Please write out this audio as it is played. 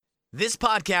This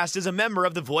podcast is a member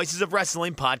of the Voices of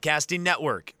Wrestling Podcasting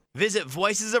Network. Visit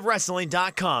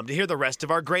voicesofwrestling.com to hear the rest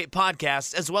of our great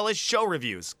podcasts, as well as show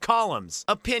reviews, columns,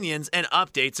 opinions, and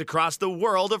updates across the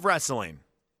world of wrestling.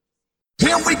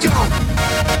 Here we go!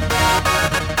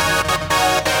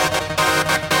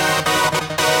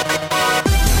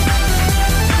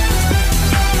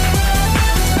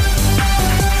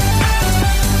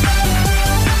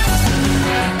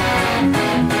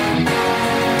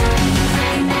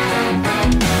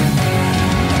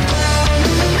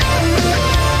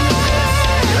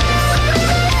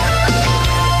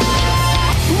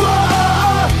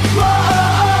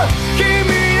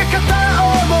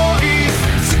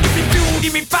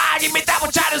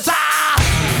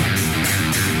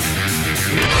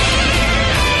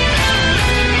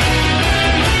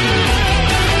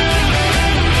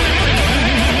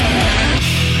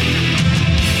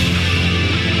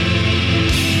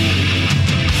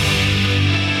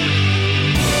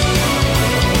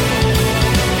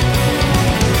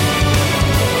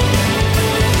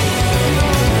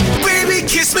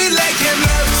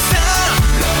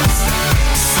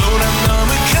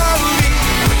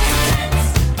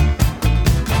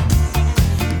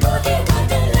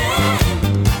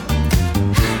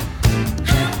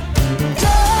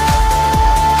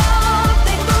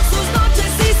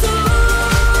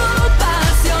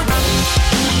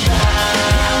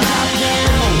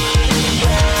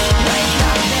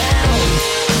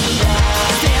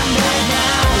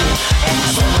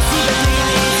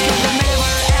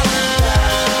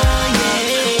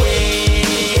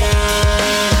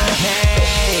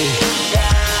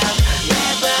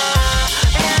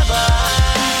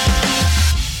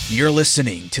 You're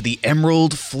listening to the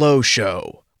Emerald Flow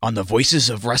Show on the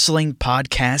Voices of Wrestling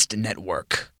Podcast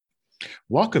Network.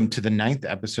 Welcome to the 9th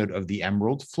episode of the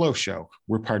Emerald Flow Show.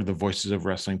 We're part of the Voices of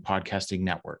Wrestling Podcasting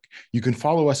Network. You can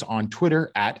follow us on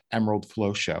Twitter at Emerald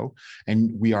Flow Show,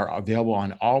 and we are available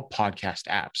on all podcast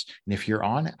apps. And if you're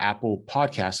on Apple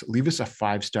Podcasts, leave us a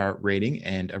 5-star rating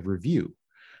and a review.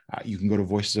 You can go to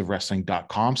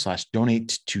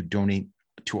voicesofwrestling.com/donate to donate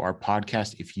to our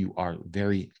podcast if you are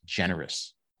very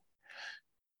generous.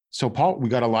 So, Paul, we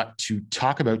got a lot to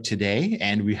talk about today,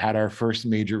 and we had our first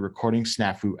major recording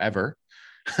snafu ever,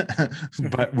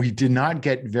 but we did not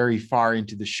get very far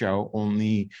into the show,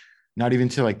 not even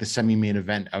to like the semi-main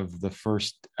event of the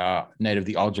first night of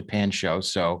the All Japan show.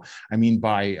 So, I mean,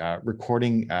 by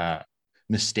recording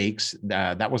mistakes,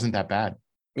 that wasn't that bad.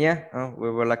 Yeah,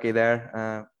 we were lucky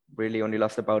there. Really only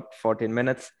lost about 14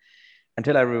 minutes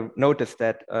until I noticed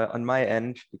that on my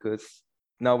end, because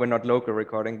now we're not local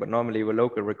recording, but normally we're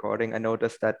local recording. I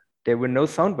noticed that there were no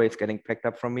sound waves getting picked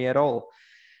up from me at all.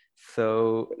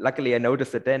 So luckily I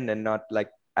noticed it then and not like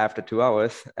after 2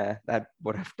 hours. That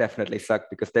would have definitely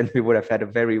sucked, because then we would have had a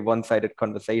very one-sided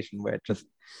conversation where it just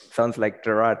sounds like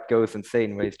Gerard goes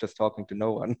insane, where he's just talking to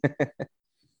no one.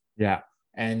 Yeah.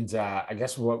 And I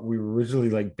guess what we were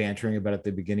originally like bantering about at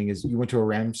the beginning is you went to a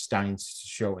Rammstein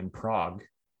show in Prague.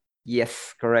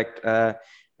 Yes, correct.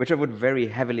 Which I would very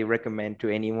heavily recommend to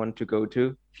anyone to go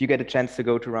to. If you get a chance to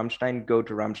go to Rammstein, go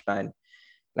to Rammstein.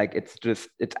 Like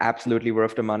it's absolutely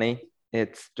worth the money.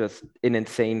 It's just an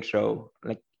insane show.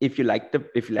 Like if you like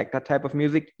that type of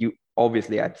music, you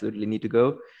obviously absolutely need to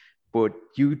go. But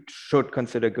you should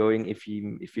consider going if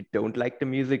you don't like the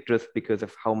music, just because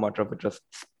of how much of a just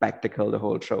spectacle the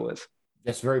whole show is.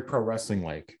 It's very pro wrestling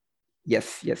like.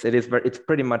 Yes, it is. It's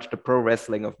pretty much the pro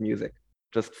wrestling of music.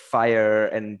 Just fire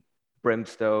and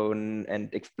brimstone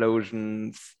and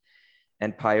explosions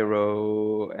and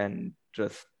pyro and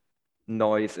just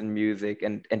noise and music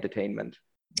and entertainment.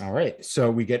 All right, so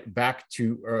we get back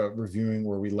to reviewing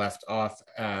where we left off.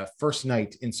 First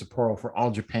night in Sapporo for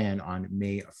All Japan on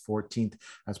May 14th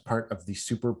as part of the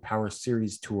Super Power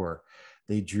Series tour.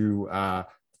 They drew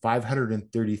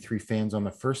 533 fans on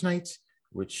the first night,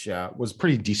 which was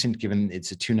pretty decent given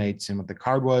it's a 2 nights and what the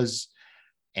card was.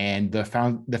 And the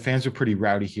fans are pretty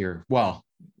rowdy here. Well,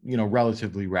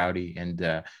 relatively rowdy. And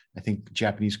I think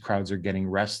Japanese crowds are getting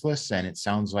restless. And it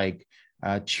sounds like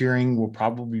cheering will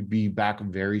probably be back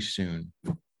very soon.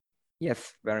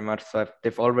 Yes, very much so.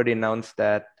 They've already announced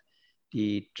that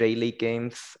the J-League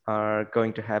games are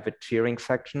going to have a cheering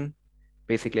section,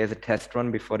 basically as a test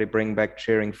run before they bring back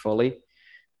cheering fully.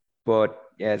 But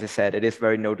yeah, as I said, it is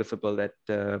very noticeable that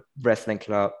the wrestling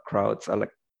crowds are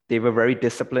they were very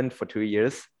disciplined for 2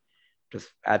 years, just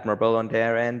admirable on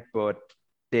their end, but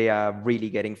they are really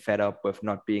getting fed up with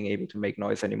not being able to make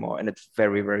noise anymore. And it's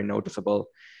very, very noticeable,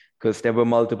 because there were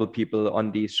multiple people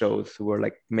on these shows who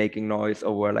were making noise,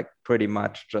 or were pretty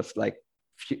much just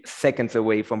few seconds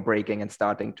away from breaking and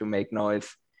starting to make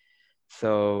noise.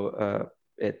 So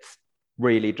It's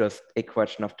really just a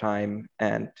question of time.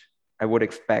 And I would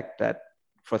expect that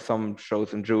for some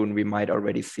shows in June, we might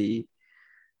already see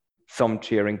some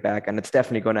cheering back, and it's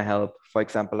definitely going to help. For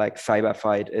example, like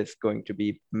Cyberfight is going to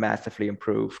be massively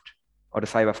improved, or the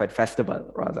Cyberfight Festival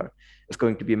rather, is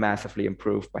going to be massively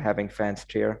improved by having fans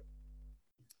cheer.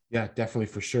 Yeah, definitely,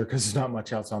 for sure, because there's not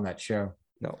much else on that show.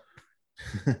 No.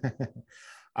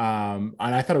 And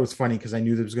I thought it was funny because I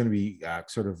knew there was going to be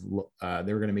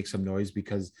they were going to make some noise,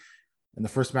 because in the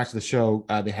first match of the show,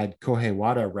 they had Kohei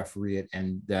Wada referee it,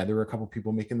 and there were a couple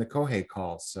people making the Kohei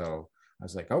call. So I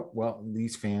was like, oh, well,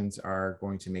 these fans are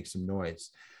going to make some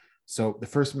noise. So the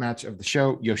first match of the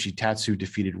show, Yoshitatsu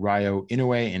defeated Ryo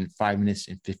Inoue in 5 minutes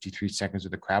and 53 seconds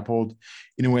with a crab hold.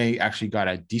 Inoue actually got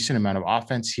a decent amount of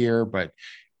offense here, but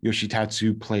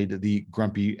Yoshitatsu played the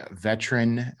grumpy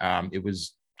veteran. It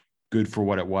was good for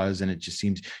what it was, and it just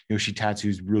seems Yoshitatsu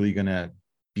is really going to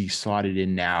be slotted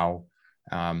in now.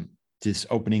 This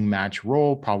opening match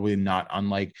role, probably not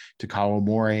unlike Takao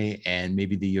Omori, and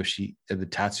maybe the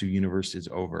Tatsu universe is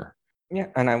over. Yeah,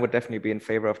 and I would definitely be in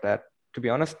favor of that. To be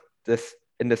honest,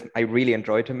 I really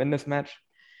enjoyed him in this match.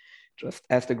 Just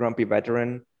as the grumpy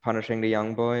veteran punishing the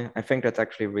young boy, I think that's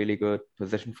actually a really good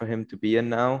position for him to be in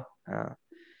now.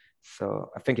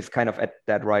 So I think he's kind of at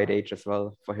that right age as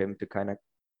well for him to kind of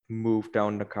move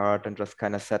down the card and just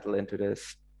kind of settle into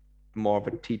this more of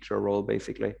a teacher role,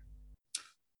 basically.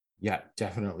 Yeah,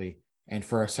 definitely. And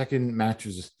for our second match,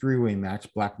 was a three-way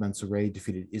match. Black Mensa Ray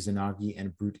defeated Izanagi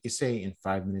and Brute Issei in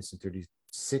 5 minutes and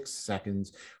 36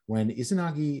 seconds. When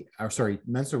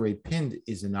Mensa Ray pinned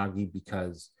Izanagi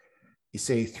because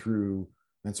Issei threw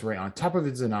Mensa Ray on top of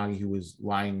Izanagi, who was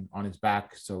lying on his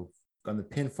back, so on the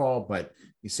pinfall, but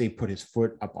Issei put his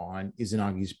foot up on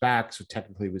Izanagi's back, so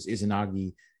technically it was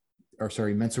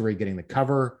Mensa Ray getting the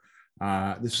cover.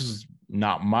 This was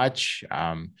not much.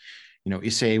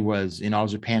 Issei was in All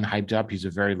Japan hyped up. He's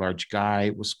a very large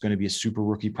guy, was going to be a super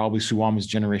rookie, probably Suwama's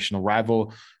generational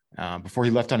rival. Before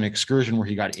he left on an excursion where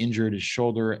he got injured his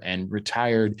shoulder and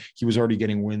retired, he was already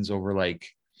getting wins over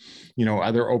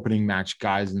other opening match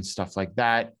guys and stuff like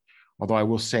that. Although I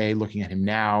will say, looking at him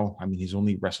now, I mean, he's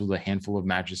only wrestled a handful of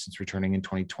matches since returning in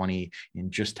 2020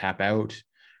 and just tap out.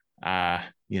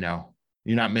 You're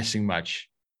not missing much.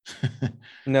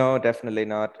 No, definitely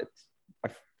not. I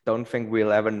don't think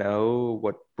we'll ever know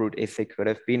what Brute Issei could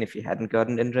have been if he hadn't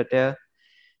gotten injured there,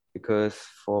 because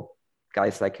for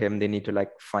guys like him, they need to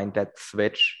find that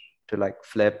switch to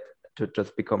flip to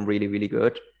just become really, really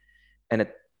good. And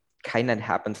it kind of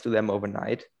happens to them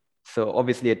overnight. So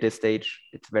obviously at this stage,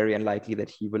 it's very unlikely that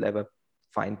he will ever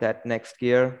find that next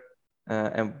gear.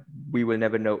 And we will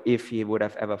never know if he would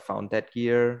have ever found that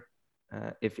gear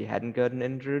if he hadn't gotten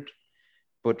injured.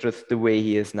 But just the way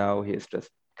he is now, he is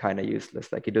just kind of useless.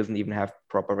 He doesn't even have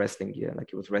proper wrestling gear.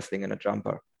 He was wrestling in a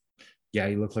jumper. Yeah,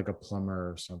 he looked like a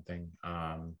plumber or something.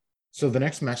 So the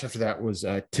next match after that was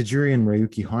Tajiri and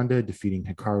Ryuki Honda defeating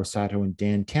Hikaru Sato and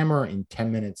Dan Tamura in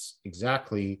 10 minutes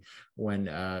exactly, when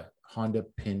Honda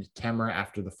pinned Tamura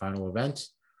after the final event.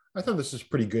 I thought this was a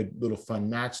pretty good little fun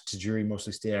match. Tajiri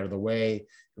mostly stayed out of the way.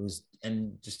 It was,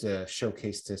 and just a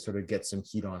showcase to sort of get some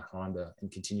heat on Honda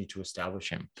and continue to establish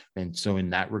him. And so in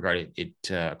that regard, it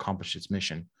accomplished its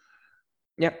mission.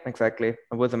 Yeah, exactly.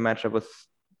 It was a match that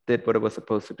did what it was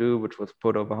supposed to do, which was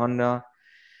put over Honda,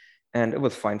 and it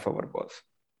was fine for what it was.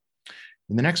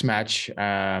 In the next match,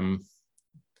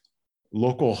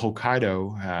 local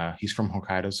Hokkaido, he's from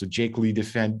Hokkaido, so Jake Lee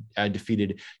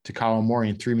defeated Takao Omori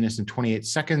in 3 minutes and 28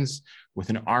 seconds with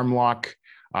an arm lock.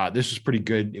 This was pretty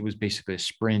good. It was basically a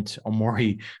sprint.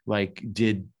 Omori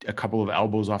did a couple of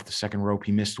elbows off the second rope.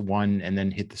 He missed one and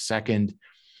then hit the second,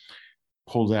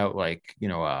 pulled out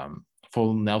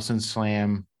full Nelson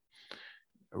slam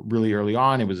really early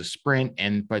on. It was a sprint,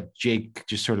 but Jake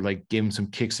just sort of gave him some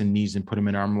kicks and knees and put him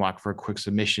in arm lock for a quick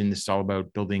submission. This is all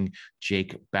about building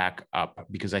Jake back up,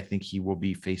 because I think he will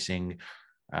be facing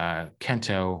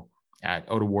Kento at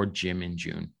Oda Ward Gym in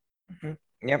June.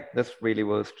 Mm-hmm. Yep, this really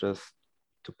was just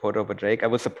to put over Jake. I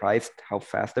was surprised how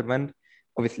fast it went.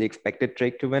 Obviously expected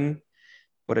Jake to win,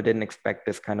 but I didn't expect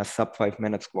this kind of sub 5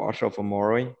 minute squash of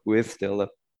Omori, who is still a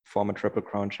former Triple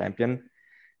Crown champion.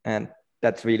 And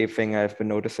that's really a thing I've been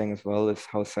noticing as well, is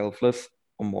how selfless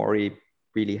Omori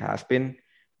really has been,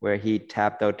 where he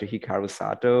tapped out to Hikaru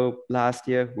Sato last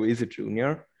year, who is a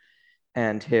junior,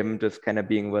 and him just kind of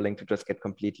being willing to just get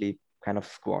completely kind of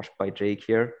squashed by Jake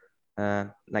here. I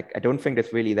don't think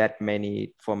there's really that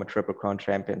many former Triple Crown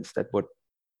champions that would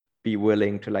be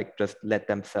willing to just let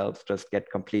themselves just get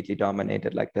completely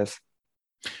dominated like this.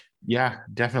 Yeah,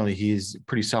 definitely. He's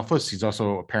pretty selfless. He's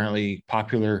also apparently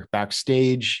popular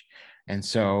backstage. And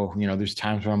so, there's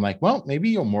times where I'm like, well,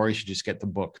 maybe Omori should just get the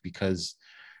book, because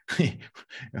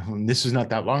this was not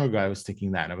that long ago I was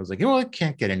thinking that. And I was like, well, it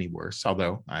can't get any worse.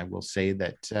 Although I will say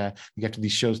that after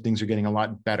these shows, things are getting a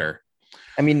lot better.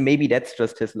 I mean, maybe that's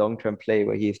just his long-term play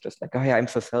where he's just like, oh yeah, I'm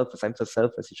so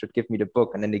selfish. You should give me the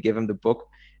book. And then they give him the book.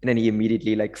 And then he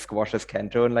immediately like squashes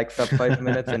Kento in like sub 5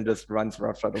 minutes and just runs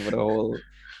roughshod over the whole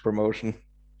promotion.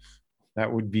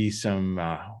 That would be some,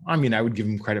 I would give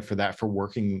him credit for that, for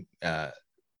working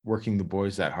the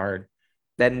boys that hard.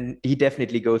 Then he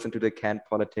definitely goes into the canned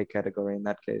politic category in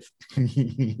that case.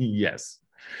 Yes.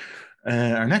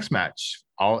 Our next match,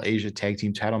 All Asia Tag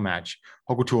Team title match.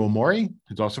 Hokuto Omori,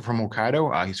 who's also from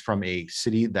Hokkaido. He's from a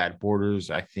city that borders,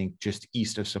 I think, just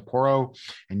east of Sapporo.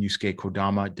 And Yusuke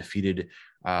Kodama defeated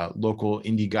local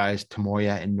indie guys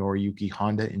Tomoya and Noriyuki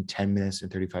Honda in 10 minutes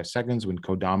and 35 seconds when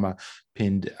Kodama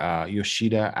pinned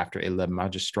Yoshida after a Le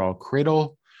Magistral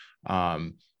cradle.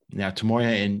 Now,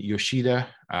 Tomoya and Yoshida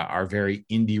are very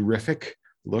indie-rific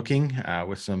looking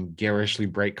with some garishly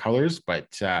bright colors, but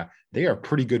they are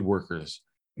pretty good workers.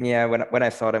 Yeah, when I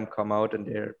saw them come out in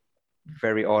their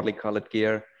very oddly colored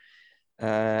gear,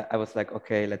 I was like,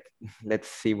 okay, let's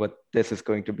see what this is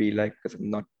going to be like, because I'm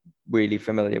not really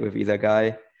familiar with either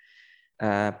guy.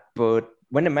 But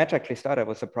when the match actually started, I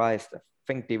was surprised. I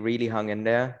think they really hung in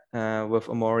there with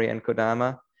Omori and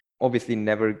Kodama. Obviously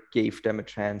never gave them a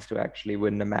chance to actually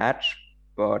win the match,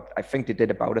 but I think they did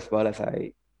about as well as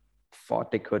I thought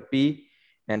they could be.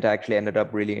 And I actually ended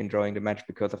up really enjoying the match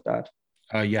because of that.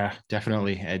 Yeah,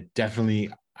 definitely.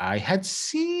 I had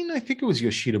seen, I think it was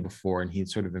Yoshida before, and he had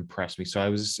sort of impressed me. So I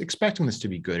was expecting this to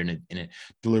be good, and it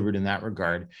delivered in that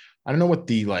regard. I don't know what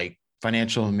the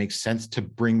financial makes sense to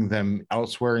bring them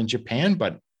elsewhere in Japan,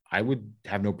 but I would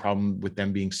have no problem with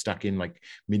them being stuck in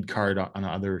mid card on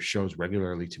other shows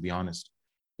regularly, to be honest.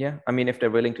 Yeah, I mean, if they're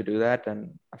willing to do that,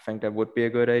 then I think that would be a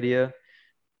good idea.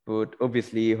 But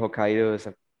obviously, Hokkaido is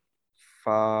a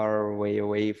far way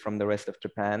away from the rest of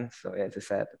Japan. So as I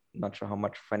said, not sure how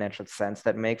much financial sense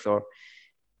that makes, or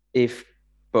if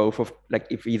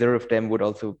if either of them would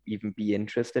also even be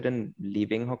interested in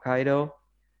leaving Hokkaido.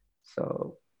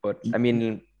 So, but I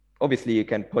mean, obviously you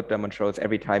can put them on shows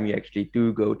every time you actually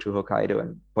do go to Hokkaido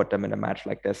and put them in a match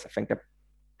like this. I think they're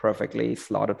perfectly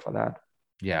slotted for that.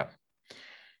 Yeah.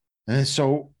 And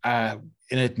so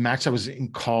in a match that was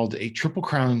called a Triple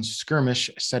Crown skirmish,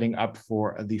 setting up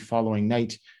for the following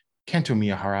night, Kento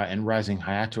Miyahara and Rising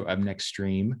Hayato of Next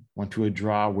Stream went to a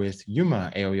draw with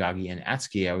Yuma Aoyagi and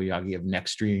Atsuki Aoyagi of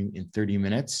Next Stream in 30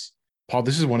 minutes. Paul,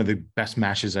 this is one of the best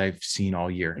matches I've seen all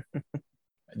year.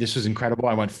 This was incredible.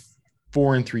 I went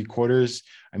 4 3/4.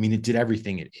 I mean, it did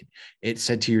everything. It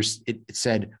said it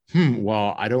said,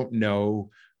 well, I don't know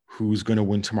who's going to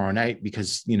win tomorrow night,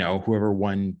 because, whoever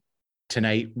won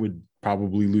tonight would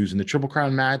probably lose in the Triple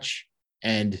Crown match.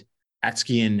 And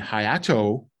Atsuki and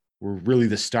Hayato were really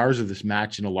the stars of this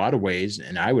match in a lot of ways.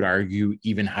 And I would argue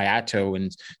even Hayato, in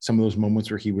some of those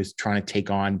moments where he was trying to take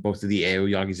on both of the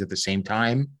Aoyagis at the same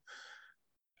time.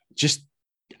 Just,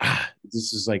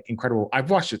 this is incredible. I've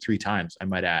watched it 3 times, I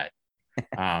might add.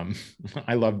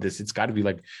 I love this. It's got to be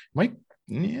I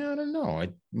don't know.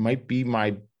 It might be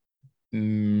my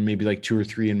maybe 2 or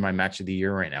 3 in my match of the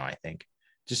year right now, I think.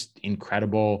 Just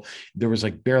incredible. There was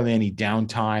barely any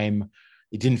downtime.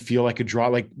 It didn't feel like a draw.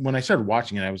 When I started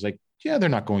watching it, I was like, yeah, they're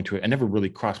not going to it. I never really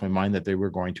crossed my mind that they were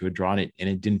going to a draw, and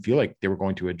it didn't feel like they were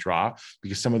going to a draw,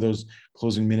 because some of those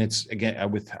closing minutes again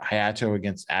with Hayato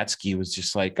against Atsuki was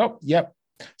just oh, yep,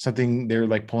 something. They're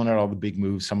pulling out all the big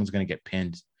moves. Someone's going to get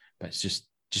pinned, but it's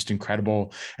just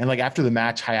incredible. And after the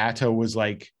match, Hayato was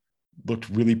looked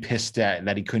really pissed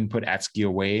that he couldn't put Atsuki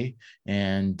away.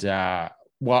 And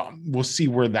well, we'll see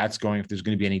where that's going, if there's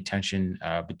going to be any tension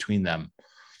between them.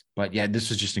 But yeah, this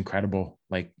was just incredible.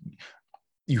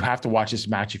 You have to watch this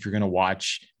match if you're going to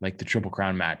watch the Triple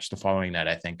Crown match the following night,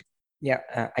 I think. Yeah,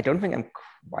 I don't think I'm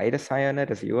quite as high on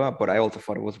it as you are, but I also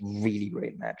thought it was a really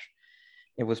great match.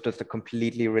 It was just a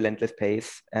completely relentless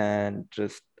pace, and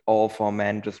just all 4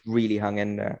 men just really hung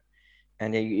in there.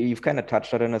 And you've kind of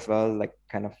touched on it as well,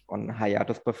 kind of on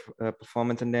Hayato's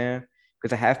performance in there,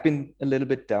 because I have been a little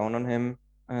bit down on him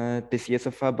this year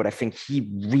so far, but I think he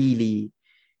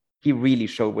really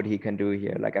showed what he can do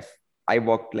here. I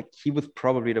walked, he was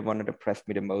probably the one that impressed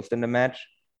me the most in the match,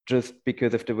 just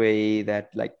because of the way that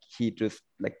he just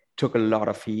took a lot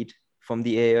of heat from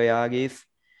the Aoyagis,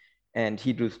 and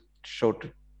he just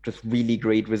showed just really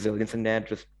great resilience in there,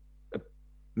 just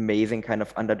amazing kind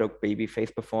of underdog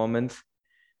babyface performance,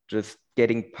 just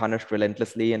getting punished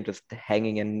relentlessly and just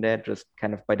hanging in there, just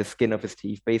kind of by the skin of his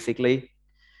teeth, basically.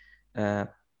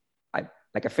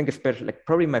 like I think especially like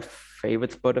probably my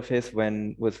favorite spot of his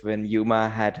was when Yuma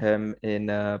had him in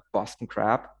Boston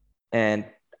Crab, and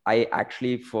I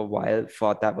actually for a while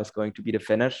thought that was going to be the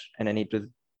finish, and then he just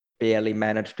barely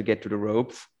managed to get to the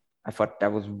ropes. I thought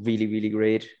that was really really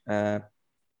great. There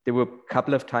were a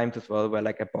couple of times as well where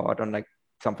like I bought on like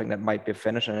something that might be a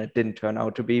finish and it didn't turn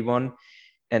out to be one,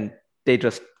 and they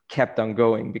just kept on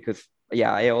going because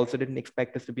yeah, I also didn't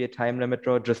expect this to be a time limit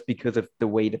draw just because of the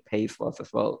way the pace was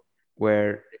as well,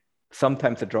 where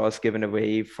sometimes the draw is given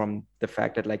away from the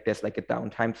fact that like there's like a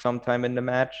downtime sometime in the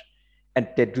match, and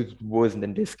that just wasn't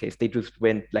in this case. They just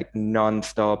went like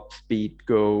non-stop speed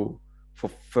go for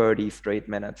 30 straight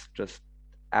minutes, just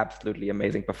absolutely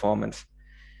amazing performance.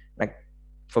 Like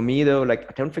for me though, like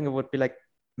I don't think it would be like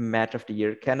match of the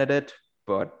year candidate,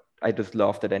 but I just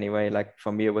loved it anyway. Like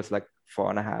for me, it was like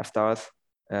 4.5 stars.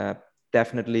 Uh,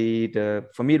 Definitely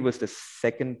for me it was the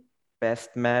second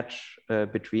best match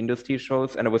between those two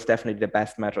shows, and it was definitely the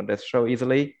best match on this show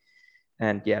easily.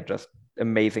 And yeah, just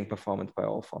amazing performance by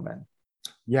all four men.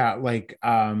 Yeah, like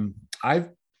I've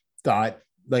thought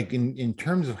like in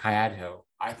terms of Hayato,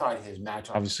 I thought his match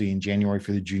obviously in January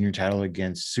for the junior title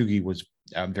against Sugi was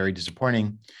very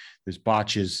disappointing. There's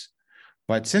botches,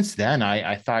 but since then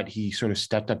I thought he sort of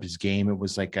stepped up his game. It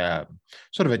was like a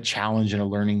sort of a challenge and a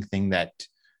learning thing that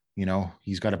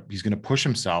he's going to push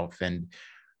himself. And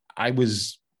I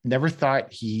was never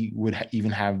thought he would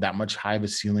even have that much high of a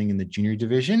ceiling in the junior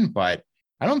division, but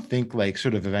I don't think like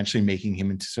sort of eventually making him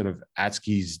into sort of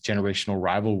Atsuki's generational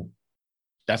rival.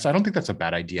 I don't think that's a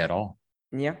bad idea at all.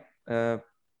 Yeah. As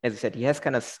I said, he has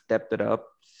kind of stepped it up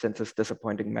since his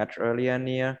disappointing match earlier in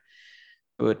the year.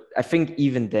 But I think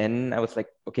even then I was like,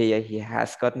 okay, yeah, he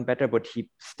has gotten better, but he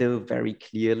still very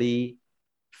clearly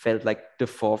felt like the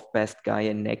fourth best guy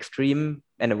in Extreme.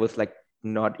 And it was like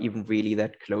not even really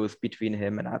that close between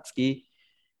him and Atsuki,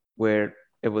 where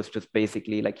it was just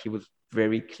basically like he was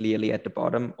very clearly at the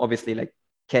bottom. Obviously, like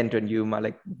Kento and Yuma are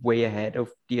like way ahead of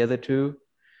the other two.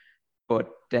 But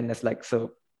then it's like,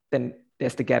 so then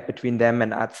there's the gap between them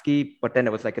and Atsuki, but then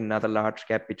it was like another large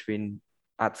gap between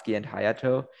Atsuki and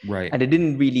Hayato. Right. And I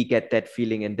didn't really get that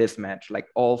feeling in this match. Like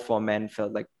all four men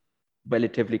felt like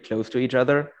relatively close to each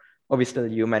other. Obviously,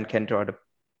 Yuma and Kento are the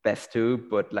best two,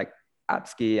 but like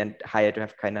Atsuki and Hayato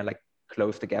have kind of like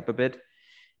closed the gap a bit.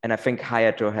 And I think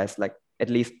Hayato has like, at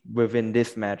least within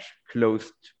this match,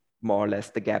 closed more or less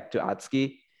the gap to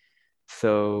Atsuki.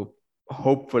 So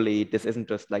hopefully this isn't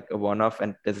just like a one-off,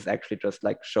 and this is actually just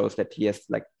like shows that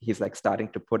he's like starting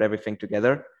to put everything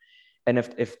together. And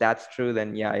if that's true,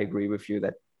 then yeah, I agree with you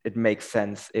that it makes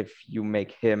sense if you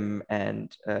make him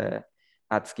and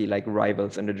Atsuki like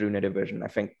rivals in the junior division. I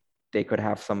think they could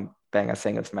have some banger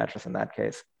singles matches in that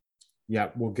case. Yeah,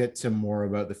 we'll get to more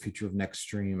about the future of Next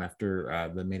Stream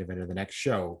after the main event of the next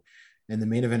show. And the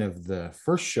main event of the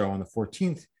first show on the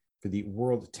 14th for the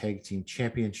World Tag Team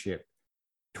Championship,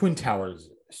 Twin Towers,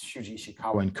 Shuji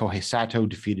Ishikawa and Kohei Sato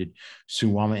defeated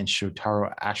Suwama and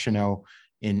Shotaro Ashino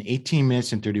in 18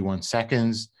 minutes and 31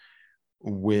 seconds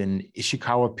when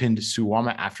Ishikawa pinned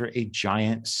Suwama after a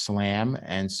giant slam.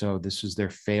 And so this was their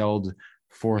failed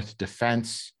fourth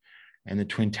defense. And the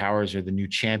Twin Towers are the new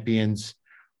champions.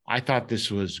 I thought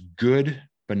this was good,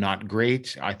 but not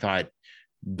great. I thought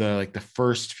the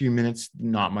first few minutes,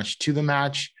 not much to the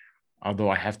match.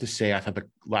 Although I have to say, I thought the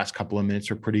last couple of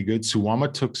minutes were pretty good.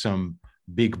 Suwama took some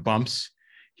big bumps.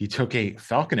 He took a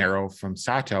Falcon Arrow from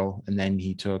Sato, and then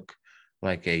he took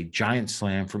like a giant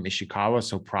slam from Ishikawa.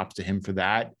 So props to him for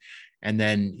that. And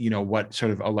then, what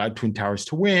sort of allowed Twin Towers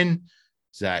to win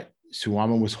is that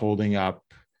Suwama was holding up,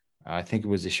 I think it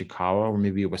was Ishikawa or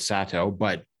maybe it was Sato.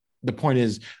 But the point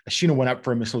is, Ashino went up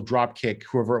for a missile drop kick.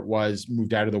 Whoever it was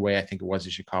moved out of the way. I think it was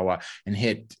Ishikawa, and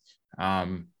hit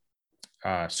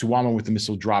Suwama with the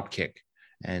missile drop kick.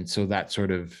 And so that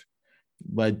sort of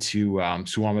led to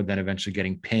Suwama then eventually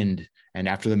getting pinned. And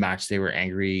after the match, they were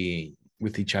angry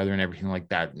with each other and everything like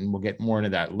that. And we'll get more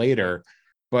into that later.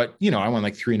 But, I went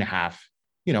like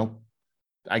 3.5,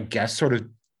 I guess sort of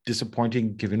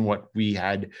disappointing given what we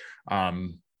had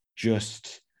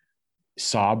just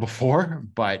saw before.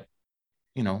 But,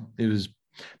 it was,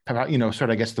 sort of,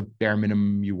 I guess, the bare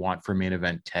minimum you want for a main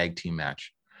event tag team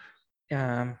match.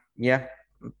 Yeah,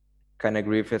 kind of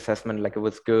agree with your assessment. Like it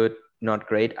was good, not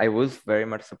great. I was very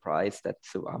much surprised that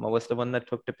Suwama was the one that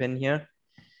took the pin here.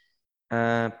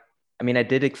 I mean,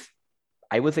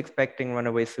 I was expecting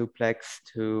Runaway Suplex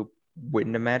to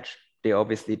win the match. They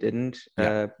obviously didn't.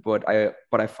 Yeah. But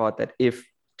I thought that if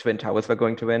Twin Towers were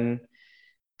going to win,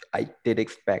 I did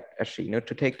expect Ashino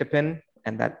to take the pin,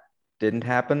 and that didn't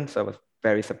happen. So I was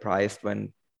very surprised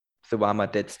when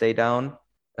Suwama did stay down.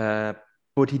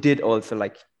 But but he did also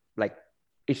like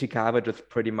Ishikawa just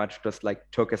pretty much just like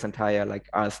took his entire like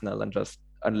arsenal and just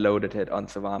unloaded it on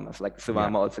Suwama. So, like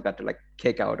Suwama also got to like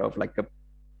kick out of like a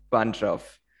bunch of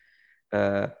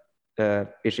uh,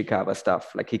 Ishikawa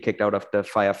stuff. Like he kicked out of the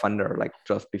Fire Thunder like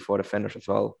just before the finish as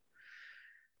well.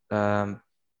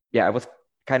 Yeah, I was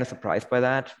kind of surprised by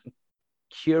that.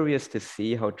 Curious to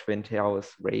see how Twin Towers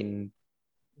reign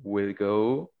will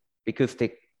go, because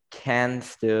they can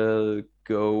still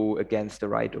go against the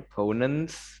right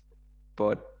opponents,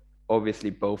 but obviously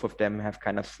both of them have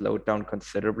kind of slowed down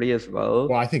considerably as well.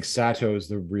 Well, I think Sato is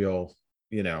the real,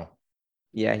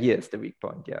 Yeah, he is the weak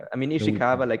point. Yeah, I mean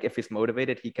Ishikawa, like if he's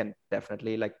motivated, he can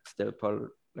definitely like still pull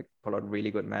out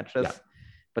really good matches. Yeah.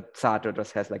 But Sato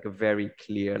just has like a very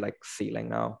clear like ceiling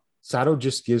now. Sato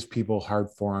just gives people hard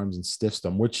forearms and stiffs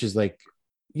them, which is like,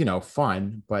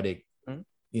 fun, but it,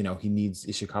 he needs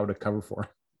Ishikawa to cover for him.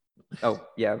 Oh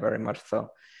yeah, very much so.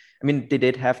 I mean, they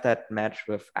did have that match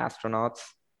with Astronauts.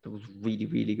 It was really,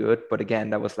 really good. But again,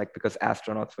 that was like because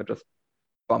Astronauts were just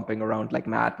bumping around like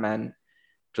madmen,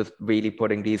 just really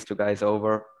putting these two guys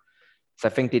over. So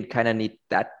I think they kind of need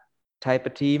that type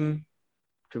of team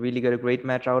to really get a great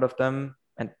match out of them.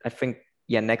 And I think,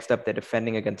 next up they're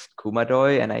defending against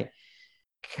Kumadoy, and I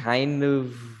kind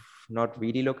of not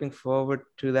really looking forward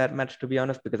to that match, to be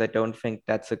honest, because I don't think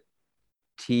that's a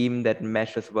team that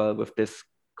meshes well with this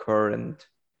current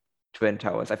Twin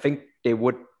Towers. I think they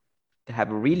would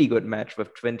have a really good match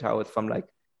with Twin Towers from like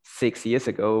 6 years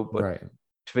ago, but right.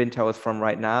 Twin Towers from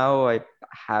right now, I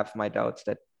have my doubts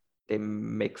that they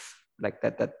mix like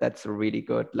that. That's a really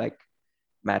good like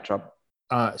matchup.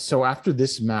 So after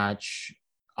this match,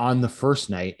 on the first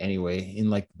night anyway, in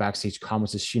like backstage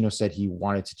comments, Shino said he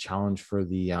wanted to challenge for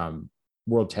the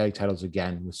world tag titles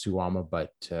again with Suwama,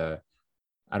 but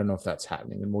I don't know if that's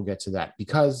happening, and we'll get to that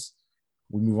because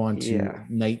we move on to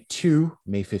night 2,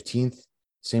 May 15th,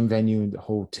 same venue in the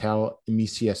Hotel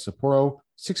Emisia Sapporo,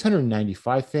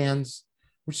 695 fans,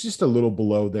 which is just a little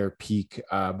below their peak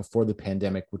before the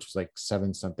pandemic, which was like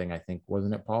 7 something, I think,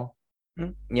 wasn't it, Paul?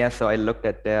 Yeah, so I looked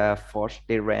at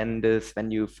they ran this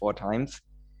venue 4 times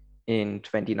in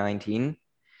 2019,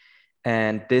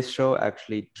 and this show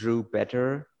actually drew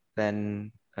better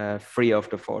than 3 of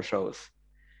the 4 shows.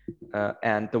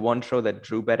 And the one show that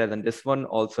drew better than this one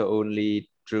also only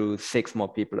drew 6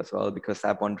 more people as well, because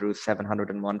that one drew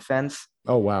 701 fans.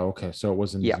 Oh, wow. Okay. So it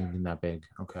wasn't even that big.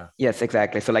 Okay. Yes,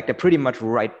 exactly. So like they're pretty much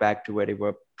right back to where they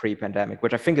were pre-pandemic,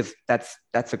 which I think is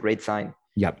that's a great sign.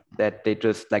 Yep. That they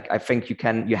just like, I think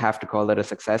you have to call that a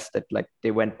success, that like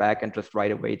they went back and just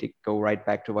right away they go right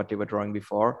back to what they were drawing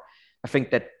before. I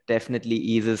think that definitely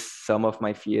eases some of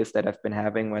my fears that I've been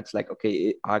having, where it's like,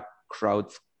 okay, are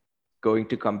crowds going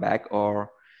to come back, or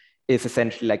is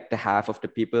essentially like the half of the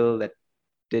people that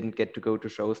didn't get to go to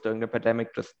shows during the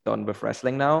pandemic just done with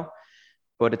wrestling now?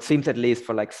 But it seems, at least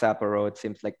for like Sapporo, it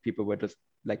seems like people were just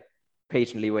like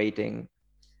patiently waiting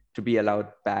to be allowed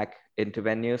back into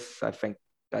venues. I think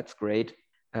that's great.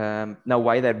 Now,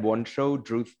 why that one show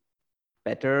drew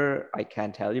better, I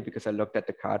can't tell you, because I looked at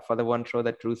the card for the one show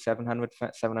that drew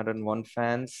 701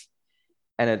 fans,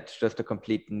 and it's just a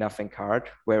complete nothing card.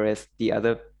 Whereas the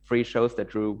other 3 shows that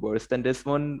drew worse than this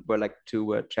one were like 2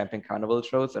 were Champion Carnival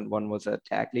shows and 1 was a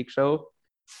tag league show.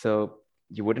 So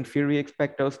you wouldn't really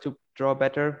expect those to draw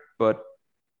better, but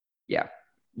yeah,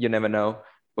 you never know.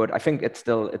 But I think it's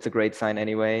a great sign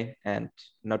anyway. And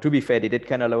now, to be fair, they did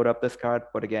kind of load up this card,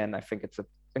 but again, I think it's an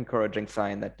encouraging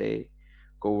sign that they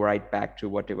go right back to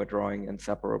what they were drawing in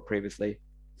Sapporo previously.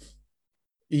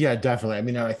 Yeah, definitely. I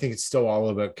mean, I think it's still all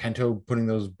about Kento putting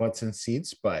those butts in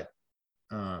seats, but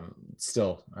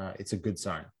still, it's a good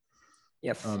sign.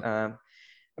 Yes. I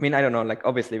mean, I don't know, like,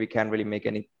 obviously we can't really make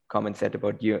any comments yet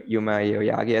about Yuma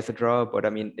Aoyagi as a draw, but I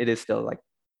mean, it is still like,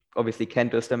 obviously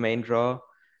Kento's the main draw,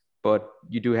 but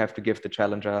you do have to give the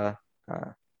challenger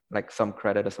like some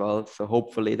credit as well. So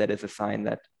hopefully that is a sign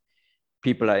that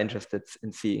people are interested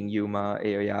in seeing Yuma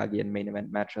Aoyagi in main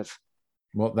event matches.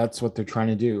 Well, that's what they're trying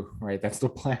to do, right? That's the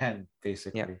plan,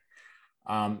 basically.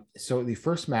 Yeah. So the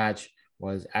first match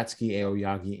was Atsuki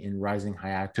Aoyagi and Rising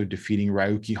Hayato defeating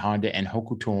Ryuki Honda and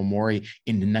Hokuto Omori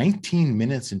in 19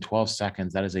 minutes and 12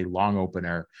 seconds. That is a long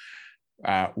opener.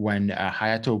 When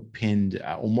Hayato pinned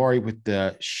Omori with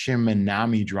the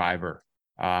Shimanami driver.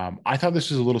 I thought this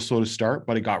was a little slow to start,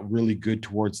 but it got really good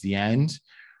towards the end.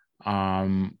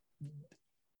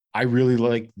 I really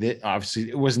liked that. Obviously,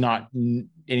 it was not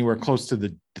anywhere close to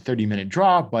the 30-minute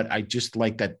draw, but I just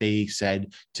like that they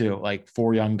said to like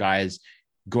 4 young guys,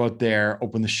 go out there,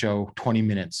 open the show 20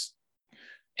 minutes.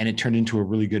 And it turned into a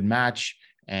really good match.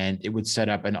 and it would set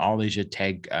up an All Asia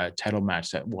Tag title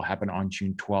match that will happen on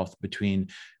June 12th between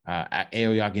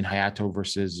Aoyagi and Hayato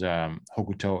versus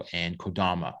Hokuto and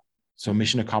Kodama. So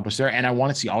mission accomplished there. And I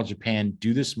want to see All Japan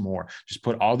do this more. Just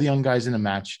put all the young guys in the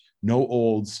match, no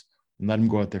olds, and let them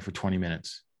go out there for 20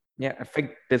 minutes. Yeah, I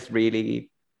think this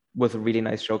really was a really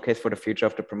nice showcase for the future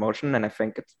of the promotion. And I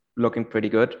think it's looking pretty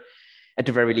good, at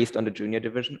the very least on the junior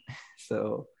division.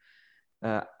 So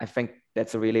I think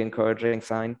that's a really encouraging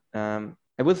sign.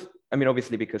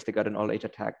 Obviously because they got an All Asia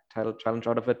Tag title challenge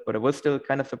out of it, but I was still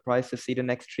kind of surprised to see the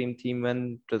next Dream Team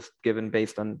win, just given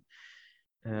based on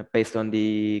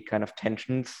the kind of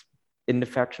tensions in the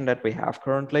faction that we have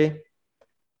currently.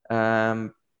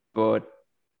 But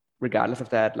regardless of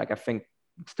that, like I think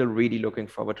I'm still really looking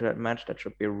forward to that match. That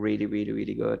should be a really, really,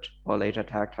 really good All Asia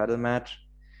Tag title match.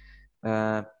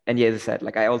 And yeah, as I said,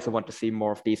 like I also want to see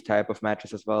more of these type of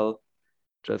matches as well.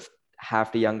 Just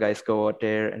have the young guys go out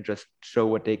there and just show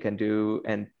what they can do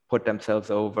and put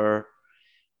themselves over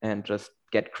and just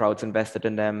get crowds invested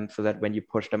in them, so that when you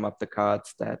push them up the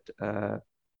cards, that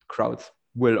crowds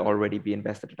will already be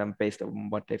invested in them based on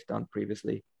what they've done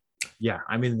previously. Yeah,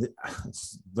 I mean,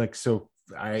 it's like, so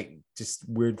I just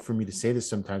weird for me to say this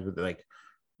sometimes, but like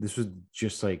this was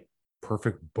just like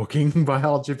perfect booking by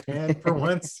All Japan for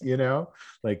once,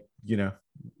 like,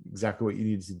 exactly what you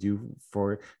needed to do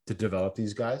to develop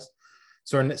these guys.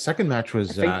 So our second match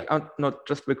was not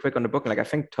just real quick on the booking. Like I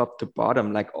think top to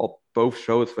bottom, like both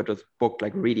shows were just booked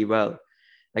like really well.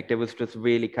 Like there was just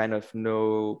really kind of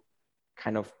no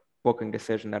kind of booking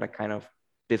decision that I kind of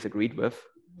disagreed with.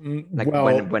 Like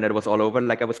when it was all over,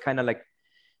 like I was kind of like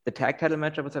the tag title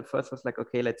match. I was at first was like,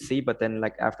 okay, let's see, but then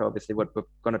like after obviously what we're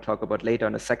going to talk about later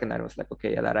on the second night, I was like,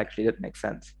 okay, yeah, that actually did make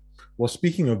sense. Well,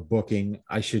 speaking of booking,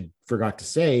 I forgot to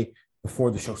say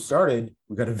before the show started,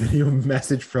 we got a video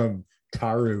message from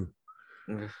Taru.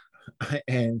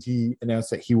 And he announced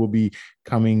that he will be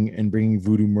coming and bringing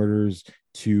Voodoo Murders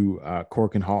to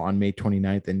Corkin Hall on May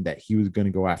 29th, and that he was going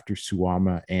to go after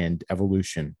Suwama and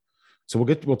Evolution. So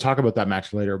we'll talk about that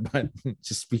match later. But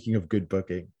just speaking of good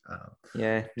booking,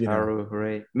 Taru,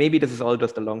 hooray! Maybe this is all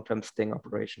just a long-term sting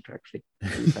operation to actually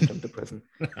send him to prison.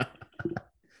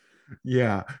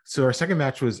 Yeah. So our second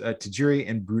match was Tajiri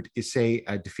and Brute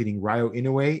Issei defeating Ryo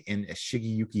Inoue and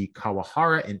Shigeyuki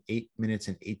Kawahara in 8 minutes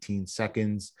and 18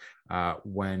 seconds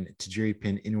when Tajiri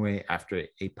pinned Inoue after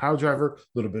a pile driver. A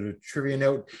little bit of trivia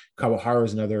note: Kawahara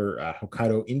is another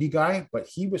Hokkaido indie guy, but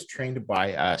he was trained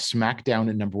by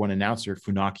SmackDown #1 announcer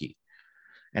Funaki.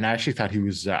 And I actually thought he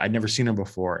was, I'd never seen him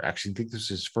before. Actually, I think this is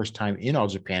his first time in All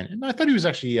Japan. And I thought he was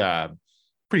actually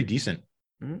pretty decent.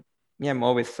 Mm-hmm. Yeah, I'm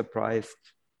always surprised,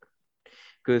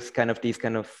 because kind of these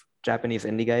kind of Japanese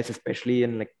indie guys, especially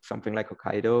in like something like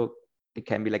Hokkaido, they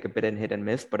can be like a bit in hit and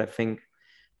miss, but I think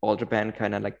All Japan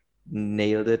kind of like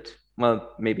nailed it.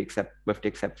 Well, maybe with the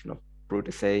exception of Brute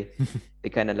Issei, they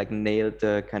kind of like nailed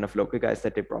the kind of local guys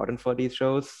that they brought in for these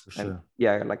shows. For sure. And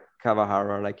yeah, like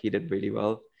Kawahara, like he did really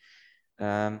well.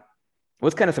 I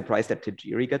was kind of surprised that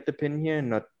Tajiri got the pin here,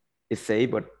 not Issei,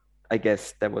 but I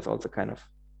guess that was also kind of,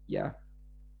 yeah.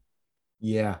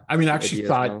 Yeah, I mean, I actually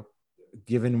thought,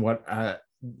 given what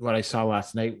I saw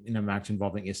last night in a match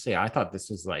involving Issei, I thought this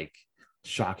was like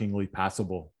shockingly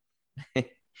passable.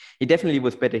 He definitely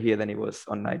was better here than he was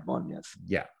on night one. Yes.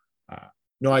 Yeah.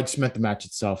 No, I just meant the match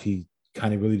itself. He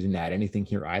kind of really didn't add anything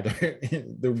here either.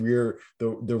 the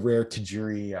rare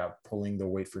Tajiri pulling the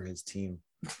weight for his team.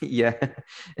 Yeah,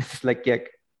 it's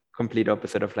like complete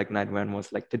opposite of like night one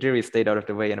was like Tajiri stayed out of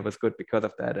the way and it was good because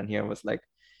of that. And here was like,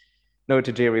 no,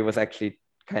 Tajiri was actually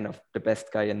kind of the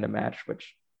best guy in the match,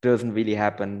 which doesn't really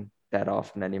happen that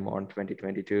often anymore in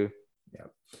 2022. Yeah.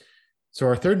 So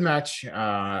our third match,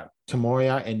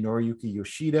 Tomoya and Noriyuki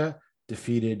Yoshida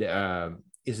defeated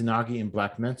Izanagi and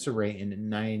Black Mensaray in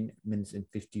 9 minutes and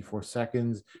 54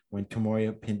 seconds when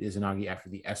Tomoya pinned Izanagi after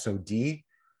the SOD.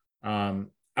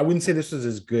 I wouldn't say this was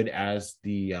as good as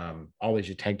the All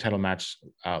Asia Tag Title match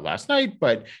last night,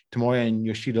 but Tomoya and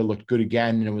Yoshida looked good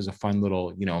again, and it was a fun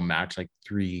little, match, like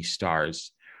 3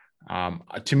 stars.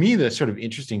 To me, the sort of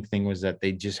interesting thing was that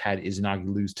they just had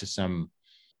Izanagi lose to some,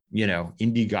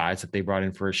 indie guys that they brought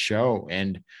in for a show,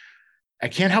 and I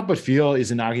can't help but feel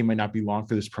Izanagi might not be long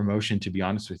for this promotion, to be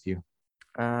honest with you.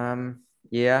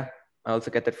 Yeah, I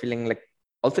also get that feeling. Like,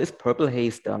 also, is Purple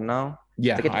Haze done now?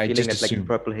 Yeah, I get the feeling that like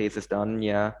Purple Haze is done.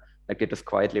 Yeah, like they just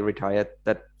quietly retired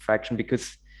that faction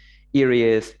because Erie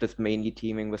is just mainly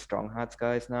teaming with Strong Hearts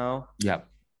guys now. Yeah.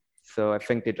 So I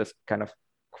think they just kind of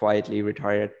quietly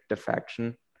retired the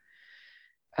faction.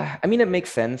 I mean, it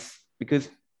makes sense because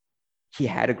he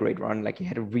had a great run. Like he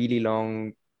had a really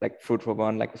long, like fruitful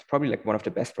run. Like it was probably like one of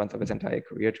the best runs of his entire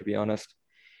career, to be honest.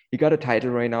 he got a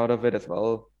title reign out of it as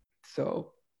well.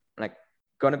 So like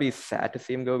gonna be sad to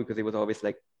see him go because he was always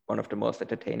like one of the most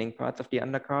entertaining parts of the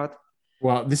undercard.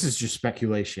 Well, this is just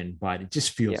speculation, but it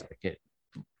just feels Yeah. like it.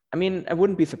 I mean, I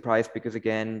wouldn't be surprised because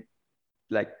again,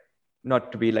 like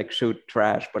not to be like shoot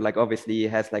trash, but like obviously he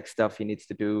has like stuff he needs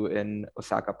to do in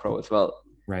Osaka Pro as well.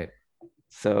 Right.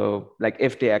 So like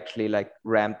if they actually like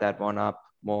ramp that one up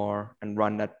more and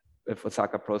run that, if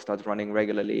Osaka Pro starts running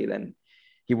regularly, then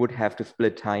he would have to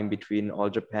split time between All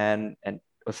Japan and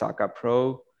Osaka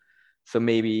Pro. So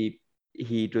maybe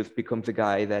he just becomes a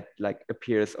guy that like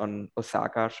appears on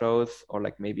Osaka shows or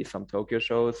like maybe some Tokyo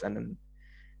shows, and then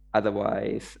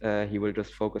otherwise he will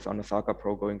just focus on Osaka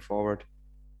Pro going forward.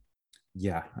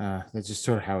 Yeah, that's just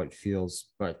sort of how it feels.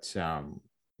 But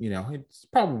it's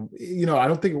probably, I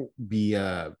don't think it would be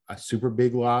a super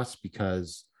big loss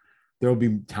because there will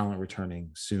be talent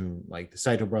returning soon. Like the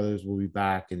Saito brothers will be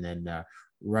back, and then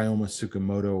Ryoma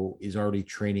Tsukamoto is already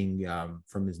training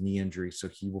from his knee injury, so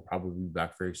he will probably be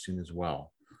back very soon as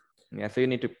well. Yeah, so you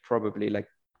need to probably like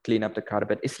clean up the card a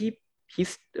bit.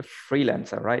 He's a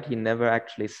freelancer, right? He never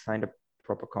actually signed a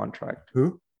proper contract.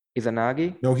 Who?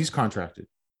 Izanagi? No, he's contracted.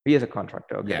 He is a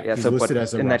contractor. Okay. Yeah. He's So, listed but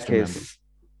as a in that roster case,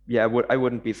 member. yeah, I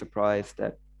wouldn't be surprised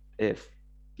that if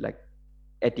like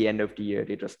at the end of the year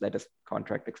they just let his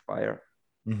contract expire.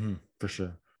 For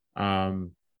sure.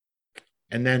 And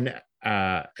then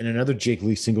in another Jake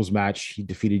Lee singles match, he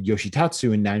defeated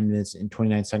Yoshitatsu in 9 minutes and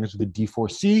 29 seconds with a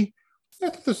D4C. I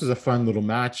thought this was a fun little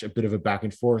match, a bit of a back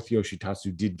and forth.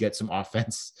 Yoshitatsu did get some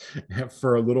offense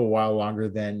for a little while longer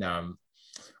than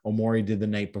Omori did the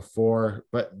night before,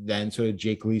 but then sort of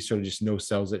Jake Lee sort of just no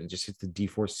sells it and just hits the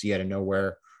D4C out of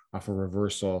nowhere off a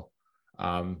reversal.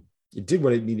 It did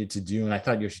what it needed to do, and I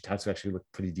thought Yoshitatsu actually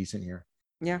looked pretty decent here.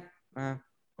 Yeah, it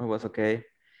was okay.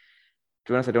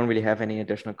 To be honest, I don't really have any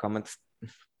additional comments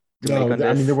to make on this.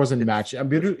 I mean, there wasn't a match. I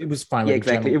mean, it was fine. Yeah, like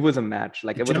exactly. It was a match.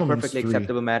 Like it was a perfectly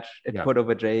acceptable match. It put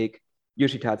over Jake.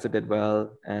 Yoshitatsu did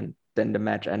well, and then the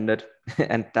match ended,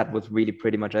 and that was really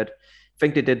pretty much it. I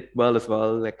think they did well as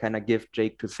well. Like kind of give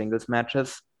Jake two singles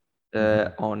matches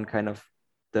on kind of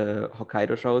the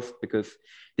Hokkaido shows because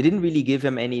they didn't really give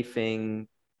him anything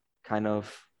kind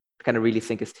of really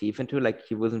sink his teeth into. Like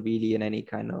he wasn't really in any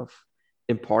kind of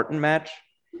important match,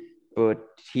 but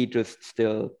he just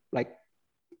still like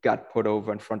got put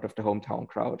over in front of the hometown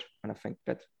crowd. And I think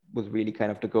that was really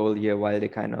kind of the goal here, while they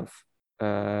kind of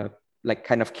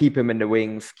keep him in the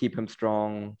wings, keep him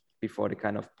strong before they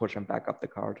kind of push him back up the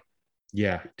card.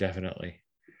 Yeah, definitely.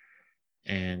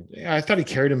 And I thought he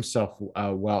carried himself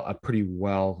pretty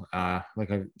well. Like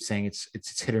I'm saying,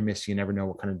 it's hit or miss. You never know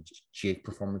what kind of Jake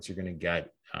performance you're going to get.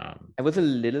 I was a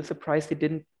little surprised he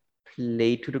didn't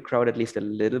play to the crowd at least a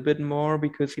little bit more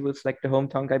because he was like the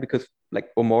hometown guy, because like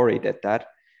Omori did that.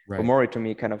 Right. Omori to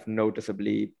me kind of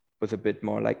noticeably was a bit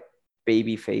more like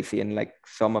baby facey in like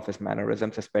some of his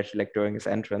mannerisms, especially like during his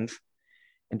entrance.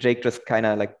 And Jake just kind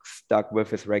of like stuck with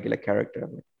his regular character.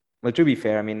 Well, to be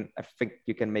fair, I mean, I think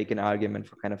you can make an argument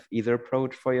for kind of either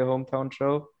approach for your hometown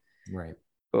show. Right.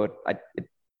 But it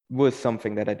was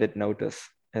something that I did notice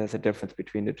as a difference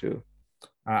between the two.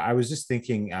 I was just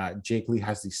thinking Jake Lee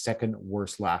has the second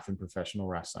worst laugh in professional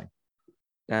wrestling.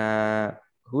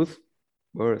 Who's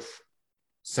worse?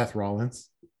 Seth Rollins.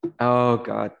 Oh,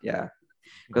 God, yeah.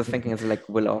 I was thinking it's like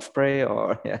Will Ospreay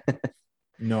or, yeah.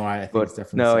 No, I think it's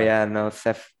definitely Seth. Yeah, no,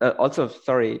 Seth. Also,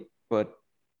 sorry, but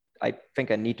I think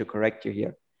I need to correct you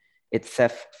here. It's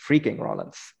Seth freaking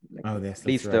Rollins. Like, yes,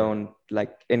 please right. Don't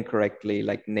like incorrectly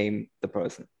like name the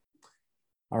person.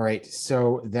 All right,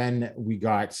 so then we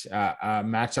got a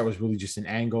match that was really just an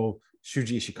angle.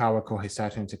 Shuji Ishikawa, Kohei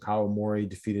Sato, and Takawa Mori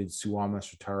defeated Suwama,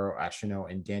 Shotaro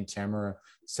Ashino, and Dan Tamura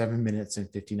 7 minutes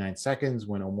and 59 seconds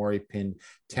when Omori pinned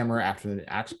Tamura after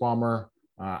the Axe Bomber.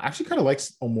 Actually kind of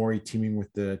likes Omori teaming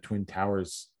with the Twin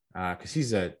Towers because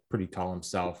he's pretty tall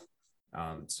himself.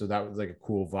 So that was like a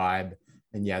cool vibe.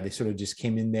 And yeah, they sort of just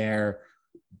came in there,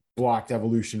 blocked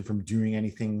Evolution from doing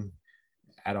anything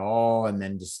at all, and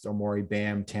then just Omori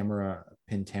pinned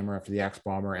Tamura after the Axe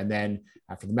Bomber. And then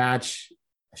after the match,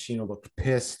 Ashino looked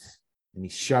pissed and he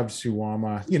shoved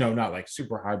Suwama, not like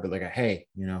super hard, but like hey,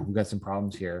 we got some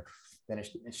problems here. Then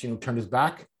Ashino turned his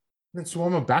back, and then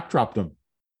Suwama backdropped him.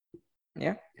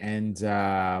 Yeah. And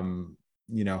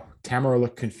Tamura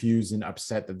looked confused and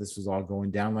upset that this was all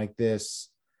going down like this.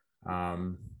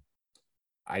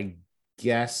 I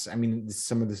guess, I mean,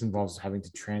 some of this involves having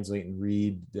to translate and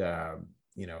read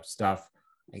stuff.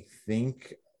 I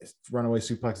think Runaway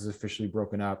Suplex is officially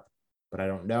broken up, but I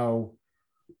don't know.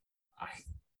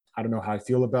 I don't know how I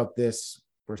feel about this.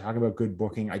 We're talking about good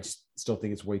booking. I just still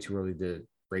think it's way too early to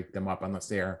break them up unless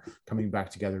they are coming back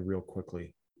together real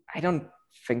quickly. I don't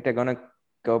think they're gonna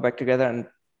go back together. And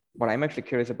what I'm actually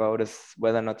curious about is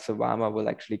whether or not Suwama will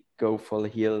actually go full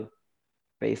heel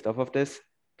based off of this,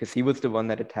 because he was the one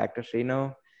that attacked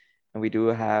Ashino, and we do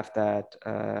have that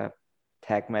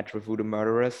tag match with Voodoo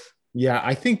Murderers. Yeah,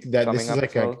 I think that this is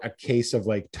like well. a case of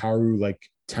like Taru like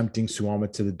tempting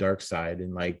Suwama to the dark side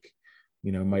and like,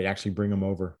 might actually bring him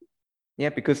over. Yeah,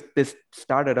 because this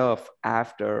started off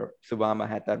after Suwama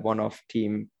had that one-off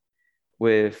team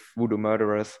with Voodoo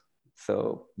Murderers.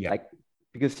 So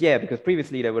because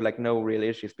previously there were like no real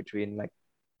issues between like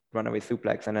Runaway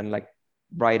Suplex, and then like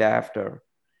right after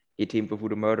he teamed with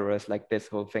Voodoo Murderers, like this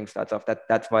whole thing starts off.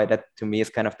 That's why that to me is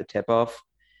kind of the tip off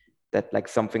that like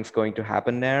something's going to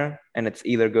happen there, and it's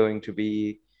either going to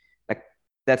be like,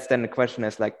 that's then the question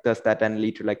is like, does that then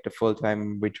lead to like the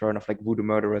full-time return of like Voodoo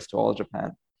Murderers to All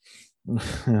Japan?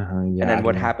 And then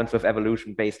what happens with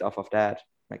Evolution based off of that?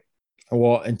 Like,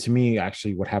 well, and to me,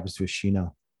 actually, what happens to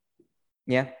Ashino?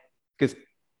 Yeah, because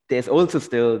there's also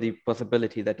still the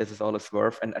possibility that this is all a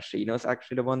swerve, and Ashino is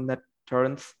actually the one that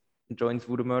turns and joins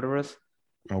Voodoo Murderers.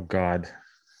 Oh God.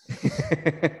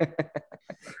 Can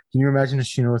you imagine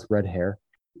Ashino with red hair?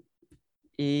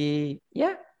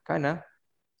 Yeah, kind of.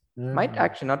 Might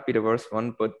actually not be the worst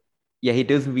one, but yeah, he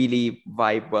doesn't really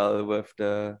vibe well with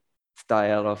the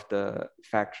style of the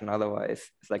faction. Otherwise,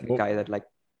 it's like a guy that like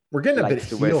we're getting a bit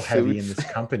heel heavy in this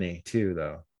company too,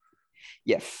 though.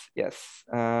 Yes.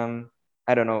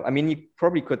 I don't know. I mean, you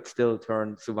probably could still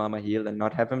turn Suwama heel and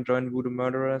not have him join Voodoo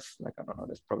Murderers. Like, I don't know.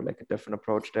 There's probably like a different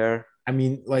approach there. I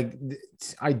mean, like,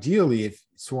 ideally, if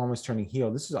Suwama's turning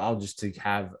heel, this is all just to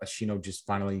have Ashino just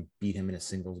finally beat him in a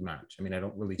singles match. I mean, I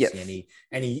don't really see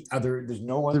any other. There's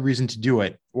no other reason to do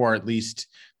it, or at least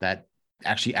that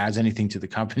actually adds anything to the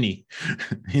company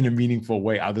in a meaningful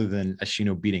way, other than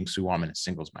Ashino beating Suwama in a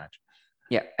singles match.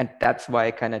 Yeah, and that's why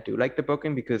I kind of do like the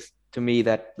booking, because to me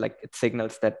that like it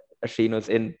signals that Ashino's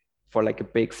in for like a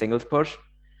big singles push.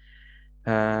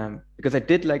 Because I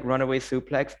did like Runaway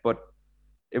Suplex, but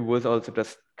it was also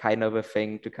just kind of a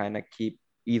thing to kind of keep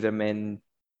either men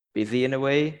busy in a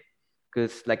way,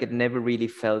 because like it never really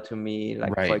felt to me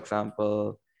like, for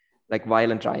example, like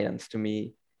Violent Giants, to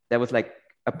me that was like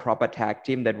a proper tag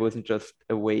team that wasn't just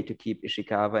a way to keep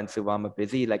Ishikawa and Suwama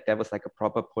busy. Like that was like a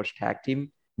proper push tag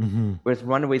team. Mm-hmm. Whereas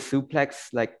Runaway Suplex,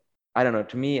 like, I don't know,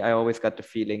 to me, I always got the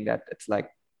feeling that it's like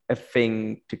a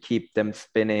thing to keep them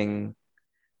spinning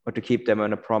or to keep them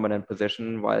in a prominent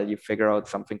position while you figure out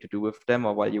something to do with them,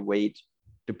 or while you wait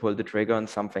to pull the trigger on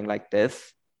something like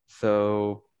this.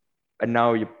 So, and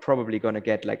now you're probably going to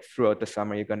get like throughout the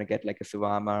summer, you're going to get like a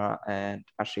Suwama and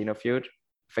Ashino feud.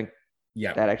 I think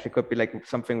that actually could be like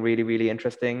something really, really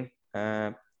interesting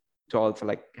to also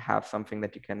like have something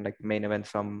that you can like main event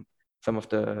some of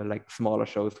the like smaller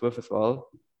shows with as well.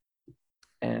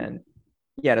 And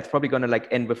yeah, that's probably going to like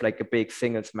end with like a big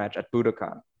singles match at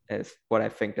Budokan is what I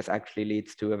think this actually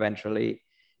leads to eventually.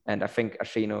 And I think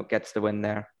Ashino gets the win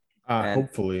there.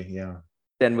 Hopefully, yeah.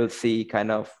 Then we'll see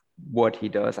kind of what he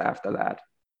does after that.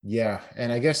 Yeah.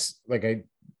 And I guess like I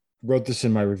wrote this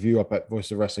in my review up at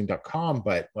voiceofwrestling.com,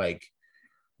 but like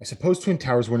I suppose Twin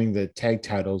Towers winning the tag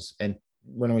titles and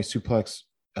Runaway Suplex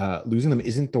losing them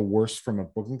isn't the worst from a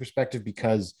booking perspective,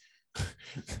 because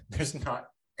there's not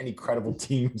any credible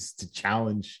teams to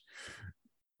challenge,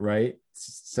 right?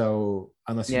 So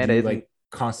unless you do like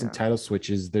constant title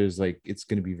switches, there's like it's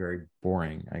going to be very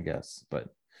boring, I guess. But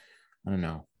I don't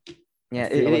know. Yeah,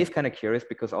 it is kind of curious,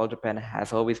 because All Japan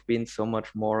has always been so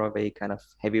much more of a kind of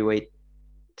heavyweight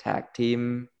tag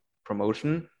team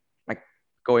promotion, like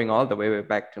going all the way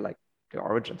back to like the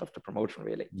origins of the promotion,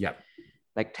 really. Yeah.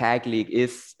 Like Tag League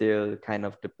is still kind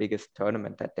of the biggest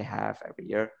tournament that they have every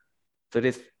year. So it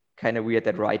is kind of weird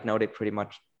that right now they pretty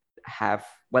much have,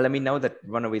 well, I mean, now that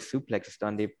Runaway Suplex is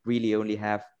done, they really only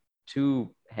have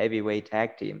 2 heavyweight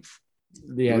tag teams.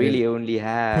 Yeah, they really only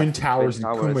have Twin Towers and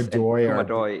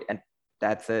Kumadoi, and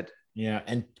that's it. Yeah,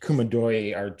 and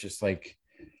Kumadoi are just like,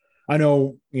 I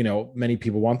know, many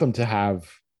people want them to have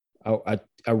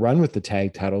a run with the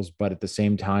tag titles, but at the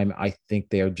same time, I think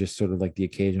they are just sort of like the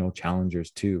occasional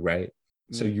challengers too, right?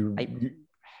 So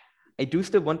I do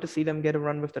still want to see them get a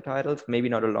run with the titles, maybe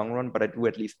not a long run, but I do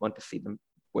at least want to see them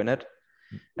win it.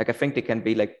 Like I think they can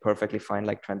be like perfectly fine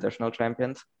like transitional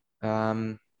champions.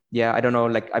 Yeah, I don't know.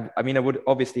 Like I mean, I would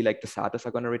obviously like the Satos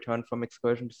are going to return from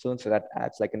Excursion soon, so that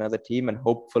adds like another team, and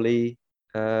hopefully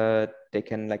they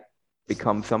can like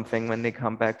become something when they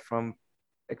come back from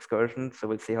Excursion. So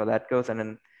we'll see how that goes, and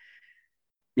then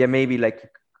yeah, maybe like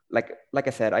I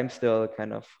said, I'm still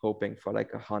kind of hoping for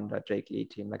like a Honda Jake Lee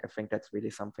team. Like I think that's really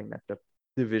something that the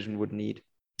division would need.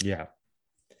 Yeah.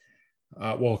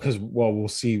 We'll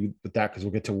see with that because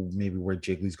we'll get to maybe where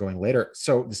Jake Lee's going later.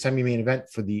 So the semi-main event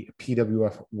for the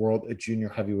PWF World Junior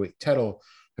Heavyweight title,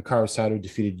 Hikaru Sato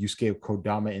defeated Yusuke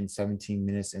Kodama in 17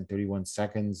 minutes and 31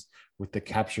 seconds with the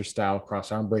capture style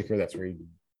cross arm breaker. That's where he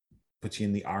puts you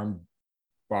in the arm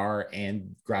bar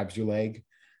and grabs your leg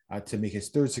to make his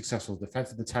third successful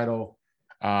defense of the title.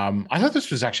 I thought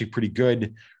this was actually pretty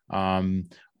good.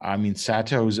 I mean,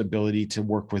 Sato's ability to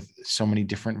work with so many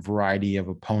different variety of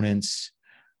opponents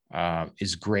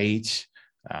is great.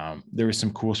 There were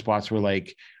some cool spots where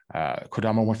like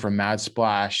Kodama went for a mad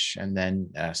splash and then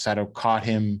Sato caught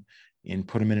him and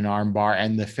put him in an arm bar.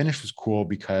 And the finish was cool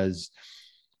because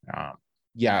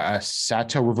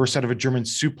Sato reversed out of a German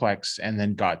suplex and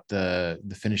then got the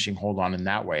finishing hold on in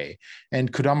that way.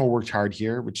 And Kodama worked hard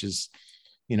here, which is,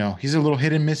 he's a little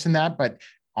hit and miss in that, but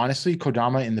honestly,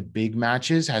 Kodama in the big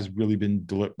matches has really been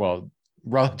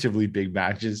relatively big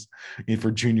matches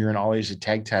for junior and all Asia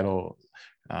tag title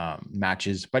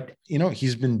matches. But,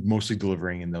 he's been mostly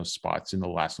delivering in those spots in the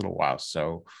last little while.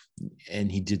 So, and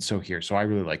he did so here. So I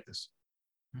really like this.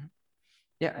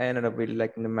 Yeah, I ended up really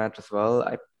liking the match as well.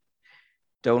 I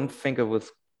don't think it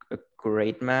was a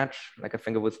great match. Like, I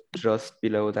think it was just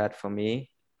below that for me.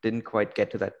 Didn't quite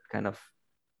get to that kind of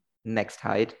next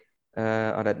height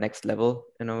or that next level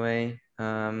in a way.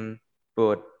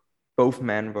 But both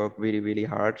men work really, really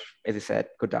hard. As I said,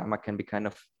 Kodama can be kind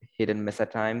of hit and miss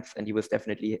at times, and he was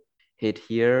definitely hit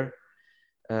here.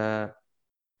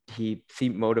 He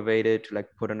seemed motivated to like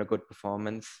put on a good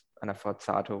performance, and I thought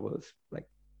Sato was like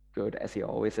good as he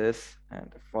always is,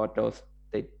 and I thought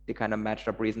they kind of matched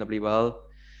up reasonably well.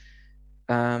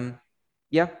 It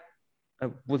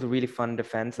was a really fun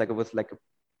defense. Like, it was like a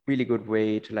really good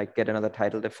way to like get another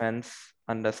title defense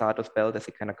under Sato's belt as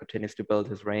he kind of continues to build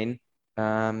his reign.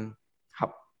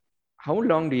 How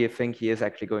long do you think he is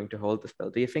actually going to hold this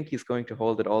belt? Do you think he's going to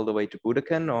hold it all the way to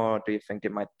Budokan, or do you think they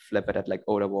might flip it at like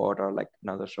Oda Ward or like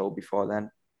another show before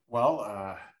then?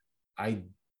 Well, I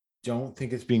don't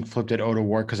think it's being flipped at Oda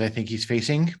Ward because I think he's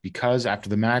facing, because after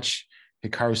the match,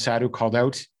 Hikaru Sato called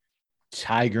out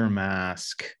Tiger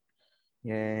Mask.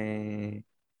 Yay.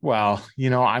 Well,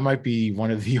 I might be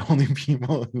one of the only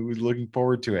people who's looking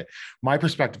forward to it. My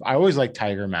perspective, I always liked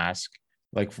Tiger Mask.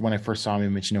 Like when I first saw him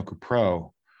in Michinoku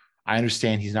Pro, I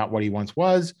understand he's not what he once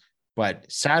was,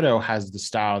 but Sato has the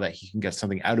style that he can get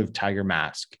something out of Tiger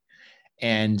Mask.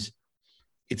 And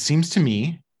it seems to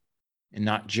me, and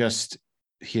not just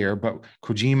here, but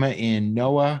Kojima in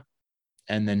Noah,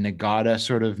 and then Nagata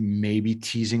sort of maybe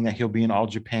teasing that he'll be in All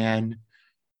Japan.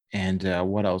 And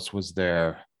what else was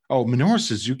there? Oh, Minoru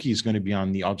Suzuki is going to be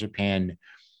on the All Japan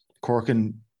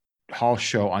Korakuen Hall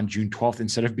show on June 12th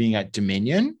instead of being at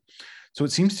Dominion. So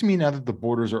it seems to me now that the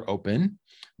borders are open,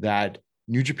 that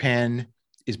New Japan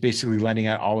is basically letting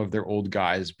out all of their old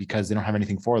guys because they don't have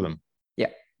anything for them. Yeah,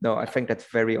 no, I think that's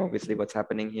very obviously what's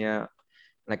happening here.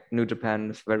 Like, New Japan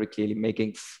is very clearly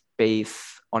making space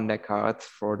on their cards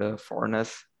for the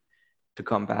foreigners to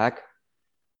come back.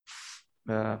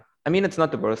 I mean, it's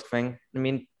not the worst thing. I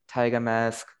mean, Tiger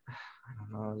Mask, I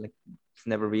don't know, like, it's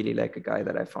never really like a guy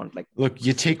that I found like. Look,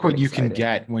 you take what you can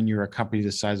get when you're a company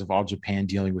the size of All Japan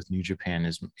dealing with New Japan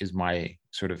is my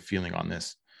sort of feeling on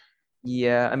this.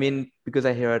 Yeah, I mean, because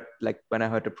I heard like when I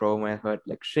heard the promo, I heard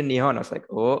like Shin Nihon, I was like,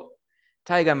 oh,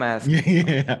 Tiger Mask.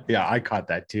 Yeah, I caught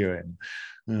that too,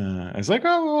 and I was like,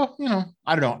 oh, well,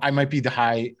 I don't know. I might be the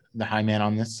high man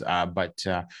on this, but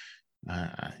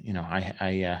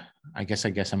I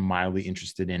guess I'm mildly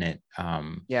interested in it.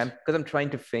 Yeah, because I'm trying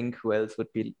to think who else would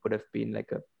have been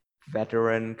like a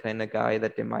veteran kind of guy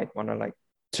that they might want to like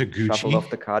shuffle off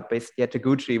the card base. Yeah,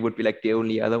 Taguchi would be like the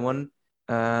only other one.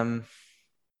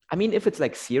 I mean, if it's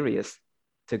like serious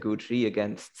Taguchi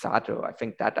against Sato, I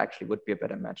think that actually would be a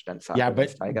better match than Sato. Yeah,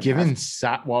 but given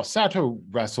Sato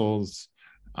wrestles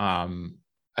a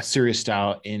serious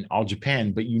style in All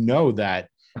Japan, but that.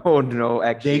 Oh no,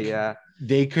 actually,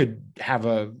 they could have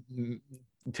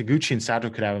Taguchi and Sato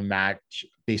could have a match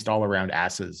based all around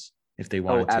asses if they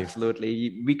wanted to.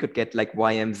 Absolutely. We could get like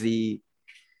YMZ.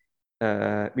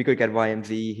 We could get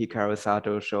YMZ Hikaru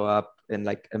Sato show up in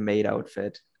like a maid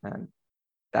outfit and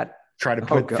that try to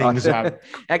put things up.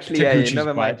 Actually, yeah,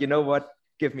 never mind. You know what?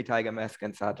 Give me Tiger Mask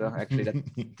and Sato. Actually, that's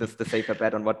just the safer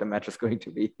bet on what the match is going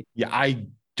to be. Yeah, I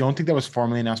don't think that was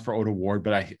formally announced for Oda Ward,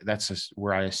 but that's just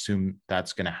where I assume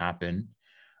that's going to happen.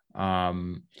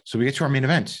 So we get to our main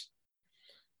event.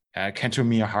 Kento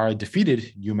Miyahara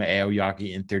defeated Yuma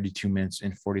Aoyagi in 32 minutes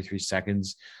and 43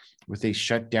 seconds with a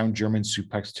shutdown German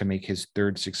suplex to make his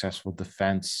third successful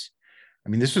defense. I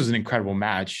mean, this was an incredible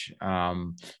match.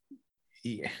 I'm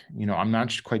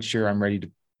not quite sure I'm ready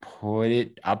to put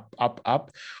it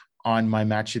up on my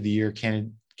match of the year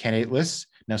candidate list.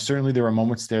 Now, certainly there were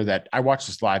moments there that I watched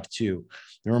this live too.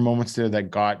 There were moments there that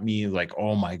got me like,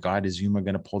 oh my God, is Yuma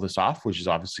going to pull this off? Which is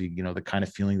obviously, the kind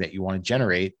of feeling that you want to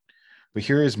generate. But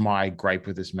here is my gripe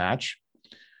with this match.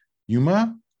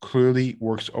 Yuma clearly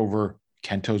works over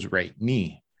Kento's right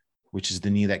knee, which is the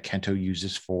knee that Kento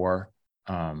uses for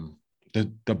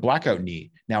the blackout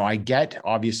knee. Now, I get,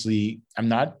 obviously, I'm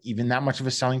not even that much of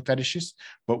a selling fetishist,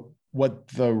 but what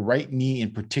the right knee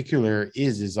in particular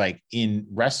is like in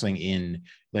wrestling in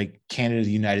like Canada,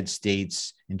 the United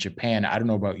States, and Japan, I don't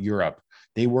know about Europe,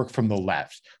 they work from the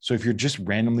left. So if you're just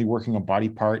randomly working a body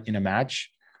part in a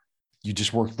match, you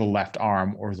just work the left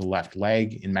arm or the left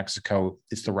leg. In Mexico,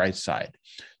 it's the right side.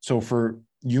 So for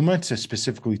Yuma to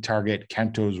specifically target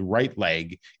Kento's right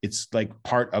leg, it's like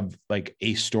part of like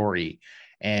a story.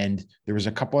 And there was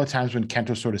a couple of times when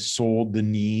Kento sort of sold the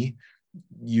knee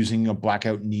using a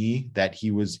blackout knee that he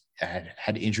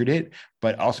had injured it,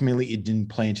 but ultimately it didn't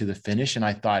play into the finish. And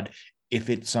I thought if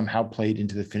it somehow played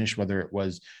into the finish, whether it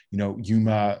was,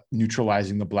 Yuma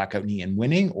neutralizing the blackout knee and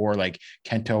winning, or like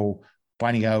Kento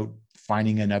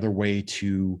finding another way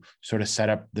to sort of set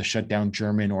up the shutdown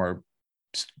German or,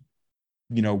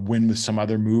 win with some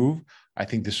other move, I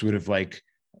think this would have like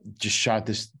just shot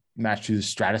this match to the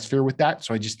stratosphere with that.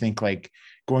 So I just think like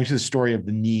going to the story of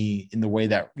the knee in the way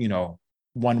that,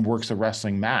 one works a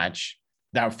wrestling match,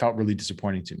 that felt really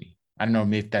disappointing to me. I don't know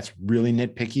if that's really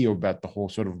nitpicky about the whole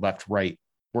sort of left-right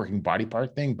working body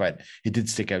part thing, but it did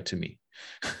stick out to me.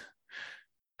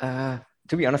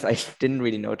 To be honest, I didn't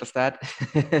really notice that,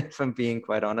 if I'm being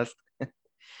quite honest.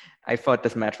 I thought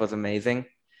this match was amazing.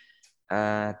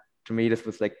 To me, this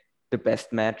was like the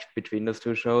best match between those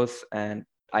two shows. And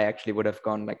I actually would have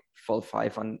gone like full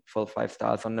five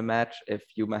stars on the match if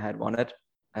Yuma had won it.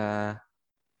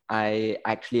 I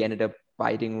actually ended up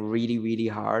biting really, really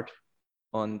hard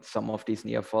on some of these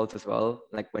near falls as well.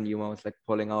 Like when Yuma was like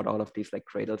pulling out all of these like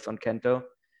cradles on Kento,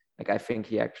 like I think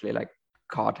he actually like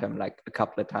caught him like a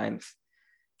couple of times.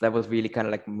 That was really kind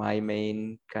of like my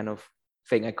main kind of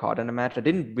thing I caught in the match. I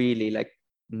didn't really like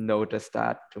notice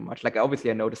that too much. Like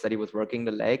obviously I noticed that he was working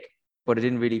the leg, but I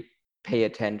didn't really pay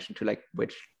attention to like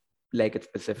which leg it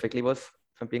specifically was,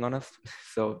 if I'm being honest.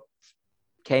 So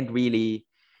can't really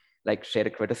like share the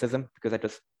criticism because I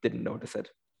just didn't notice it.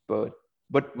 But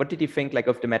what did you think like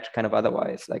of the match kind of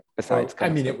otherwise, like besides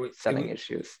selling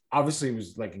issues? Obviously it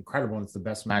was like incredible, and it's the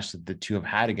best match that the two have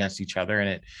had against each other,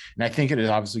 and I think it is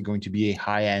obviously going to be a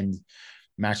high-end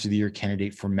match of the year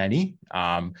candidate for many,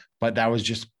 but that was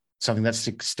just something that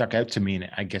stuck out to me,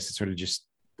 and I guess it sort of just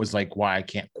was like why I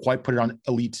can't quite put it on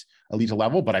elite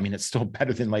level, but I mean it's still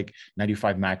better than like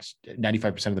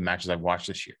 95% of the matches I've watched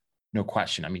this year, no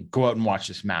question. I mean, go out and watch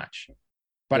this match.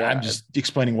 But yeah, I'm just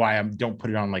explaining why I don't put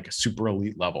it on like a super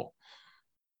elite level.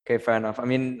 Okay, fair enough. I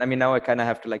mean, now I kind of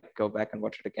have to like go back and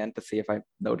watch it again to see if I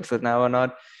notice it now or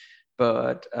not.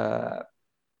 But to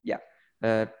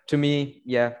me,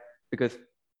 yeah, because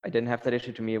I didn't have that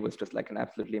issue. To me, it was just like an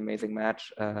absolutely amazing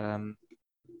match.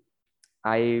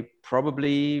 I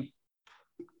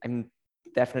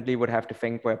definitely would have to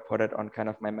think where I put it on kind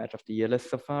of my match of the year list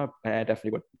so far. And I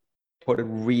definitely would put it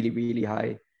really, really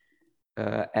high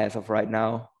as of right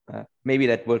now. Maybe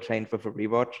that will change with a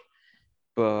rewatch,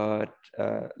 but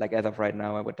like as of right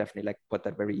now, I would definitely like put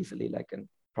that very easily, like in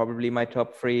probably my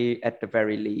top 3, at the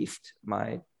very least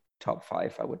my top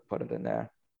 5. I would put it in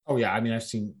there. Oh yeah, I mean I've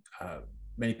seen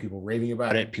many people raving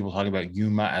about it. People talking about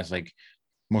Yuma as like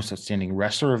most outstanding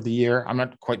wrestler of the year. I'm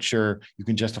not quite sure you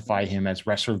can justify him as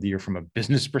wrestler of the year from a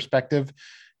business perspective,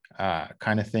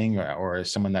 kind of thing, or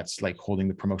as someone that's like holding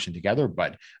the promotion together.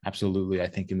 But absolutely, I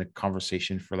think in the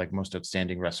conversation for like most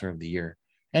outstanding wrestler of the year,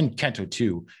 and Kento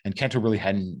too. And Kento really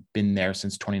hadn't been there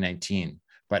since 2019.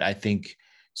 But I think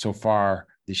so far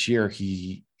this year,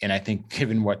 I think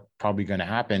given what probably going to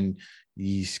happen,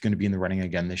 he's going to be in the running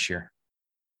again this year.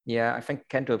 Yeah, I think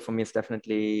Kento for me is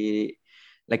definitely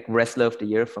like wrestler of the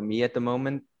year for me at the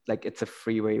moment. Like it's a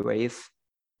three-way race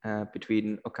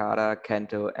between Okada,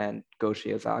 Kento, and Go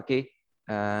Shiozaki.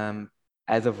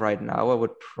 As of right now, I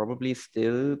would probably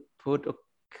still put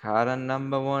Okada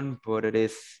number 1, but it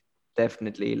is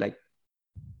definitely like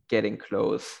getting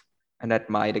close, and that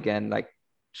might again like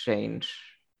change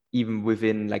even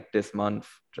within like this month,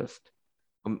 just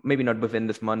maybe not within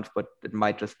this month, but it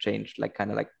might just change like kind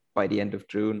of like by the end of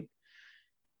June.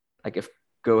 Like if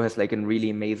Go has like a really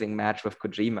amazing match with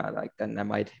Kojima, like then I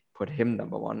might put him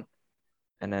number 1.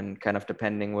 And then kind of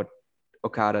depending what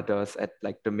Okada does at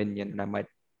like Dominion, I might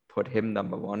put him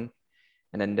number 1.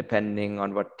 And then depending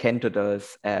on what Kento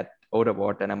does at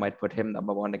Odaward, then I might put him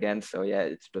number one again. So yeah,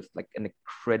 it's just like an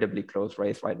incredibly close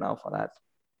race right now for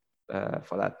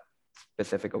that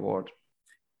specific award.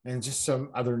 And just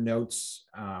some other notes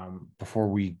before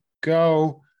we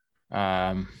go.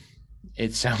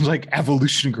 It sounds like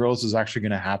Evolution Girls is actually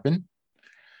going to happen.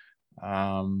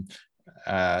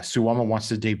 Suwama wants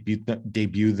to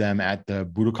debut them at the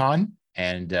Budokan,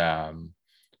 and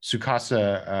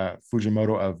Tsukasa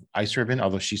Fujimoto of Ice Ribbon,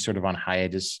 although she's sort of on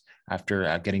hiatus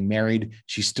after getting married,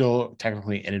 she's still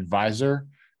technically an advisor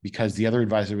because the other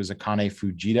advisor was Akane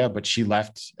Fujita, but she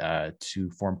left to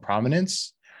form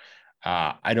Prominence.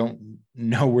 I don't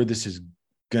know where this is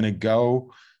going to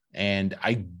go, and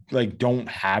I don't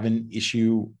have an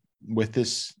issue with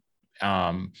this.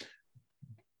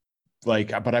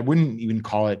 But I wouldn't even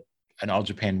call it an All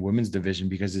Japan women's division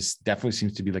because this definitely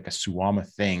seems to be like a Suwama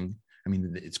thing. I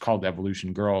mean, it's called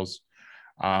Evolution Girls.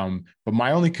 But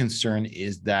my only concern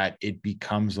is that it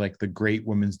becomes like the great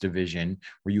women's division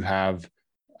where you have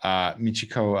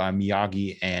Michiko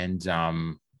Miyagi and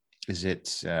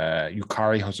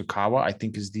Yukari Hosokawa, I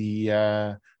think is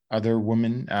the other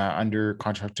woman under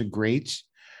contract to great.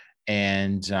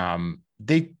 And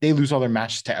they lose all their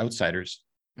matches to outsiders.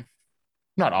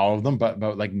 Not all of them, but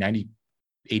about like 90%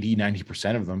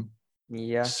 of them.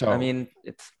 Yeah. So I mean,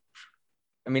 it's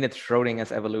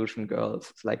Schrodinger's Evolution Girls.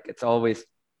 It's like it's always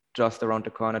just around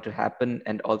the corner to happen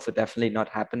and also definitely not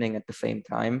happening at the same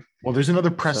time. Well, there's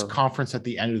another press conference at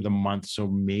the end of the month, so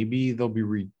maybe they'll be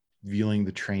revealing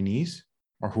the trainees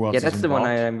or who else. Yeah, that's the one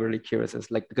I am really curious is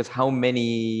like, because how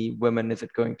many women is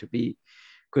it going to be?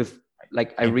 Because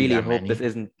like I really hope this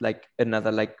isn't like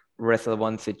another like Wrestle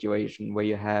One situation where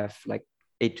you have like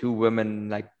a 2 women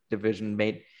like division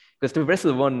made, because the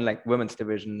Wrestle One like women's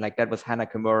division, like that was Hana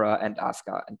Kimura and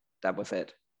Asuka, and that was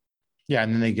it. Yeah,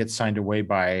 and then they get signed away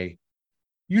by,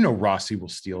 Rossi will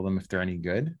steal them if they're any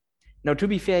good. No, to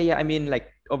be fair, yeah, I mean,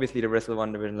 like obviously the Wrestle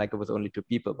One division, like it was only 2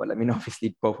 people, but I mean,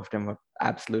 obviously both of them were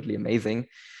absolutely amazing.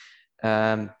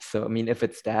 So I mean, if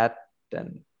it's that,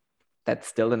 then that's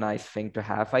still a nice thing to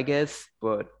have, I guess.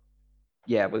 But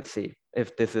yeah, we'll see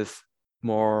if this is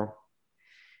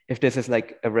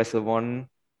like a Wrestle One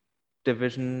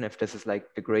division, if this is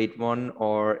like the great one,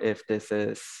 or if this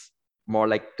is more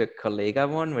like the Collega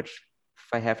one, which if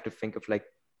I have to think of like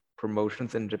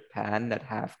promotions in Japan that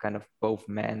have kind of both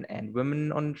men and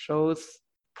women on shows,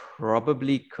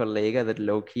 probably Collega that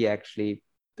low-key actually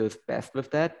does best with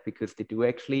that, because they do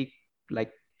actually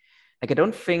like I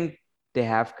don't think they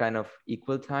have kind of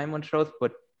equal time on shows,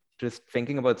 but just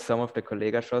thinking about some of the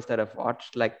Collega shows that I've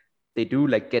watched, like they do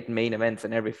like get main events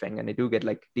and everything, and they do get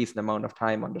like decent amount of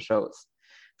time on the shows.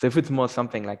 So if it's more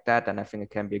something like that, then I think it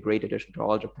can be a great addition to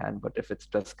All Japan. But if it's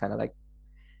just kind of like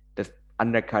this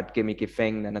undercut gimmicky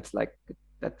thing, then it's like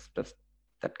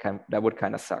that would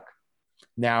kind of suck.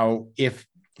 Now, if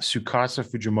Tsukasa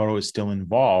Fujimoto is still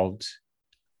involved,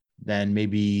 then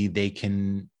maybe they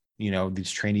can,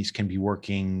 these trainees can be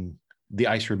working the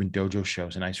Ice Ribbon Dojo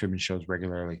shows and Ice Ribbon shows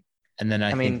regularly. And then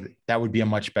I think that would be a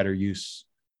much better use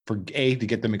for A, to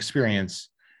get them experience,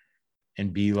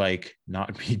 and B, like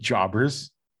not be jobbers.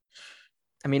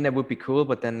 I mean, that would be cool,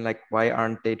 but then like, why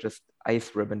aren't they just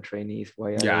Ice Ribbon trainees?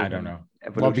 Why? I don't know.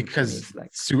 Well, because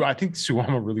I think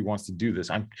Suwama really wants to do this.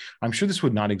 I'm sure this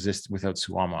would not exist without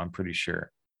Suwama. I'm pretty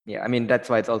sure. Yeah, I mean that's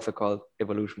why it's also called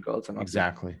Evolution Girls and not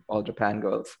exactly All Japan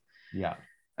Girls. Yeah.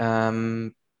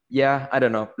 Yeah, I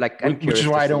don't know. Like, which is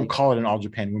why I don't call it an All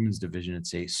Japan Women's Division.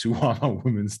 It's a Suwama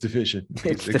Women's Division.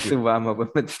 It's the Suwama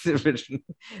Women's Division.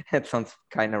 That sounds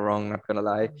kind of wrong, not gonna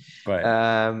lie. But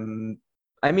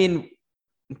I mean,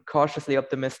 cautiously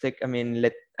optimistic. I mean,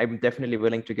 I'm definitely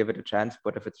willing to give it a chance.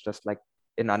 But if it's just like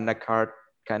an undercard,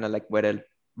 kind of like where they're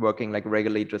working like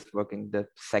regularly, just working the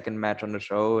second match on the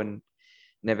show and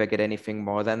never get anything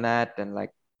more than that, then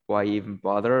like why even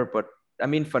bother? But I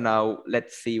mean, for now,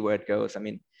 let's see where it goes. I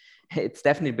mean, it's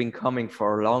definitely been coming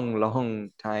for a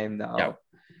long time now. Yeah.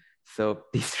 So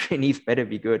these trainees better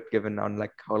be good, given on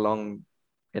like how long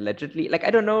allegedly, like, I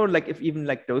don't know, like if even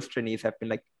like those trainees have been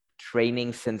like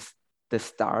training since the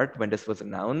start when this was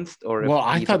announced, or well,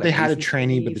 I thought they had a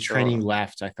trainee, but the trainee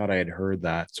left. I thought I had heard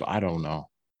that. So I don't know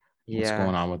what's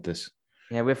going on with this.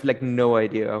 Yeah, we have like no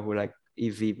idea who like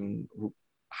is even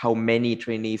how many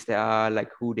trainees there are,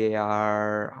 like who they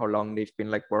are, how long they've been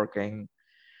like working.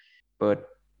 But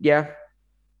yeah,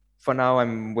 for now,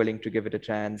 I'm willing to give it a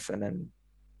chance. And then,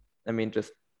 I mean,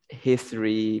 just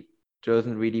history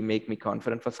doesn't really make me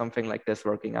confident for something like this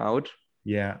working out.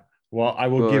 Yeah. Well, I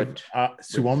will give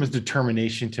Suwama's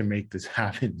determination to make this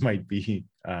happen might be.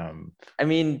 I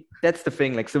mean, that's the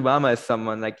thing. Like Suwama is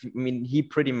someone like, I mean, he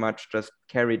pretty much just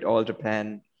carried All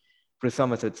Japan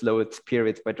some of its lowest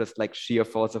periods by just like sheer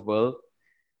force of will.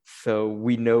 So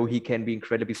we know he can be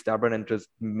incredibly stubborn and just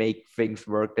make things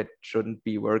work that shouldn't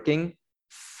be working.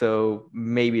 So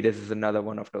maybe this is another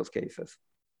one of those cases.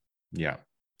 Yeah.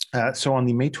 So on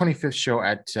the May 25th show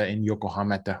in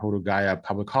Yokohama at the Hodogaya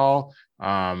Public Hall,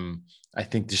 I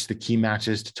think just the key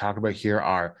matches to talk about here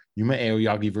are Yuma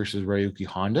Aoyagi versus Ryuki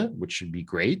Honda, which should be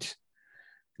great.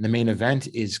 And the main event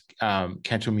is Kento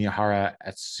Miyahara,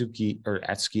 Atsuki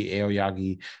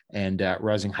Aoyagi, and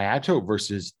Rising Hayato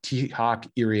versus T-Hawk,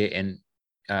 Irie, and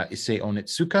Issei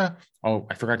Onitsuka. Oh,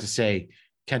 I forgot to say,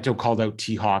 Kento called out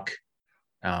T-Hawk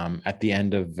at the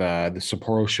end of the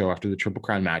Sapporo show after the Triple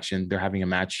Crown match, and they're having a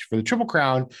match for the Triple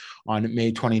Crown on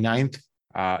May 29th.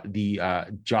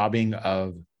 The jobbing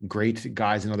of great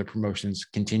guys in other promotions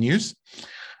continues.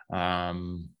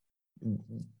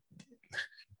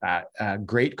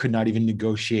 Great could not even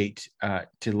negotiate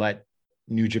to let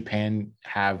New Japan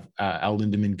have El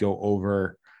Lindemann go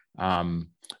over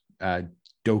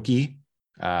Doki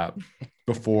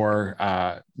before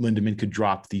Lindemann could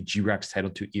drop the G-Rex title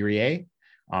to Irie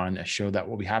on a show that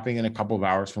will be happening in a couple of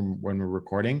hours from when we're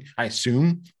recording. I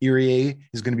assume Irie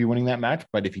is going to be winning that match,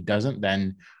 but if he doesn't,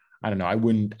 then I don't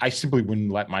know. I simply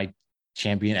wouldn't let my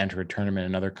champion enter a tournament,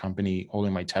 another company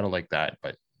holding my title like that,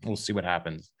 but we'll see what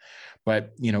happens.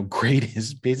 But, Great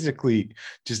is basically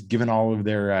just giving all of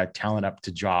their talent up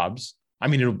to jobs. I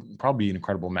mean, it'll probably be an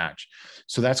incredible match.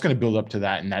 So that's going to build up to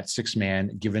that. And that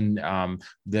 6-man, given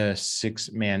the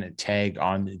 6-man tag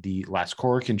on the last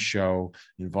Korakuen show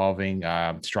involving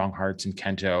Strong Hearts and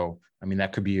Kento, I mean,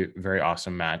 that could be a very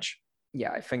awesome match.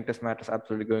 Yeah, I think this match is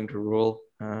absolutely going to rule.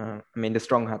 The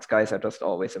Strong Hearts guys are just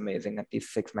always amazing at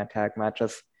these 6-man tag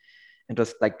matches. And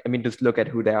just look at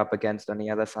who they're up against on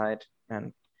the other side.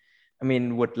 And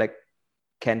what like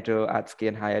Kento, Atsuki,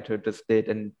 and Hayato just did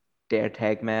in their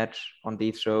tag match on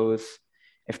these shows,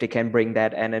 if they can bring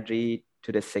that energy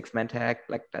to the 6-man tag,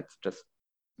 like that's just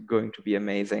going to be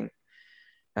amazing.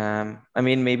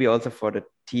 Maybe also for the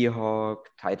T-Hawk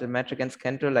title match against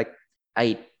Kento, like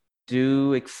I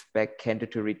do expect Kento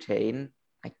to retain.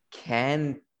 I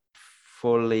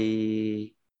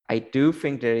do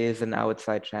think there is an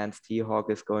outside chance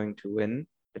T-Hawk is going to win.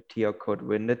 The T-Hawk could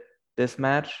win this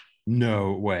match.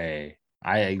 No way.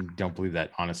 I don't believe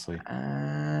that, honestly.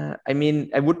 I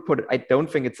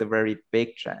don't think it's a very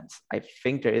big chance. I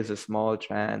think there is a small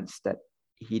chance that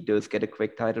he does get a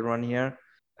quick title run here.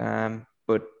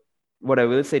 But what I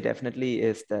will say definitely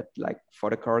is that, like,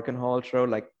 for the Korakuen Hall show,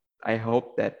 like, I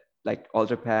hope that like All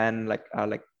Japan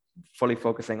are fully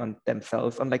focusing on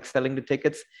themselves on like selling the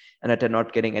tickets, and that they're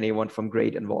not getting anyone from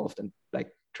Great involved and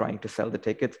like trying to sell the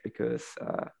tickets, because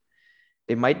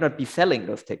they might not be selling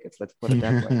those tickets. Let's put it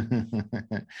that way.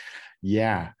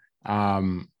 Yeah.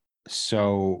 But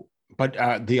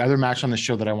the other match on the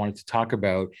show that I wanted to talk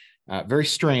about, very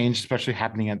strange, especially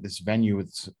happening at this venue.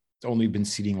 It's only been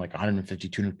seating like 150,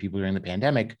 200 people during the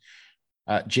pandemic.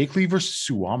 Jake Lee versus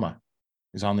Suwama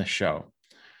is on this show.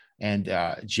 And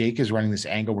Jake is running this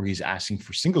angle where he's asking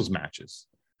for singles matches.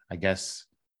 I guess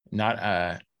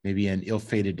not maybe an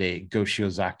ill-fated Go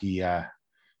Shiozaki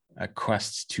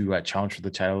quest to challenge for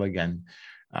the title again.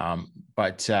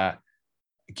 But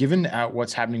given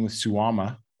what's happening with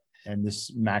Suwama and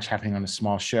this match happening on a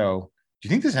small show, do you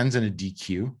think this ends in a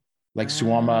DQ? Like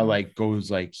Suwama like goes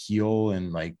like heel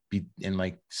and like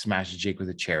smashes Jake with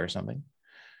a chair or something?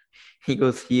 He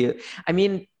goes heel.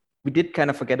 We did kind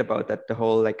of forget about that. The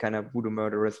whole like kind of Voodoo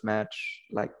Murderers match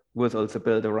like was also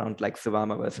built around like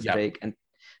Suwama versus Jake, and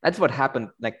that's what happened.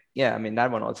 Like, yeah,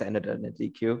 that one also ended in a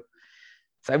DQ.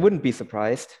 So I wouldn't be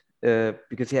surprised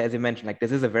because, yeah, as you mentioned, like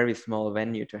this is a very small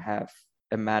venue to have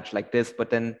a match like this. But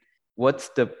then what's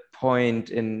the point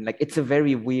in like, it's a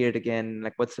very weird, again,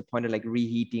 like what's the point of like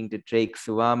reheating the Jake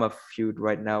Suwama feud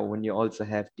right now when you also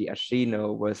have the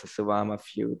Ashino versus Suwama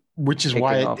feud? Which is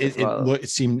why it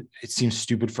seems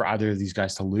stupid for either of these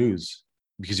guys to lose,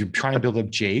 because you're trying to build up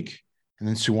Jake and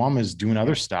then Suwama is doing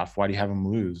other stuff. Why do you have him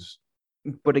lose?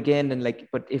 But again, and like,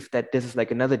 but if this is like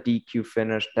another DQ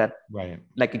finish, that right,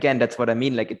 like again, that's what I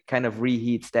mean. Like it kind of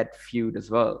reheats that feud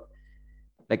as well.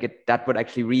 Like that would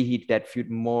actually reheat that feud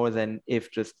more than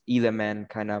if just either man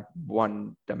kind of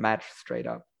won the match straight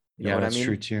up. You know what that's I mean?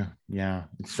 true too. Yeah.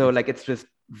 It's just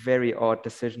very odd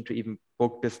decision to even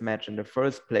book this match in the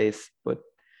first place. But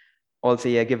also,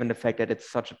 yeah, given the fact that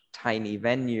it's such a tiny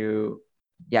venue,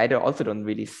 yeah, I also don't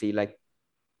really see like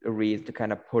a reason to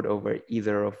kind of put over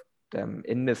either of them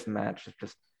in this match. It's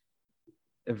just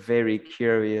a very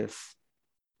curious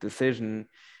decision,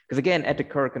 because again, at the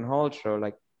Korakuen Hall show,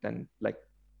 like then like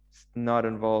not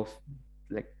involved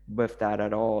like with that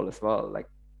at all as well. Like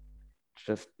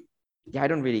just Yeah, I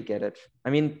don't really get it. I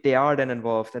mean, they are then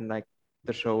involved in like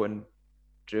the show in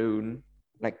June.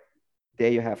 Like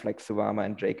there you have like Suwama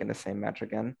and Jake in the same match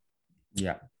again.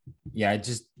 Yeah.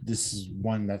 This is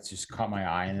one that's just caught my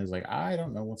eye and is like, I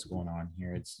don't know what's going on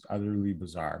here. It's utterly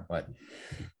bizarre, but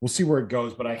we'll see where it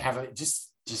goes. But I haven't just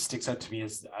sticks out to me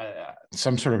as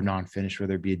some sort of non-finish,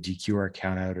 whether it be a DQ or a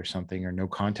count out or something, or no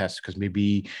contest, because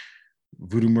maybe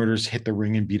Voodoo Murders hit the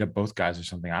ring and beat up both guys or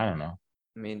something. I don't know.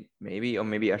 I mean, maybe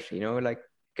Ashino like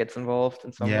gets involved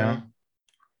in some way.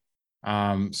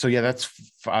 So yeah, that's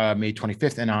May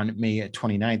 25th, and on May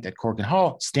 29th at Cork and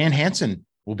Hall, Stan Hansen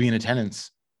will be in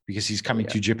attendance because he's coming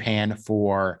to Japan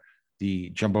for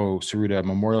the Jumbo Tsuruta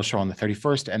Memorial Show on the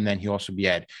 31st, and then he'll also be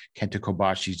at Kenta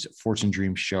Kobashi's Fortune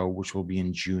Dream Show, which will be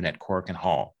in June at Cork and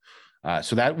Hall.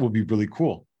 So that will be really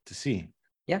cool to see.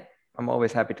 Yeah, I'm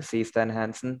always happy to see Stan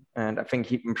Hansen, and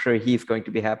I'm sure he's going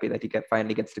to be happy that he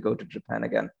finally gets to go to Japan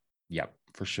again. Yep,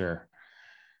 for sure.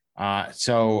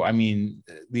 So I mean,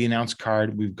 the announced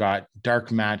card, we've got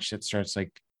dark match that starts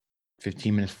like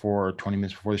 15 minutes before or 20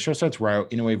 minutes before the show starts. Ryo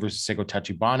Inoue versus Seigo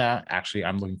Tachibana. Actually,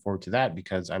 I'm looking forward to that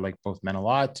because I like both men a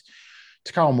lot.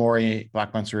 Takao Mori,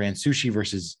 Black Monster and Sushi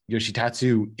versus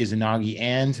Yoshitatsu Izanagi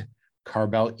and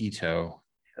Carbel Ito.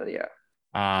 Hell yeah.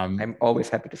 I'm always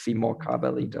happy to see more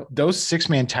Carbel Ito. Those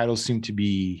 6-man titles seem to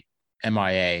be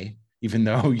MIA, even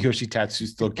though Yoshitatsu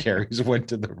still carries one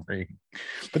to the ring.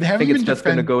 But they haven't. I think it's just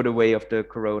going to go the way of the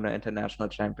Corona International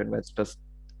Champion, where it's just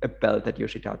a belt that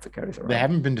Yoshitatsu carries around. They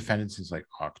haven't been defended since like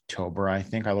October, I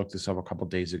think. I looked this up a couple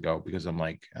of days ago because I'm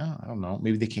like, oh, I don't know.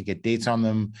 Maybe they can't get dates on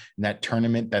them. And that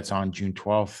tournament that's on June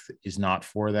 12th is not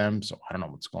for them. So I don't know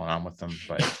what's going on with them.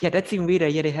 But yeah, that's even weirder.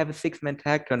 Yeah, they have a 6-man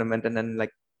tag tournament, and then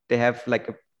like they have like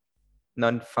a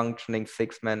non-functioning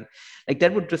 6-man. Like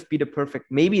that would just be the perfect.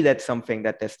 Maybe that's something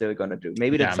that they're still gonna do.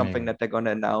 Maybe that's something that they're gonna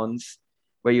announce,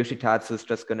 where Yoshitatsu is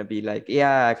just gonna be like,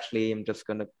 yeah, actually, I'm just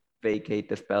gonna vacate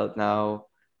this belt now,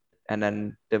 and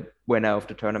then the winner of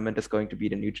the tournament is going to be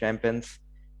the new champions.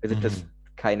 Is it just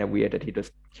kind of weird that he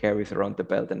just carries around the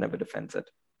belt and never defends it?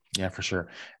 Yeah, for sure. And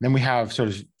then we have sort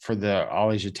of for the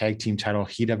All Asia Tag Team title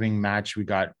heat-upping match, we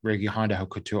got Reigi Honda,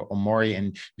 Hokuto Omori,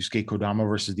 and Yusuke Kodama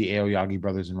versus the Aoyagi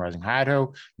brothers and Rising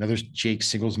Hayato. Another Jake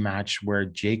singles match where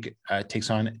Jake takes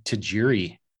on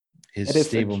Tajiri. It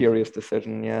is a curious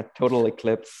decision. Yeah, total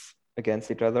eclipse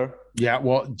against each other. Yeah,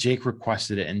 well, Jake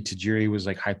requested it, and Tajiri was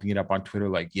like hyping it up on Twitter,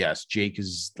 like, yes, Jake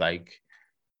is like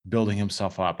building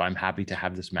himself up. I'm happy to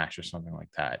have this match or something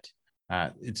like that.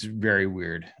 It's very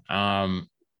weird.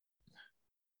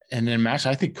 And then a match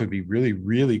I think could be really,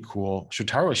 really cool.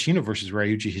 Shotaro Ashino versus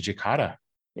Ryuichi Hijikata.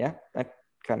 Yeah, that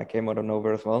kind of came out of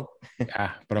nowhere as well.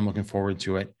 Yeah, but I'm looking forward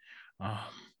to it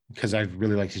because I've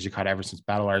really liked Hijikata ever since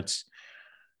Battle Arts.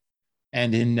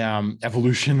 And in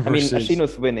Evolution versus... I mean,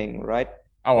 Ashino's winning, right?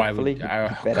 Oh,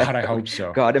 God, I hope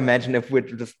so. God, imagine if we're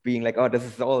just being like, oh, this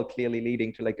is all clearly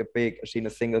leading to like a big Ashino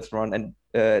singles run, and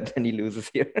then he loses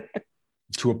here.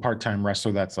 To a part-time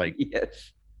wrestler that's like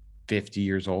 50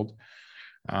 years old.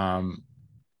 And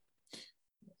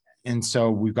so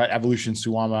we've got Evolution,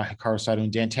 Suwama, Hikaru Saito,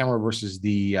 and Dan Tamura versus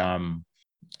the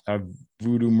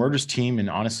Voodoo Murders team. And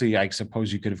honestly, I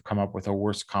suppose you could have come up with a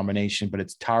worse combination, but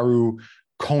it's Taru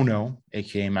Kono,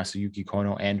 aka Masayuki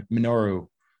Kono, and Minoru,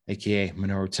 aka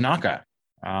Minoru Tanaka.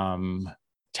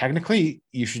 Technically,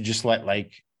 you should just let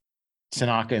like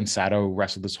Tanaka and Sato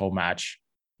wrestle this whole match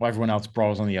while everyone else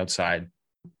brawls on the outside.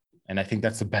 And I think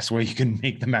that's the best way you can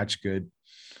make the match good.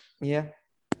 Yeah.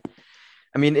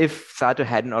 I mean, if Sato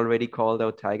hadn't already called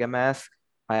out Tiger Mask,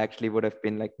 I actually would have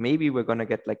been like, maybe we're going to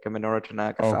get like a Minoru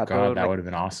Tanaka Sato. God, that would have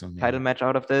been awesome. Title match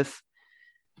out of this.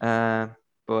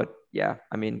 But yeah,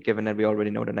 I mean, given that we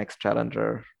already know the next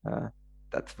challenger,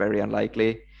 that's very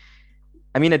unlikely.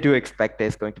 I mean, I do expect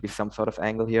there's going to be some sort of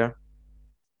angle here.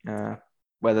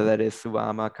 Whether that is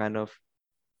Suwama kind of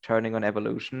turning on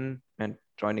Evolution and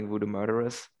joining Voodoo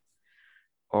Murderers,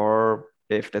 or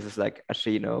if this is like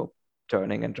Ashino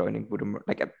turning and joining Voodoo.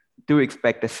 Like, I do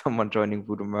expect there's someone joining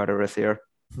Voodoo Murderers here.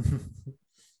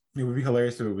 It would be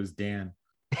hilarious if it was Dan.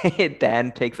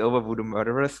 Dan takes over Voodoo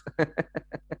Murderers.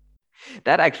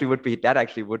 That actually would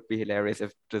be hilarious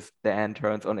if just Dan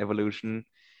turns on Evolution.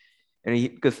 And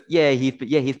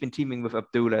he's been teaming with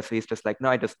Abdullah, so he's just like, no,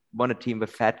 I just want to team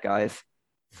with fat guys.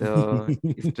 So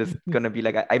he's just gonna be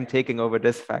like, I'm taking over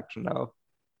this faction now.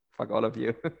 Fuck all of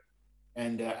you.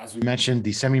 And as we mentioned,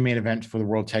 the semi-main event for the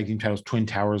World Tag Team titles, Twin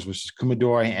Towers versus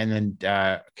Kumadori, and then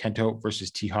Kento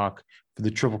versus T-Hawk for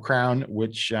the Triple Crown,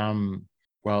 which,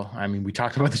 well, I mean, we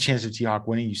talked about the chance of T-Hawk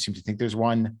winning. You seem to think there's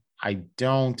one. I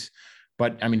don't,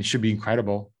 but I mean, it should be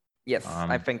incredible. Yes,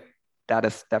 I think that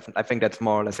is definitely, I think that's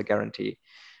more or less a guarantee.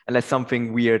 unless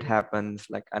something weird happens,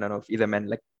 like I don't know if either man,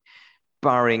 like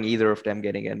barring either of them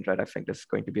getting injured, I think this is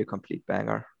going to be a complete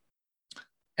banger.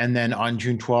 And then on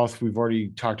June 12th, we've already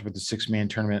talked about the 6-man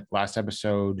tournament last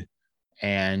episode.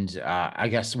 And I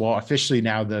guess, well, officially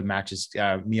now the match is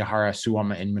Miyahara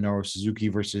Suwama and Minoru Suzuki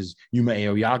versus Yuma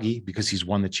Aoyagi because he's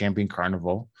won the Champion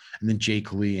Carnival. And then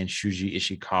Jake Lee and Shuji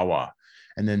Ishikawa.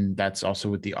 And then that's also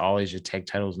with the All Asia Tag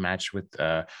Titles match with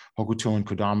Hokuto and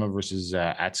Kodama versus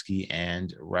Atsuki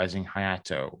and Rising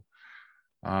Hayato.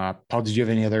 Paul, did you have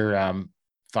any other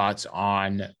thoughts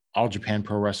on All Japan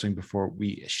Pro Wrestling before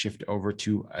we shift over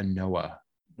to Noah?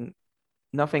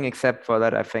 Nothing except for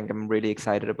that. I think I'm really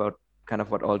excited about kind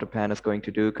of what All Japan is going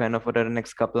to do kind of for the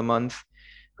next couple of months,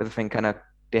 because I think kind of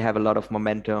they have a lot of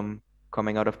momentum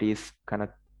coming out of these kind of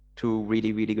 2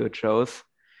 really, really good shows.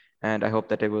 And I hope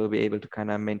that they will be able to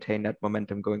kind of maintain that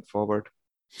momentum going forward.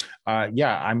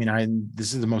 Yeah, I mean,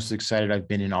 this is the most excited I've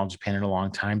been in All Japan in a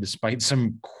long time, despite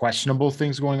some questionable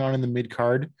things going on in the mid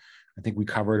card. I think we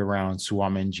covered around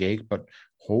Suwama and Jake, but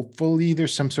hopefully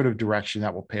there's some sort of direction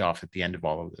that will pay off at the end of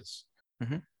all of this.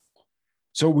 Mm-hmm.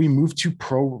 So we moved to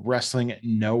Pro Wrestling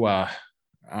Noah.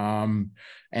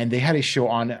 And they had a show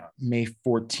on May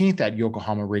 14th at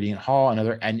Yokohama Radiant Hall,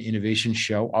 another an innovation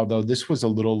show, although this was a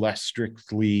little less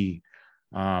strictly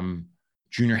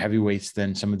junior heavyweights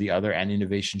than some of the other and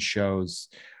innovation shows.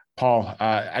 Paul,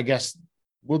 I guess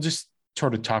we'll just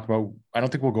sort of talk about, I don't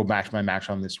think we'll go match by match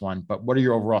on this one, but what are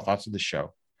your overall thoughts of the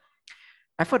show?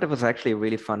 I thought it was actually a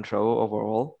really fun show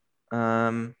overall.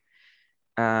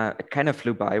 It kind of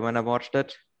flew by when I watched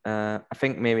it. I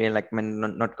think maybe like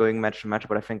not going match to match,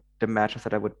 but I think the matches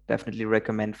that I would definitely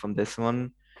recommend from this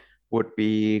one would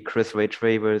be Chris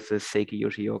Ridgway versus Seiki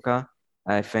Yoshioka.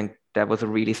 I think that was a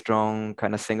really strong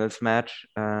kind of singles match.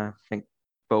 I think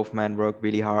both men worked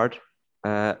really hard.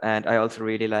 And I also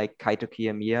really like Kaito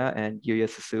Kiyomiya and Yuya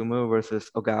Susumu versus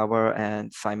Ogawa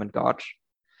and Simon Gotch.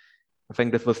 I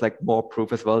think this was like more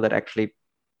proof as well that actually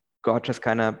Gotch is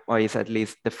kind of, or he's at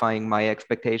least defying my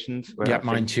expectations. Yeah,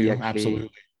 mine too, absolutely.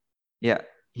 Yeah,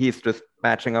 he's just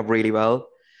matching up really well.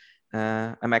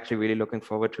 I'm actually really looking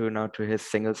forward to his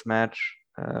singles match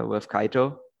with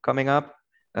Kaito coming up.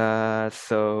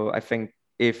 So I think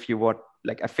if you want,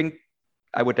 like, I think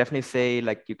I would definitely say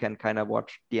like you can kind of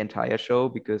watch the entire show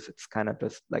because it's kind of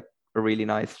just like a really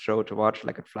nice show to watch,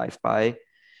 like it flies by.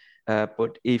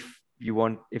 But if you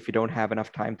don't have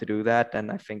enough time to do that, then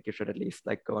I think you should at least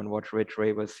like go and watch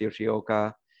Ridgway with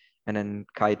Yoshioka and then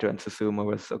Kaito and Susumu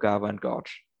with Ogawa and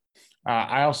Gotch.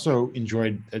 I also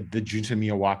enjoyed the Junta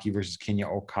Miyawaki versus Kenya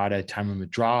Okada time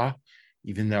limit draw,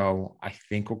 even though I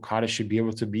think Okada should be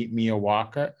able to beat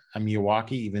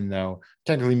Miyawaki, even though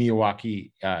technically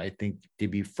Miyawaki, I think,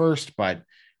 debuted first, but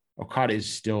Okada is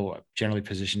still generally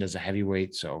positioned as a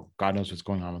heavyweight, so God knows what's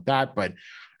going on with that. But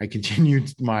I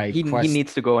continued my quest. He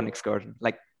needs to go on excursion,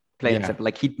 like plain and simple.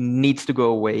 Like he needs to go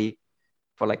away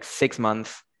for like 6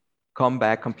 months, come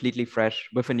back completely fresh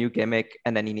with a new gimmick,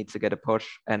 and then he needs to get a push.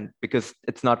 And because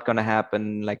it's not going to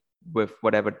happen like with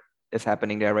whatever is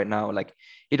happening there right now, like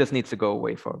he just needs to go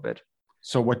away for a bit.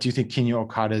 So what do you think Kenya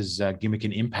Okada's gimmick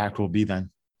and impact will be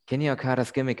then? Kenya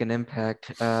Okada's gimmick and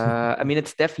impact. I mean,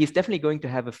 he's definitely going to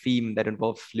have a theme that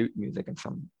involves flute music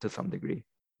to some degree.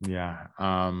 Yeah.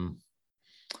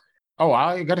 Oh,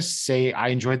 I got to say, I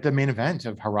enjoyed the main event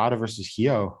of Harada versus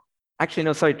Hio. Actually,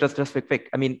 no, sorry, just quick.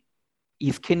 I mean,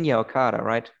 he's Kenya Okada,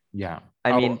 right? Yeah.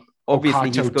 I mean, obviously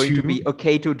Okato he's going 2? to be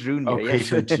Okato Jr.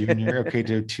 Okato Jr.,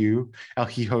 Okato 2, El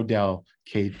Hijo del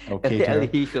Okato. El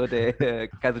Hijo de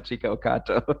Kazuchika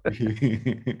Okato.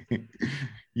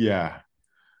 Yeah.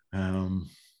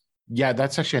 Yeah,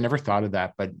 that's actually, I never thought of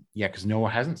that, but yeah, because Noah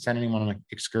hasn't sent anyone on an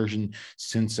excursion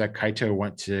since Kaito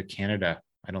went to Canada,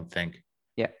 I don't think.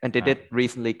 Yeah, and they did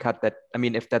recently cut that. I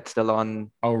mean, if that's still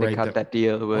on, they cut that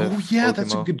deal with. Oh yeah,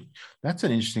 Ultimo. That's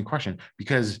an interesting question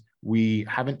because we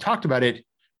haven't talked about it.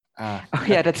 Oh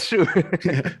yeah, that's true.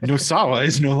 Nosawa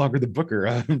is no longer the booker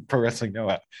of Pro Wrestling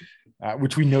Noah,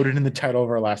 which we noted in the title of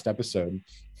our last episode.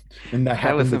 And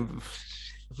that was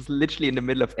literally in the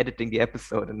middle of editing the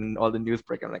episode and all the news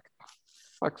break. I'm like, oh,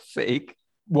 fuck's sake.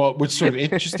 Well, which sort of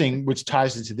interesting, which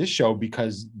ties into this show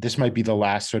because this might be the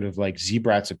last sort of like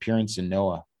Zebrat's appearance in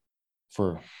Noah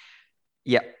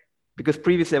because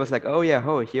previously I was like, oh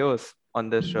yeah, he was on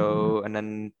the show, and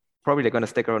then probably they're gonna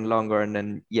stick around longer, and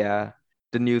then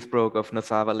the news broke of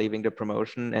Nosawa leaving the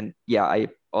promotion, and I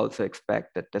also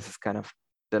expect that this is kind of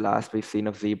the last we've seen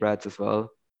of Zebrats as well,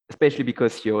 especially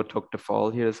because Hyo took the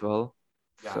fall here as well.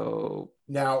 Yeah. So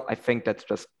now I think that's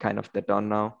just kind of the done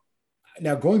now.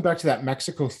 Now, going back to that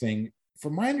Mexico thing,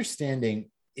 from my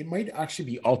understanding, it might actually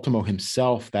be Ultimo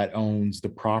himself that owns the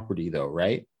property, though,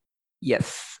 right?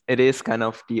 Yes, it is kind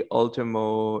of the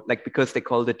ultimo, like because they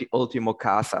called it the ultimo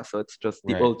casa, so it's just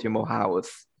the Right. ultimo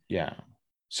house. Yeah.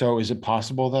 So is it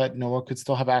possible that Noah could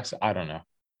still have access? I don't know.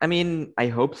 I mean, I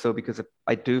hope so because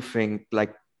I do think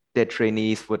like their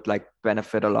trainees would like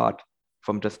benefit a lot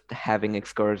from just having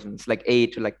excursions, like A,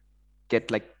 to like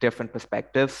get like different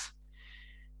perspectives,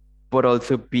 but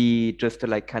also B, just to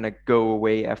like kind of go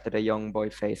away after the young boy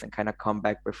phase and kind of come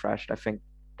back refreshed. I think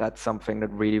that's something that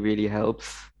really, really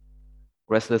helps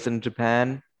wrestlers in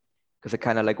Japan because it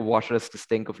kind of like washes the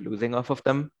stink of losing off of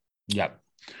them. Yep.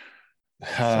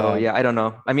 So yeah, I don't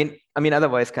know.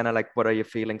 Otherwise, kind of like, what are your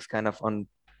feelings kind of on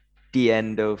the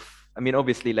end of? I mean,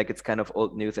 obviously, like it's kind of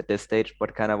old news at this stage,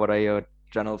 but kind of what are your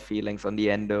general feelings on the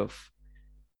end of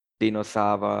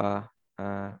Dinosawa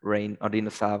reign or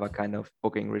Dinosawa kind of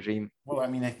booking regime? Well, I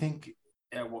mean, I think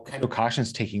what kind of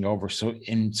caution's taking over. So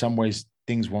in some ways,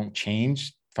 things won't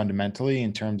change fundamentally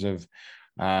in terms of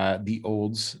the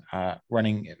olds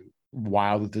running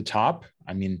wild at the top.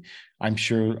 I mean, I'm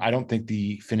sure, I don't think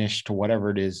the finish to whatever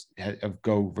it is of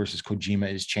Go versus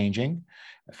Kojima is changing.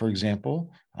 For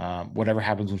example, whatever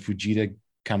happens when Fujita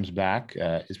comes back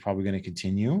is probably going to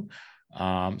continue.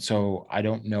 So I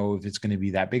don't know if it's going to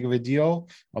be that big of a deal.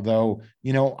 Although,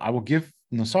 I will give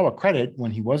Nosawa credit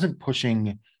when he wasn't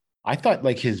pushing. I thought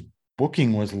like his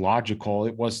booking was logical.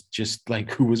 It was just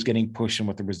like who was getting pushed and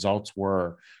what the results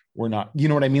were not. You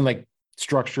know what I mean? Like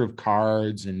structure of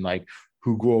cards and like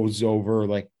who goes over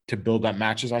like to build up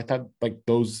matches. I thought like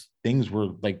those things were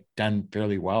like done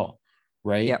fairly well,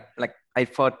 right? Yeah, like I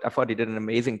thought he did an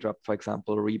amazing job, for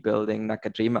example, rebuilding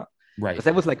Nakajima. Because Right.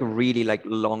 that was like a really like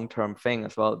long-term thing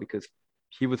as well, because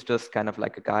he was just kind of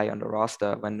like a guy on the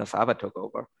roster when Nosawa took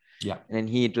over. Yeah. And then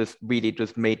he just really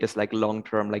just made this like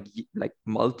long-term, like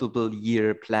multiple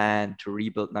year plan to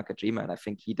rebuild Nakajima. And I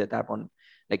think he did that one.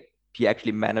 Like he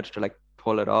actually managed to like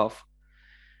pull it off.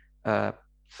 Uh,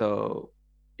 so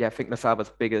yeah, I think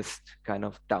Nasaba's biggest kind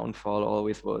of downfall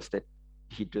always was that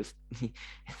it's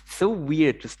so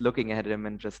weird just looking at him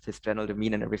and just his general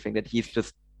demeanor and everything, that he's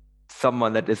just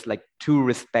someone that is like too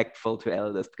respectful to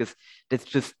elders, because that's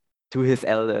just to his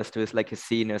elders, to his like his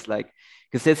seniors, like,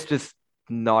 because that's just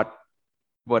not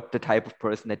what the type of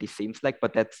person that he seems like,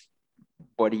 but that's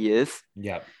what he is.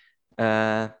 Yeah.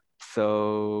 Uh,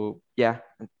 so yeah,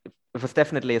 it was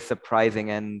definitely a surprising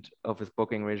end of his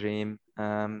booking regime.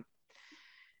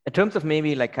 In terms of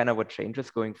maybe like kind of what changes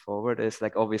going forward is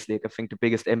like, obviously like, I think the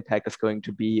biggest impact is going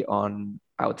to be on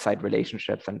outside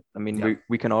relationships. And I mean, Yeah.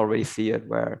 we can already see it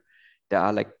where there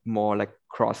are like more like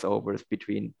crossovers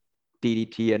between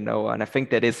DDT and Noah. And I think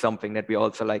that is something that we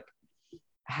also like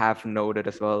have noted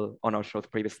as well on our shows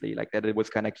previously, like that it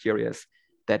was kind of curious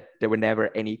that there were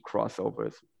never any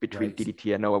crossovers between Right.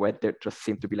 DDT and Noah, where there just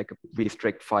seemed to be like a really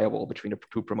strict firewall between the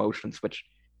two promotions, which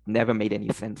never made any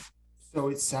sense. So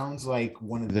it sounds like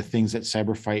one of the things that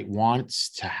Cyberfight wants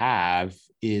to have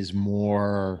is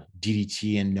more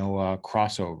DDT and Noah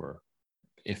crossover,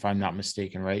 if I'm not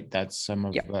mistaken, right? That's some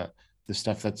of Yeah. the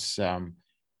stuff that's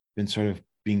been sort of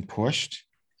being pushed,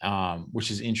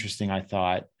 which is interesting, I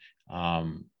thought,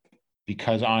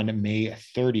 because on May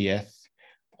 30th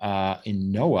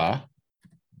in Noah,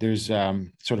 there's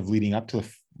sort of leading up to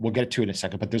we'll get to it in a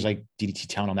second, but there's like DDT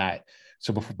Town on that.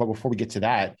 So before we get to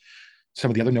that, some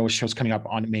of the other Noah shows coming up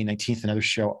on May 19th, another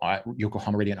show at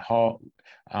Yokohama Radiant Hall.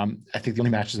 I think the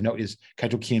only matches of note is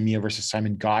Kaito Kiyomiya versus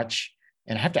Simon Gotch.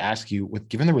 And I have to ask you,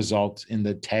 given the result in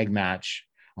the tag match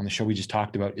on the show we just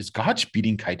talked about, is Gotch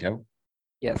beating Kaito?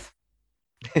 Yes.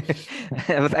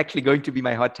 It was actually going to be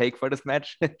my hot take for this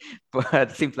match, but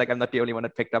it seems like I'm not the only one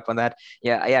that picked up on that.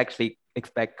 Yeah, I actually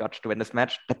expect Gotch to win this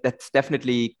match. That's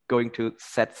definitely going to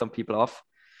set some people off.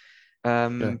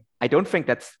 Sure. I don't think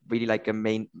that's really like a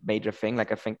major thing.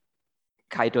 Like I think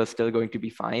Kaito is still going to be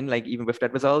fine, like even with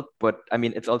that result. But I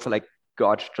mean, it's also like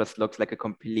Gotch just looks like a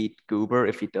complete goober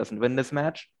if he doesn't win this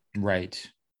match. Right.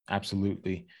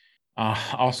 Absolutely.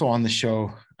 Also on the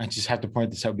show, I just have to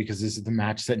point this out because this is the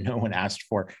match that no one asked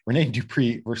for. Rene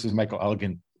Dupree versus Michael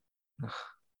Elgin.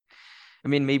 I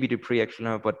mean, maybe Dupree actually,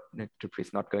 no, but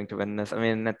Dupree's not going to win this. I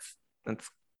mean, that's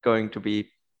going to be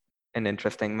an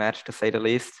interesting match to say the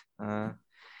least.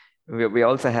 We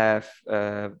also have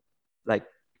like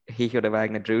Hijo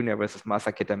Wagner Jr. versus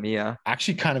Masa Kitamiya.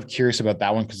 Actually, kind of curious about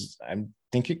that one because I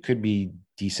think it could be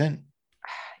decent.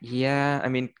 Yeah, I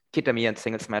mean, Kitamiya in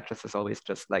singles matches is always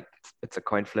just like it's a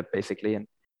coin flip basically, and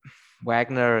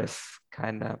Wagner is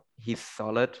he's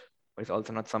solid, but he's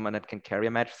also not someone that can carry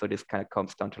a match. So this kind of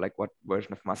comes down to like what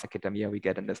version of Masa Kitamiya we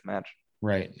get in this match.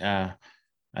 Right.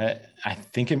 I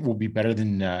think it will be better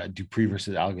than Dupree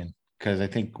versus Elgin because I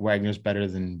think Wagner's better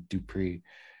than Dupree.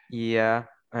 Yeah,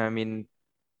 I mean,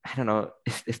 I don't know.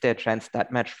 Is there a chance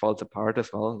that match falls apart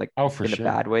as well? Like Oh, for in a sure.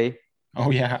 bad way?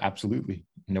 Oh yeah, absolutely.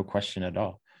 No question at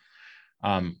all.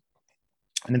 And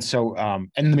then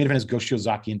and the main event is Go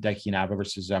Shiozaki and Daiki Inaba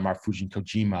versus Marufuji and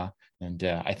Kojima. And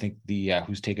I think the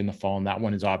who's taking the fall in that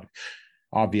one is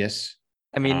obvious.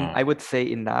 I mean, I would say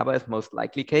Inaba is most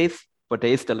likely case, but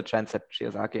there is still a chance that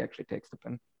Shiozaki actually takes the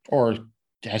pin. Or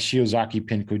has Shiozaki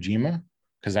pinned Kojima?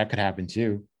 Because that could happen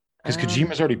too. Because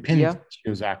Kojima's already pinned Yeah.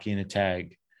 Shiozaki in a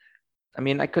tag. I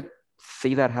mean, I could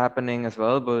see that happening as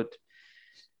well, but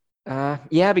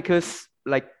yeah, because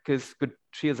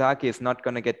Shiozaki is not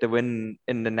gonna get the win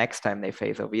in the next time they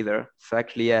face off either. So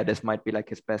actually, yeah, this might be like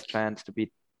his best chance to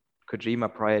beat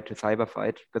Kojima prior to Cyber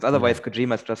Fight, because otherwise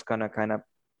Kojima's just gonna kind of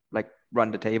like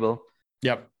run the table.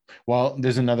 Yep. Well,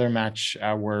 there's another match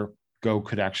where Go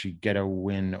could actually get a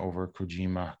win over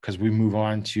Kojima, because we move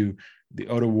on to the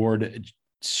Oda Ward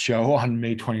show on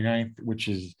May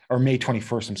 29th, or May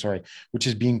 21st, I'm sorry, which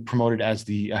is being promoted as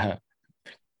the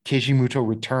Keiji Muto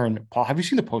return. Paul, have you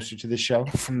seen the poster to this show?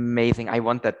 It's amazing. I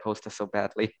want that poster so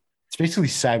badly. It's basically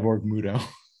Cyborg Muto.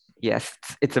 Yes,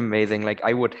 it's amazing. Like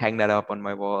I would hang that up on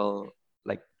my wall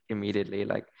like immediately.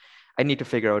 Like I need to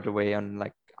figure out a way on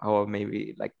like how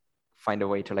maybe like find a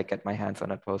way to like get my hands on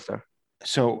that poster.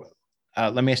 So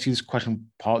let me ask you this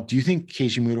question, Paul. Do you think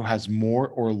Keiji Muto has more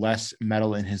or less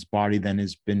metal in his body than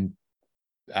has been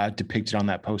depicted on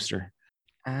that poster?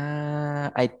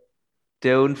 I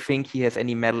don't think he has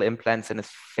any metal implants in his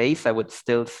face. I would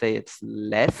still say it's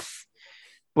less,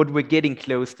 but we're getting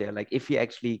close there. Like if he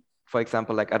actually, for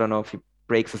example, like I don't know if he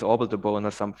breaks his orbital bone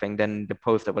or something, then the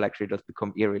poster will actually just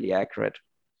become eerily accurate.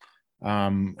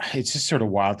 It's just sort of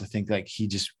wild to think like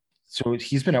he's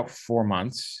been out 4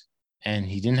 months and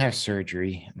he didn't have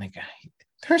surgery. Like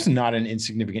there's not an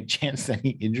insignificant chance that he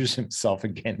injures himself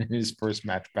again in his first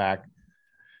match back.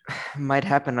 Might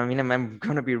happen. I mean, I'm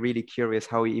gonna be really curious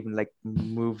how he even like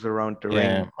moves around the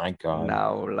ring. My God.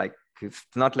 Now. Like it's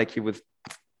not like he was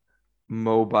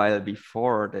mobile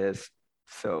before this,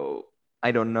 so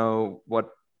I don't know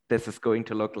what this is going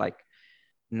to look like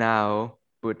now.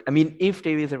 But I mean, if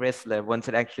there is a wrestler, once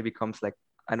it actually becomes like,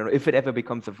 I don't know, if it ever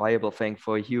becomes a viable thing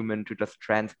for a human to just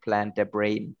transplant their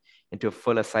brain into a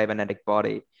fuller cybernetic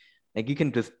body, like you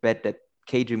can just bet that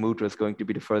Keiji Muto is going to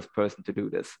be the first person to do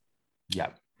this. Yeah.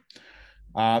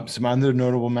 Some other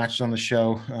notable matches on the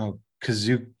show.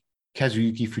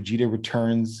 Kazuyuki Fujita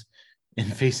returns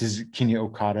and faces Kinya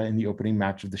Okada in the opening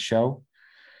match of the show.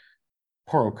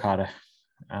 Poor Okada.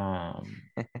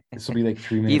 This will be like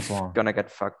 3 minutes long. He's gonna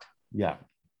get fucked. Yeah.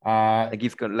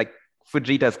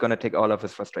 Fujita's gonna take all of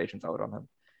his frustrations out on him.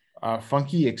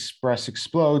 Funky Express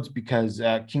explodes because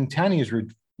King Tani is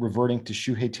reverting to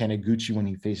Shuhei Taniguchi when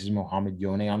he faces Mohamed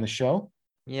Yone on the show.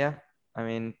 Yeah, I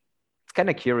mean, it's kind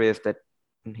of curious that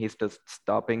he's just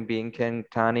stopping being King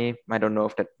Tani. I don't know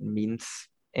if that means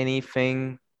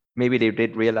anything. Maybe they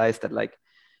did realize that like,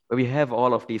 but we have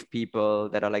all of these people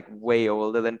that are like way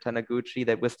older than Taniguchi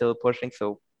that we're still pushing.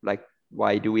 So like,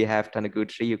 why do we have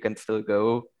Taniguchi? You can still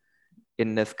go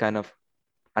in this kind of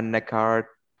undercard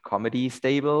comedy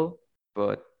stable.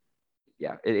 But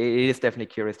yeah, it is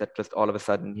definitely curious that just all of a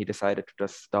sudden he decided to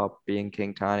just stop being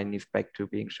King Tani and he's back to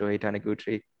being Shuhei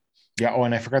Taniguchi. Yeah. Oh,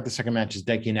 and I forgot the second match is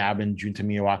Daiki Inaba and Junta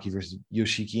Miyawaki versus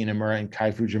Yoshiki Inamura and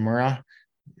Kai Fujimura.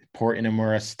 Poor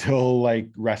Inamura still like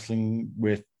wrestling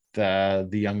with the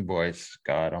young boys.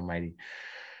 God almighty.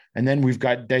 And then we've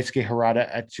got Daisuke Harada,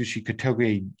 Atsushi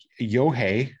Kotoge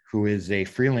Yohei, who is a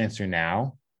freelancer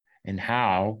now, and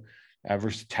How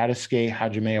versus Tadasuke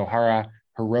Hajime Ohara,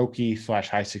 Hiroki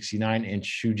 / High 69, and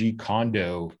Shuji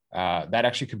Kondo. That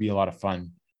actually could be a lot of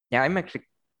fun. Yeah, I'm actually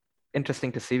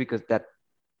interesting to see because that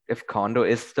if Kondo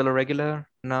is still a regular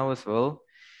now as well,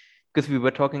 because we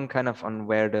were talking kind of on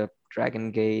where the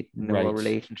Dragon Gate Noah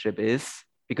relationship is,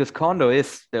 because Kondo is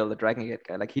still the Dragon Gate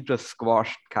guy. Like he just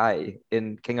squashed Kai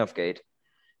in King of Gate.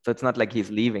 So it's not like he's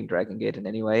leaving Dragon Gate in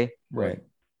any way. Right. But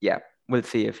yeah, we'll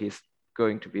see if he's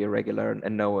going to be a regular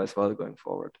and Noah as well going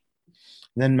forward.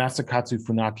 Then Masakatsu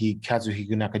Funaki,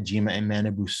 Kazuhiko Nakajima, and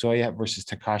Manabu Soya versus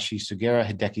Takashi Sugera,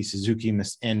 Hideki Suzuki,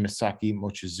 and Misaki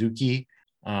Mochizuki.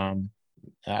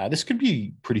 This could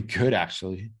be pretty good,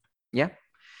 actually. Yeah,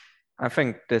 I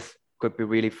think this could be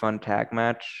really fun tag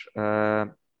match.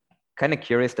 Kind of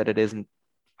curious that it isn't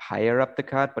higher up the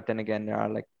card, but then again, there are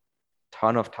like a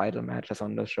ton of title matches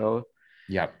on the show.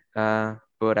 Yeah.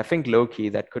 But I think low-key,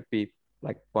 that could be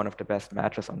like one of the best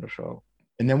matches on the show.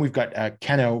 And then we've got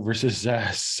Keno versus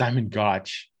Simon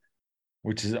Gotch,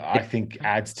 which is, I think,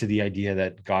 adds to the idea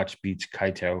that Gotch beats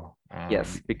Kaito.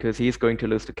 Yes, because he's going to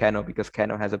lose to Keno because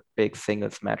Keno has a big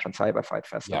singles match on Cyber Fight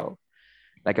Festival.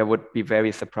 Like I would be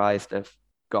very surprised if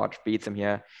Gotch beats him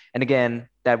here. And again,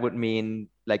 that would mean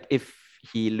like if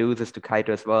he loses to Kaito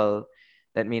as well,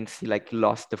 that means he like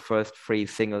lost the first 3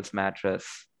 singles matches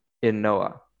in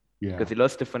Noah. Yeah. Because he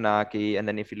lost to Funaki, and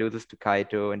then if he loses to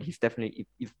Kaito, and he's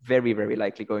very, very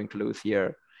likely going to lose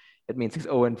here, it means he's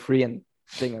 0-3 in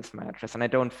singles matches. And I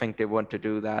don't think they want to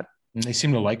do that And they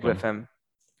seem to like with him.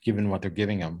 given what they're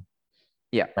giving him.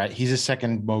 Yeah. Right. He's the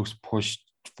second most pushed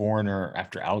foreigner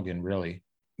after Elgin, really.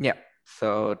 Yeah.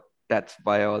 So that's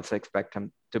why I also expect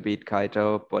him to beat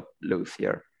Kaito, but lose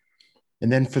here.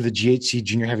 And then for the GHC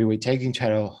junior heavyweight tag team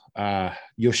title,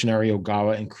 Yoshinari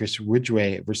Ogawa and Chris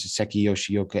Ridgway versus Seki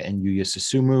Yoshioka and Yuya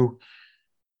Susumu.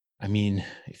 I mean,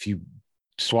 if you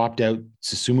swapped out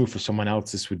Susumu for someone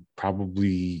else, this would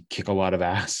probably kick a lot of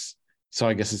ass. So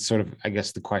I guess it's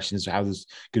the question is how this is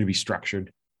going to be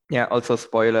structured. Yeah. Also,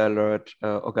 spoiler alert,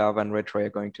 Ogawa and Ridgway are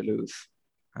going to lose.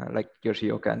 Like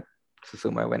Yoshioka and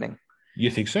Susumu are winning.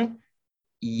 You think so?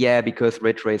 Yeah, because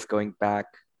Ridgway is going back.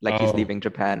 Like he's leaving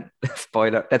Japan.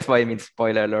 Spoiler. That's why I mean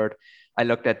spoiler alert. I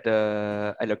looked at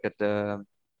the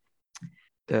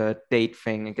date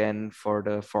thing again for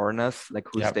the foreigners, like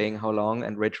who's staying how long,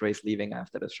 and Ridgway's leaving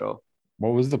after the show.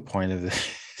 What was the point of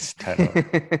this title?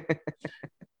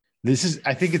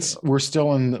 We're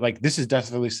still in like this is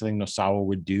definitely something Nosawa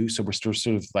would do. So we're still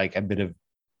sort of like a bit of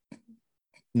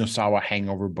Nosawa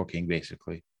hangover booking,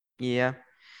 basically. Yeah.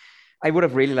 I would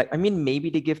have really liked, I mean, maybe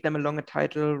they give them a longer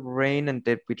title reign and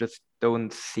that we just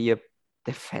don't see a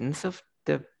defense of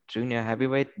the junior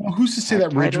heavyweight. Well, who's to say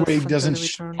that Ridgway doesn't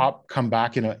come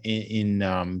back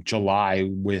in July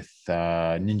with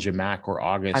Ninja Mac or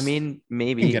August? I mean,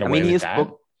 maybe. I mean,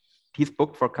 he's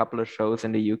booked for a couple of shows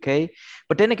in the UK,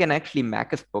 but then again, actually,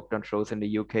 Mac is booked on shows in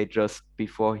the UK just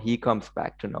before he comes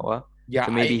back to Noah. Yeah,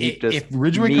 so maybe he just if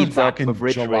Ridgway comes back in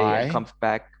July and comes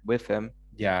back with him.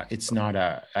 Yeah, it's not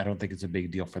I don't think it's a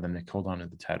big deal for them to hold on to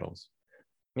the titles.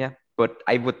 Yeah, but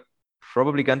I would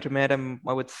probably gun to Madam.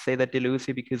 I would say that they lose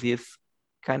here because he is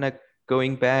kind of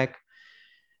going back.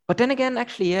 But then again,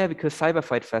 actually, yeah, because Cyber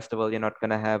Fight Festival, you're not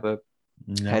going to have a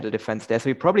title defense there. So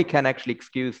you probably can actually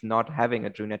excuse not having a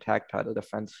junior tag title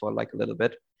defense for like a little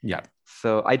bit. Yeah.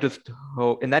 So I just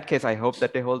hope, in that case, I hope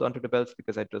that they hold on to the belts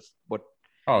because I just would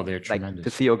they're tremendous. To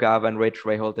see Ogawa and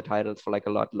Ridgway hold the titles for like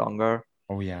a lot longer.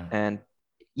 Oh, yeah. And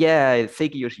yeah,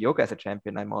 Seiki Yoshioka as a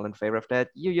champion, I'm all in favor of that.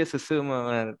 Yuya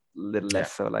Susumu, a little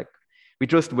less so. Like, we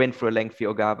just went for a lengthy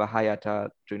Ogawa Hayata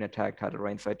junior tag title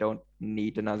reign, so I don't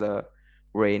need another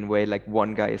reign where like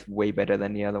one guy is way better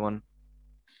than the other one.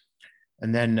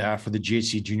 And then for the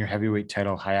GHC junior heavyweight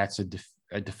title, Hayata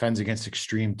defends against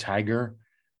Extreme Tiger.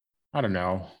 I don't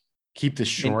know. Keep this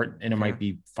short, and it might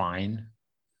be fine.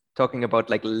 Talking about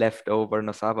like leftover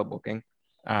Nosawa booking.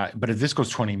 But if this goes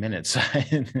 20 minutes,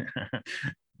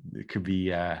 it could be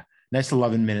nice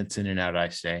 11 minutes in and out, I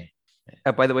say.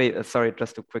 By the way, sorry,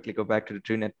 just to quickly go back to the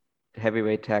junior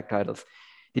heavyweight tag titles.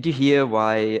 Did you hear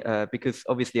why? Because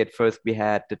obviously at first we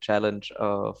had the challenge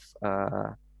of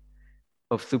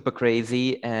Super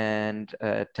Crazy and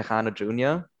Tejano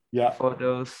Jr. for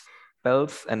those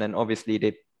belts. And then obviously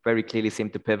they very clearly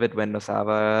seemed to pivot when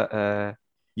Nosawa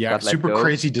Super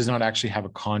Crazy does not actually have a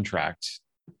contract.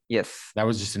 Yes. That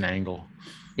was just an angle.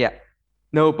 Yeah.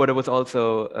 No, but it was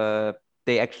also,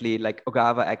 they actually, like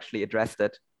Ogawa actually addressed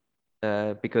it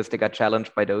because they got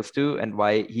challenged by those two, and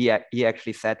why he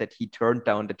actually said that he turned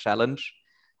down the challenge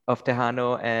of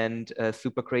Tejano and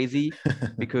Super Crazy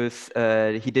because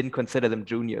he didn't consider them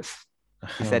juniors.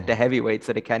 He said they're heavyweights,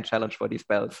 so they can't challenge for these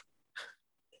belts.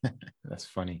 That's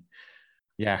funny.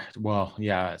 Yeah. Well,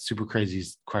 yeah. Super Crazy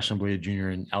is questionably a junior,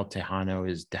 and El Tejano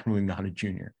is definitely not a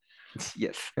junior.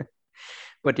 Yes.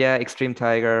 But yeah, Extreme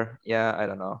Tiger. Yeah, I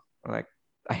don't know. Like,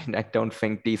 I don't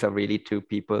think these are really two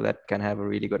people that can have a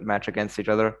really good match against each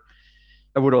other.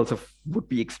 I would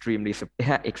be extremely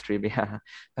surprised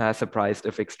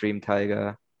if Extreme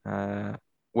Tiger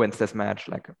wins this match.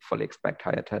 Like, I fully expect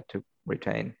Hayata to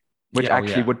retain, which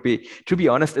would be, to be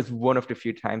honest, is one of the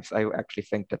few times I actually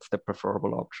think that's the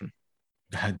preferable option.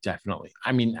 Definitely.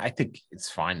 I mean, I think it's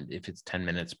fine if it's 10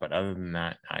 minutes, but other than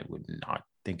that, I would not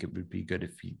think it would be good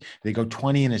if they go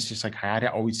 20 and it's just like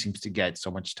Hayata always seems to get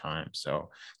so much time. So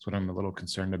that's what I'm a little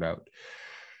concerned about.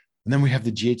 And then we have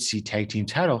the GHC tag team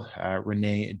title,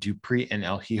 Rene Dupree and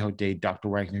El Hijo de Dr.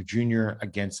 Wagner Jr.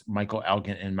 against Michael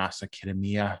Elgin and Masa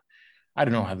Kitamiya. I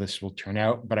don't know how this will turn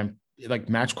out, but I'm like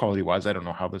match quality wise, I don't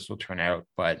know how this will turn out,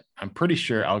 but I'm pretty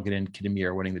sure Elgin and Kitamiya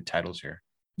are winning the titles here.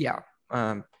 Yeah.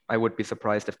 I would be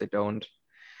surprised if they don't.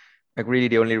 Like, really,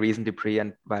 the only reason Dupree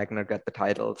and Wagner got the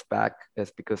titles back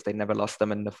is because they never lost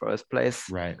them in the first place,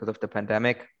 right? Because of the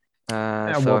pandemic.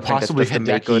 Possibly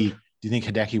Hideki Do you think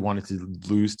Hideki wanted to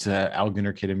lose to Elgin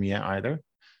or Kitamiya either?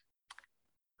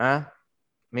 I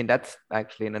mean, that's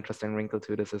actually an interesting wrinkle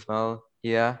to this as well.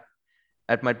 Yeah,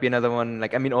 that might be another one.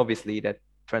 Like, I mean, obviously that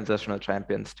transitional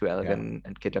champions to Elgin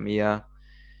and Kitamiya.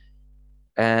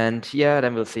 And yeah,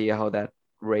 then we'll see how that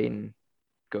reign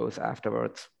goes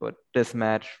afterwards. But this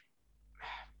match,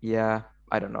 yeah,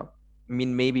 I don't know. I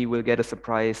mean, maybe we'll get a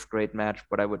surprise great match,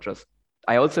 but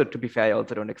I also, to be fair, I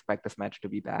also don't expect this match to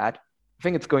be bad. I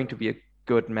think it's going to be a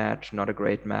good match, not a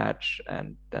great match,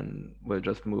 and then we'll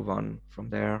just move on from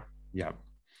there. Yeah.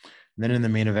 Then in the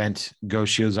main event, Go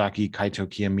Shiozaki, Kaito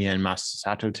Kiyomiya, and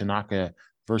Masato Tanaka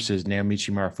versus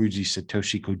Naomichi Marufuji,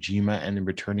 Satoshi Kojima, and the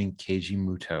returning Keiji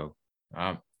Muto.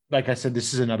 Like I said,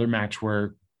 this is another match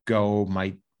where Go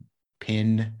might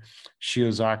pin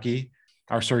Shiozaki.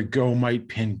 Go might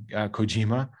pin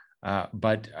Kojima,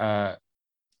 but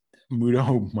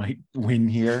Muto might win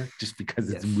here just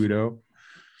because it's Muto.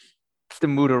 It's the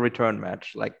Muto return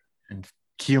match. Like, and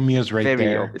Kiyomiya's right very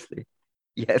there. Obviously.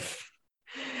 Yes.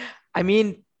 I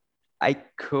mean, I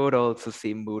could also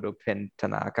see Muto pin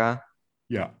Tanaka.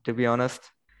 Yeah. To be honest.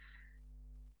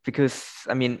 Because,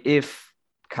 I mean, if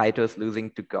Kaito's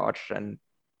losing to Gotch and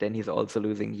then he's also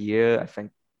losing here, I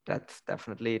think that's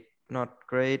definitely not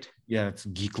great. Yeah, it's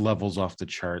geek levels off the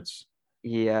charts.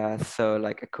 Yeah, so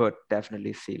like I could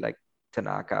definitely see like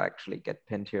Tanaka actually get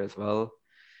pinned here as well.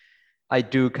 I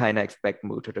do kind of expect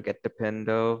Muto to get the pin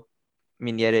though. I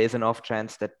mean, yeah, there is an off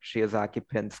chance that Shiozaki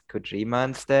pins Kojima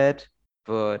instead,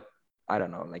 but I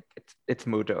don't know. Like it's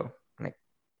Muto. Like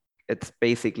it's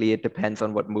basically, it depends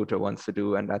on what Muto wants to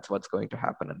do, and that's what's going to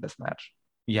happen in this match.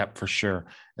 Yep, for sure.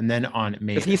 And then on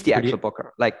May, because he's the actual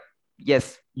booker. Like,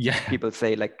 yes, yeah, people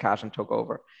say like Kashin took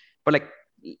over, but like,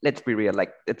 let's be real.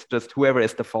 Like, it's just whoever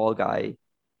is the fall guy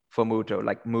for Muto.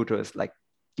 Like Muto is like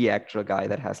the actual guy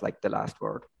that has like the last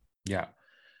word. Yeah.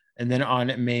 And then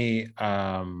on May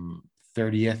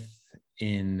 30th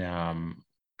in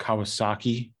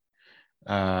Kawasaki,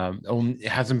 it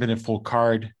hasn't been a full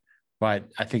card, but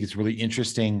I think it's really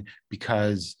interesting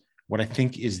because what I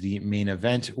think is the main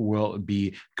event will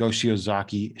be Go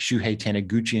Shiozaki, Shuhei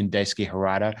Taniguchi, and Daisuke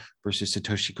Harada versus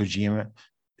Satoshi Kojima,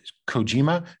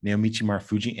 Naomichi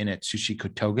Marufuji, and Atsushi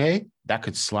Kotoge. That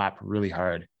could slap really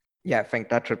hard. Yeah, I think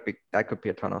that could be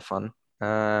a ton of fun.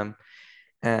 Yeah,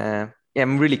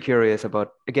 I'm really curious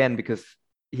about, again, because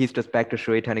he's just back to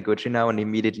Shuhei Taniguchi now and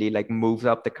immediately like moves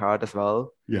up the card as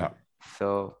well. Yeah.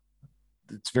 So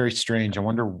it's very strange. I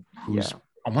wonder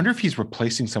I wonder if he's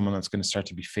replacing someone that's going to start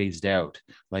to be phased out.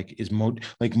 Like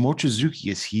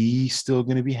Mochizuki, is he still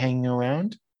going to be hanging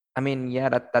around? I mean, yeah,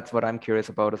 that's what I'm curious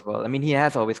about as well. I mean, he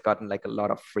has always gotten like a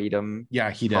lot of freedom.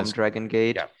 Yeah, he does. From Dragon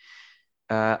Gate. Yeah.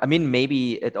 I mean,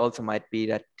 maybe it also might be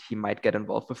that he might get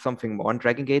involved with something more on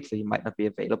Dragon Gate, so he might not be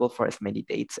available for as many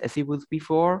dates as he was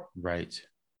before. Right.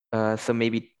 So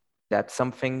maybe that's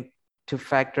something to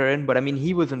factor in. But I mean,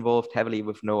 he was involved heavily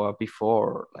with Noah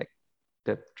before, like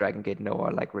the Dragon Gate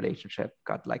Noah like relationship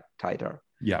got like tighter.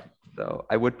 Yeah. So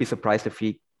I would be surprised if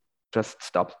he just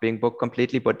stops being booked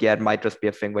completely. But yeah, it might just be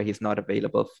a thing where he's not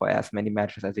available for as many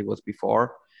matches as he was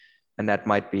before, and that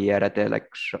might be that they're like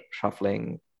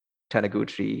shuffling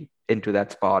Taniguchi into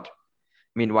that spot.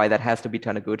 I mean, why that has to be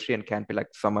Taniguchi and can't be like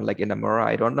someone like Inamura,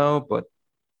 I don't know, but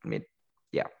I mean,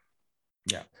 yeah.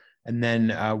 Yeah. And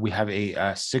then we have a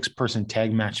 6-person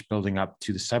tag match building up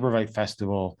to the Cyberfight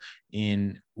Festival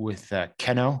with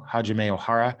Keno, Hajime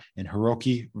Ohara, and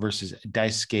Hiroki versus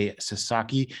Daisuke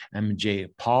Sasaki, MJ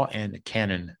Paul, and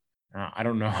Cannon. I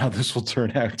don't know how this will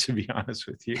turn out, to be honest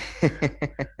with you.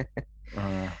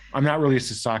 I'm not really a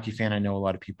Sasaki fan. I know a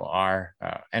lot of people are.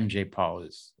 MJ Paul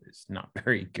is not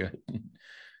very good.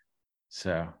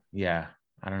 So, yeah,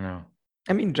 I don't know.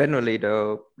 I mean, generally,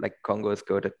 though, like Kongo is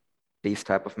good at these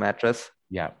type of matches.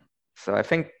 Yeah. So I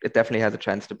think it definitely has a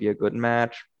chance to be a good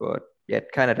match. But yeah,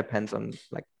 it kind of depends on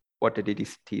like what the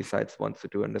DDT sides wants to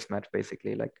do in this match,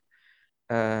 basically. Like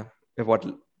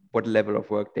what level of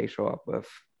work they show up with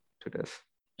to this.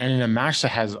 And in a match that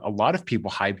has a lot of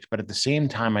people hyped, but at the same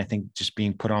time, I think just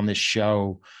being put on this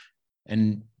show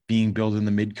and being billed in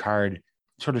the mid card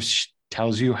sort of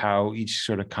tells you how each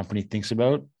sort of company thinks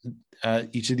about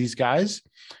each of these guys.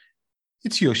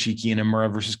 It's Yoshiki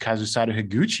Inamura versus Kazusada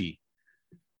Higuchi.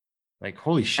 Like,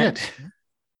 holy shit.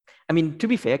 I mean, to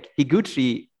be fair,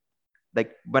 Higuchi,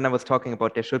 like when I was talking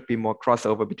about there should be more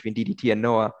crossover between DDT and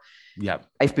Noah. Yeah.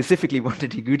 I specifically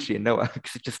wanted Higuchi and Noah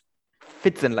because it just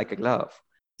fits in like a glove.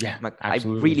 Yeah, like,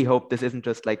 absolutely. I really hope this isn't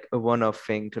just like a one-off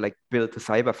thing to like build the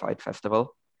Cyberfight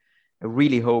Festival. I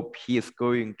really hope he is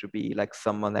going to be like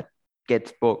someone that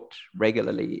gets booked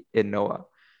regularly in Noah.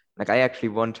 Like I actually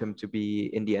want him to be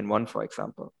in the N1, for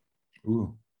example.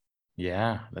 Ooh,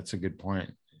 yeah, that's a good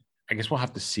point. I guess we'll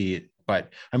have to see it.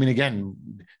 But I mean, again,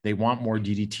 they want more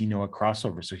DDT Noah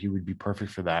crossover, so he would be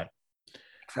perfect for that.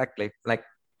 Exactly. Like,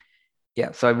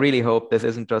 yeah. So I really hope this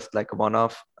isn't just like a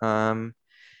one-off.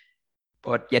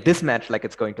 But yeah, this match, like,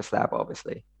 it's going to slap,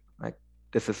 obviously. Like,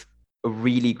 this is a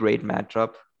really great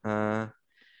matchup. I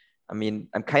mean,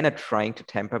 I'm kind of trying to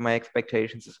temper my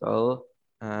expectations as well.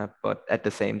 But at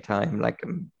the same time, like,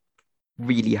 I'm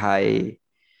really high.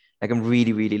 Like, I'm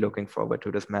really, really looking forward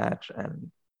to this match.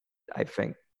 And I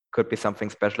think could be something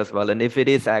special as well. And if it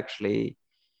is actually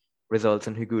results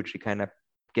in Higuchi kind of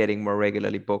getting more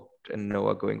regularly booked and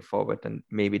Noah going forward, then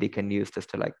maybe they can use this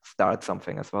to like start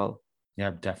something as well.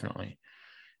 Yeah, definitely.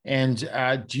 And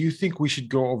do you think we should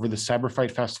go over the Cyber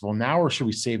Fight Festival now, or should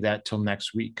we save that till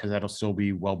next week? Because that'll still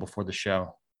be well before the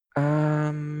show.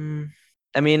 I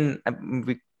mean,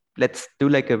 let's do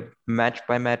like a match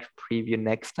by match preview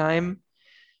next time,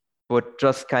 but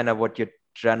just kind of what your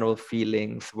general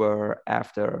feelings were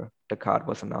after the card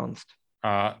was announced.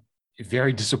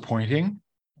 Very disappointing.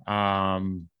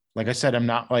 Like I said, I'm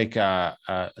not like a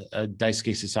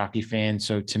Daisuke Sasaki fan.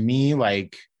 So to me,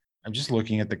 like, I'm just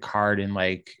looking at the card and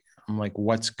like, I'm like,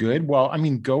 what's good? Well, I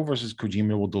mean, Go versus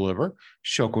Kojima will deliver.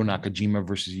 Shoko Nakajima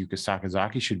versus Yuka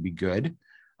Sakazaki should be good.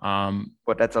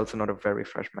 But that's also not a very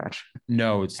fresh match.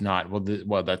 No, it's not.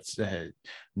 Well, that's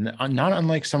not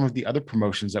unlike some of the other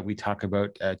promotions that we talk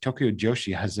about. Tokyo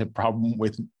Joshi has a problem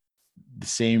with the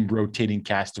same rotating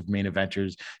cast of main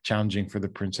eventers challenging for the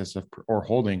Princess of, or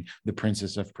holding the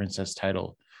Princess of Princess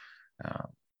title.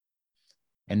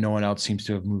 And no one else seems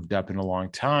to have moved up in a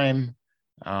long time.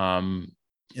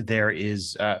 There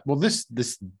is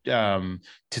Tetsuya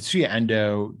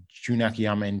Endo, Jun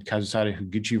Akiyama, and Kazusada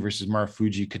Higuchi versus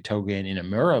Marufuji, Katoga, and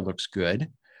Inamura looks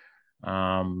good.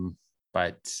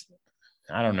 But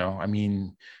I don't know. I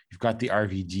mean, you've got the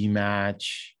RVD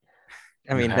match.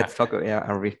 I mean, let's talk. Yeah,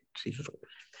 RVD.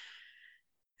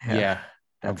 Yeah,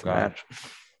 that's a match.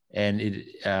 And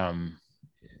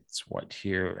it's what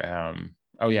here?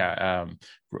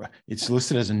 It's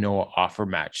listed as a no offer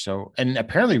match. So, and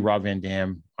apparently Rob Van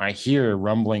Dam, I hear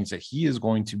rumblings that he is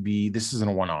going to be. This isn't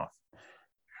a one-off.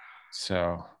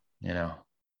 So, you know.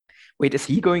 Wait, is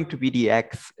he going to be the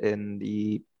X in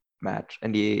the match?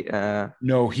 And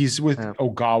no, he's with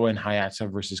Ogawa and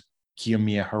Hayata versus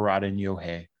Kiyomiya, Harada, and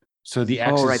Yohei. So the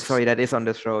X. Oh, right. Sorry, that is on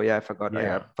this show. Yeah, I forgot.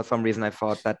 Yeah. For some reason, I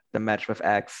thought that the match with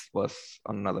X was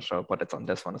on another show, but it's on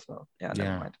this one as well. Yeah,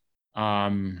 never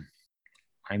mind.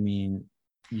 I mean,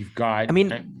 you've got. I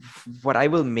mean, what I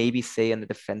will maybe say in the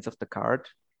defense of the card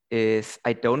is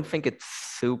I don't think it's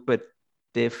super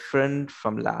different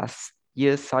from last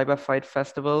year's Cyber Fight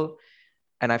Festival,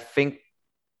 and I think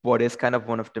what is kind of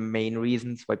one of the main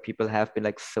reasons why people have been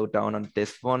like so down on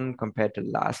this one compared to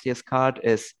last year's card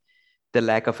is the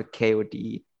lack of a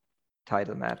KOD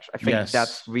title match. I think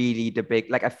that's really the big,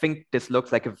 like, I think this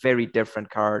looks like a very different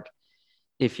card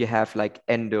if you have like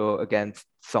Endo against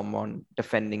someone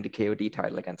defending the KOD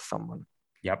title against someone.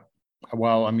 Yep.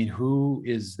 Well, I mean, who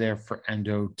is there for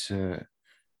Endo to,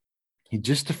 he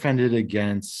just defended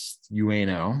against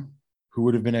Ueno, who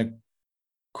would have been a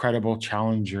credible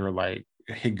challenger like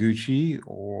Higuchi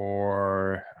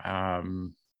or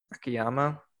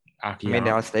Akiyama. I mean, they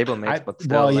are stablemates, but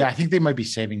still. Well, yeah, I think they might be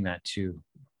saving that too.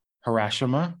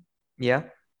 Harashima. Yeah,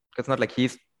 it's not like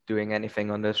he's doing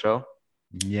anything on this show.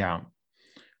 Yeah.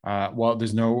 Well,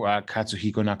 there's no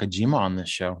Katsuhiko Nakajima on this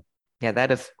show. Yeah,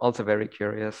 that is also very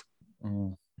curious.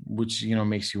 Which,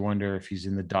 makes you wonder if he's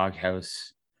in the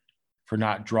doghouse for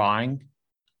not drawing,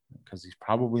 because he's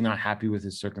probably not happy with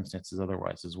his circumstances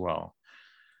otherwise as well.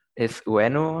 Is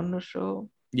Ueno on the show?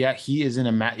 Yeah, he is in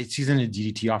a match. He's in a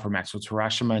DDT offer match. So it's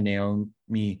Harashima,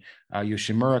 Naomi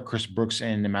Yoshimura, Chris Brooks,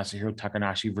 and Masahiro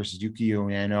Takanashi versus Yuki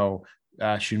Ueno,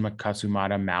 Shunma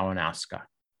Katsumata, Mao, and Asuka.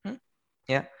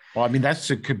 Yeah. Well, I mean, that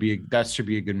should be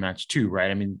a good match too,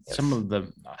 right? I mean, some of the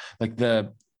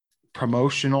the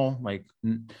promotional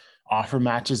offer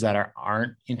matches that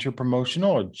aren't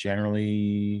inter-promotional are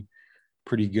generally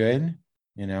pretty good,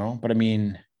 But I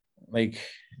mean, I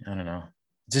don't know.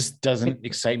 Just doesn't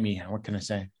excite me. What can I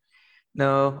say?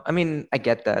 No, I mean, I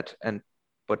get that.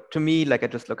 But to me, I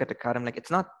just look at the card, I'm like,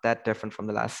 it's not that different from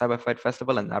the last Cyber Fight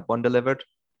Festival, and that one delivered.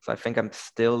 So I think I'm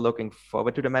still looking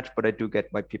forward to the match, but I do get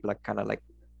why people are kind of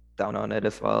down on it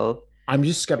as well. I'm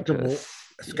just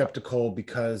skeptical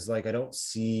because I don't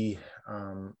see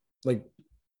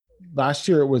last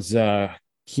year it was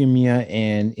Kiyomiya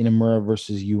and Inamura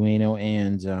versus Ueno,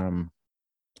 and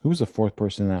who was the fourth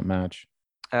person in that match?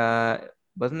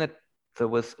 Wasn't it? So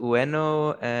it was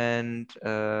Ueno and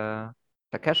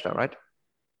Takeshita, right?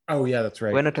 Oh yeah, that's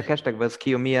right. Bueno Takeshita was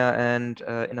Kiyomiya and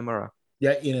Inamura.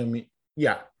 Yeah,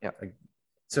 yeah. Yeah. Like,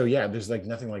 so yeah, there's like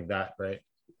nothing like that, right?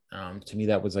 To me,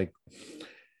 that was like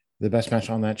the best match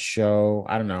on that show.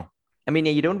 I don't know. I mean,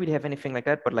 yeah, you don't really have anything like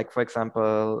that, but like for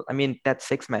example, I mean that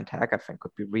 6-man tag I think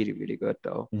could be really, really good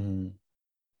though. Mhm.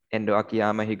 Endo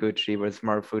Akiyama, Higuchi versus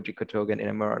Marufuji, Kotoga, and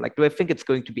Inamura. Like, do I think it's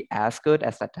going to be as good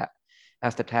as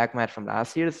as the tag match from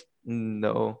last year's?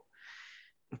 No.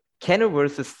 Keno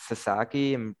versus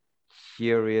Sasaki, I'm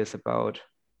curious about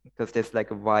because there's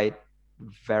like a wide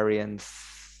variance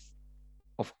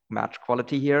of match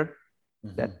quality here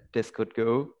that this could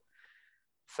go.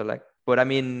 So like, but I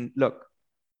mean, look,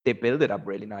 they build it up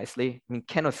really nicely. I mean,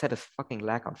 Keno set his fucking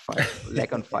leg on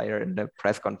fire in the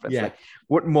press conference. Yeah. Like,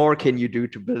 what more can you do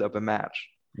to build up a match?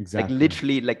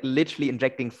 Exactly. Like literally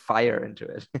injecting fire into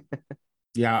it.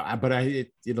 Yeah, but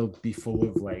it'll be full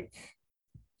of like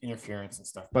interference and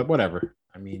stuff. But whatever.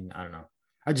 I mean, I don't know.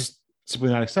 I just simply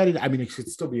not excited. I mean, it should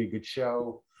still be a good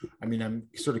show. I mean, I'm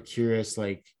sort of curious,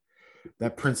 like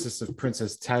that Princess of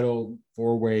Princess title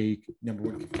 4-way number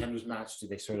 1 contenders match. Do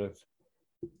they sort of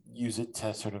use it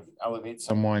to sort of elevate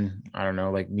someone? I don't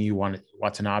know, like Miyu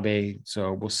Watanabe.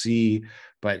 So we'll see.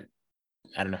 But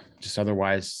I don't know. Just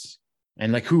otherwise,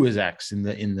 and like who is X in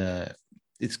the?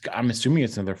 It's I'm assuming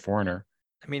it's another foreigner.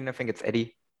 I mean, I think it's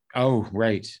Eddie. Oh,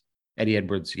 right. Eddie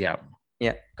Edwards. Yeah.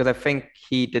 Yeah, because I think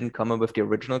he didn't come up with the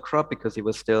original crop because he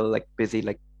was still like busy,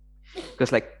 like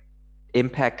because like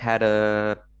Impact had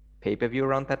a pay-per-view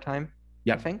around that time.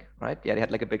 Yeah. I think, right? Yeah, they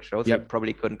had like a big show, so Yep. he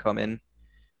probably couldn't come in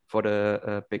for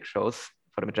the big shows,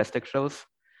 for the Majestic shows.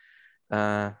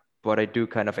 But I do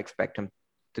kind of expect him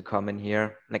to come in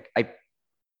here. Like I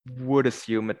would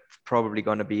assume it's probably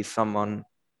going to be someone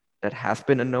that has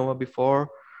been a Noah before,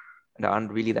 and there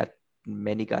aren't really that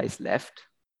many guys left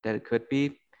that it could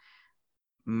be.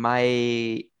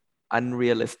 My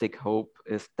unrealistic hope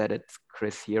is that it's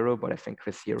Chris Hero, but I think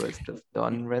Chris Hero is just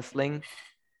done wrestling.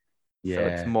 Yeah. So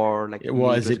it's more like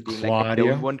well, is it Claudio? Like, I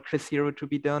don't want Chris Hero to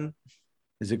be done.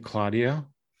 Is it Claudio?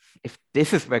 If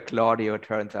this is where Claudio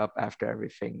turns up after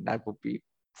everything, that would be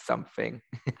something.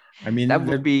 I mean, that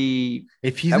would be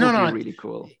if he's not on really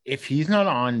cool. If he's not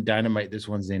on Dynamite this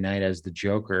Wednesday night as the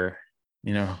Joker,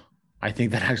 you know, I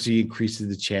think that actually increases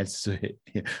the chances of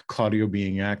Claudio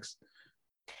being X.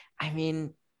 I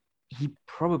mean, he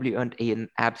probably earned an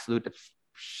absolute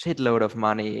shitload of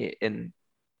money in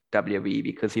WWE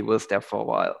because he was there for a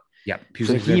while. Yeah,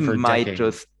 so he might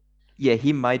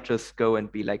just go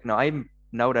and be like, no,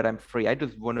 now that I'm free, I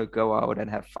just want to go out and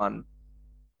have fun.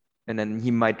 And then he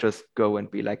might just go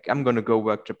and be like, I'm going to go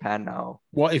work Japan now.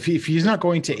 Well, if he's not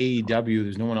going to AEW,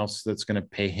 there's no one else that's going to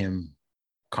pay him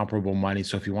comparable money.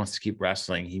 So if he wants to keep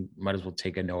wrestling, he might as well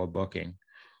take a Noah booking.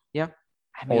 Yeah.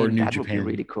 I mean, or New that Japan. Would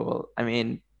be really cool. I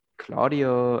mean,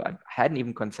 Claudio, I hadn't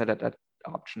even considered that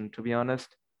option, to be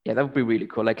honest. Yeah, that would be really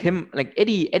cool. Like him, like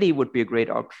Eddie would be a great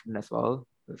option as well.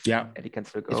 Yeah. Eddie can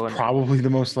still go. It's probably the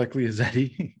most likely is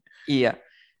Eddie. Yeah.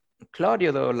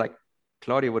 Claudio, though, like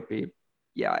Claudio would be,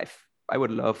 yeah, I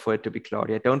would love for it to be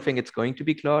Claudio. I don't think it's going to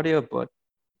be Claudio, but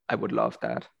I would love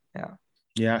that. Yeah.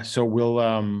 Yeah. So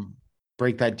we'll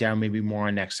break that down maybe more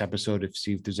on next episode to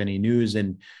see if there's any news.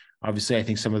 And obviously, I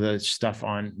think some of the stuff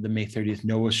on the May 30th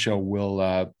Noah show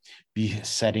will be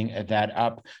setting that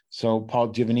up. So, Paul,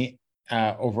 do you have any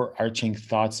overarching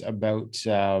thoughts about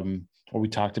what we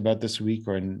talked about this week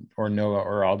or Noah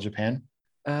or All Japan?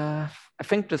 I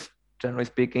think just generally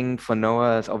speaking, for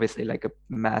Noah, it's obviously like a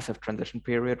massive transition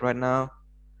period right now.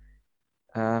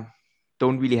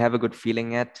 Don't really have a good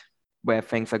feeling yet where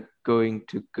things are going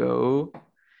to go.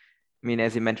 I mean,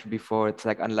 as you mentioned before, it's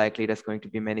like unlikely there's going to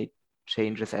be many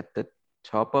changes at the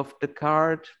top of the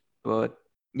card, but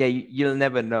yeah, you'll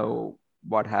never know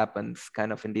what happens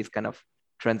kind of in these kind of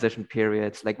transition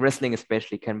periods. Like wrestling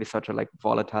especially can be such a like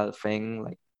volatile thing.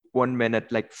 Like 1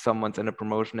 minute like someone's in a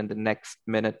promotion and the next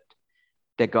minute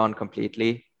they're gone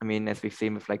completely. I mean, as we've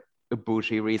seen with like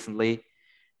Ibushi recently,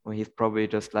 where he's probably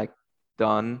just like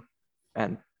done.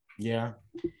 And yeah,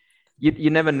 you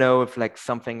never know if like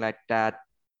something like that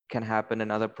can happen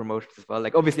in other promotions as well.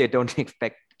 Like obviously I don't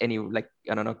expect any like,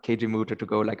 I don't know, Keiji Muto to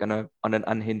go like on an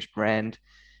unhinged rant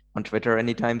on Twitter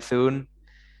anytime soon.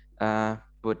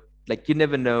 But like you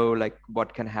never know like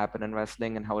what can happen in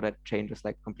wrestling and how that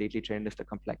completely changes the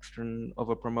complexion of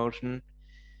a promotion.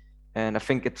 And I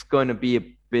think it's going to be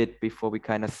a bit before we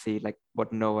kind of see like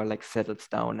what Noah like settles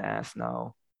down as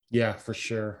now. Yeah, for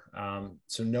sure.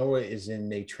 So Noah is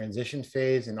in a transition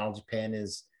phase and All Japan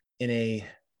is in a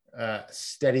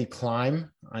steady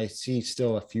climb. I see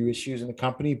still a few issues in the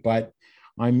company, but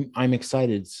I'm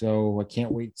excited. So I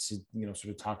can't wait to,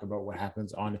 sort of talk about what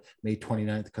happens on May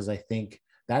 29th, because I think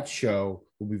that show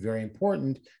will be very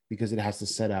important because it has to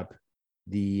set up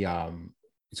the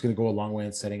it's going to go a long way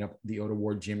in setting up the Oda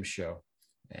Ward Gym show.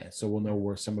 And so we'll know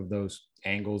where some of those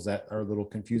angles that are a little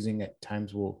confusing at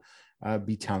times will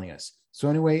be telling us. So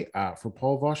anyway, for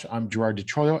Paul Vosh, I'm Gerard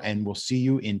DeTroyo, and we'll see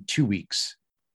you in 2 weeks.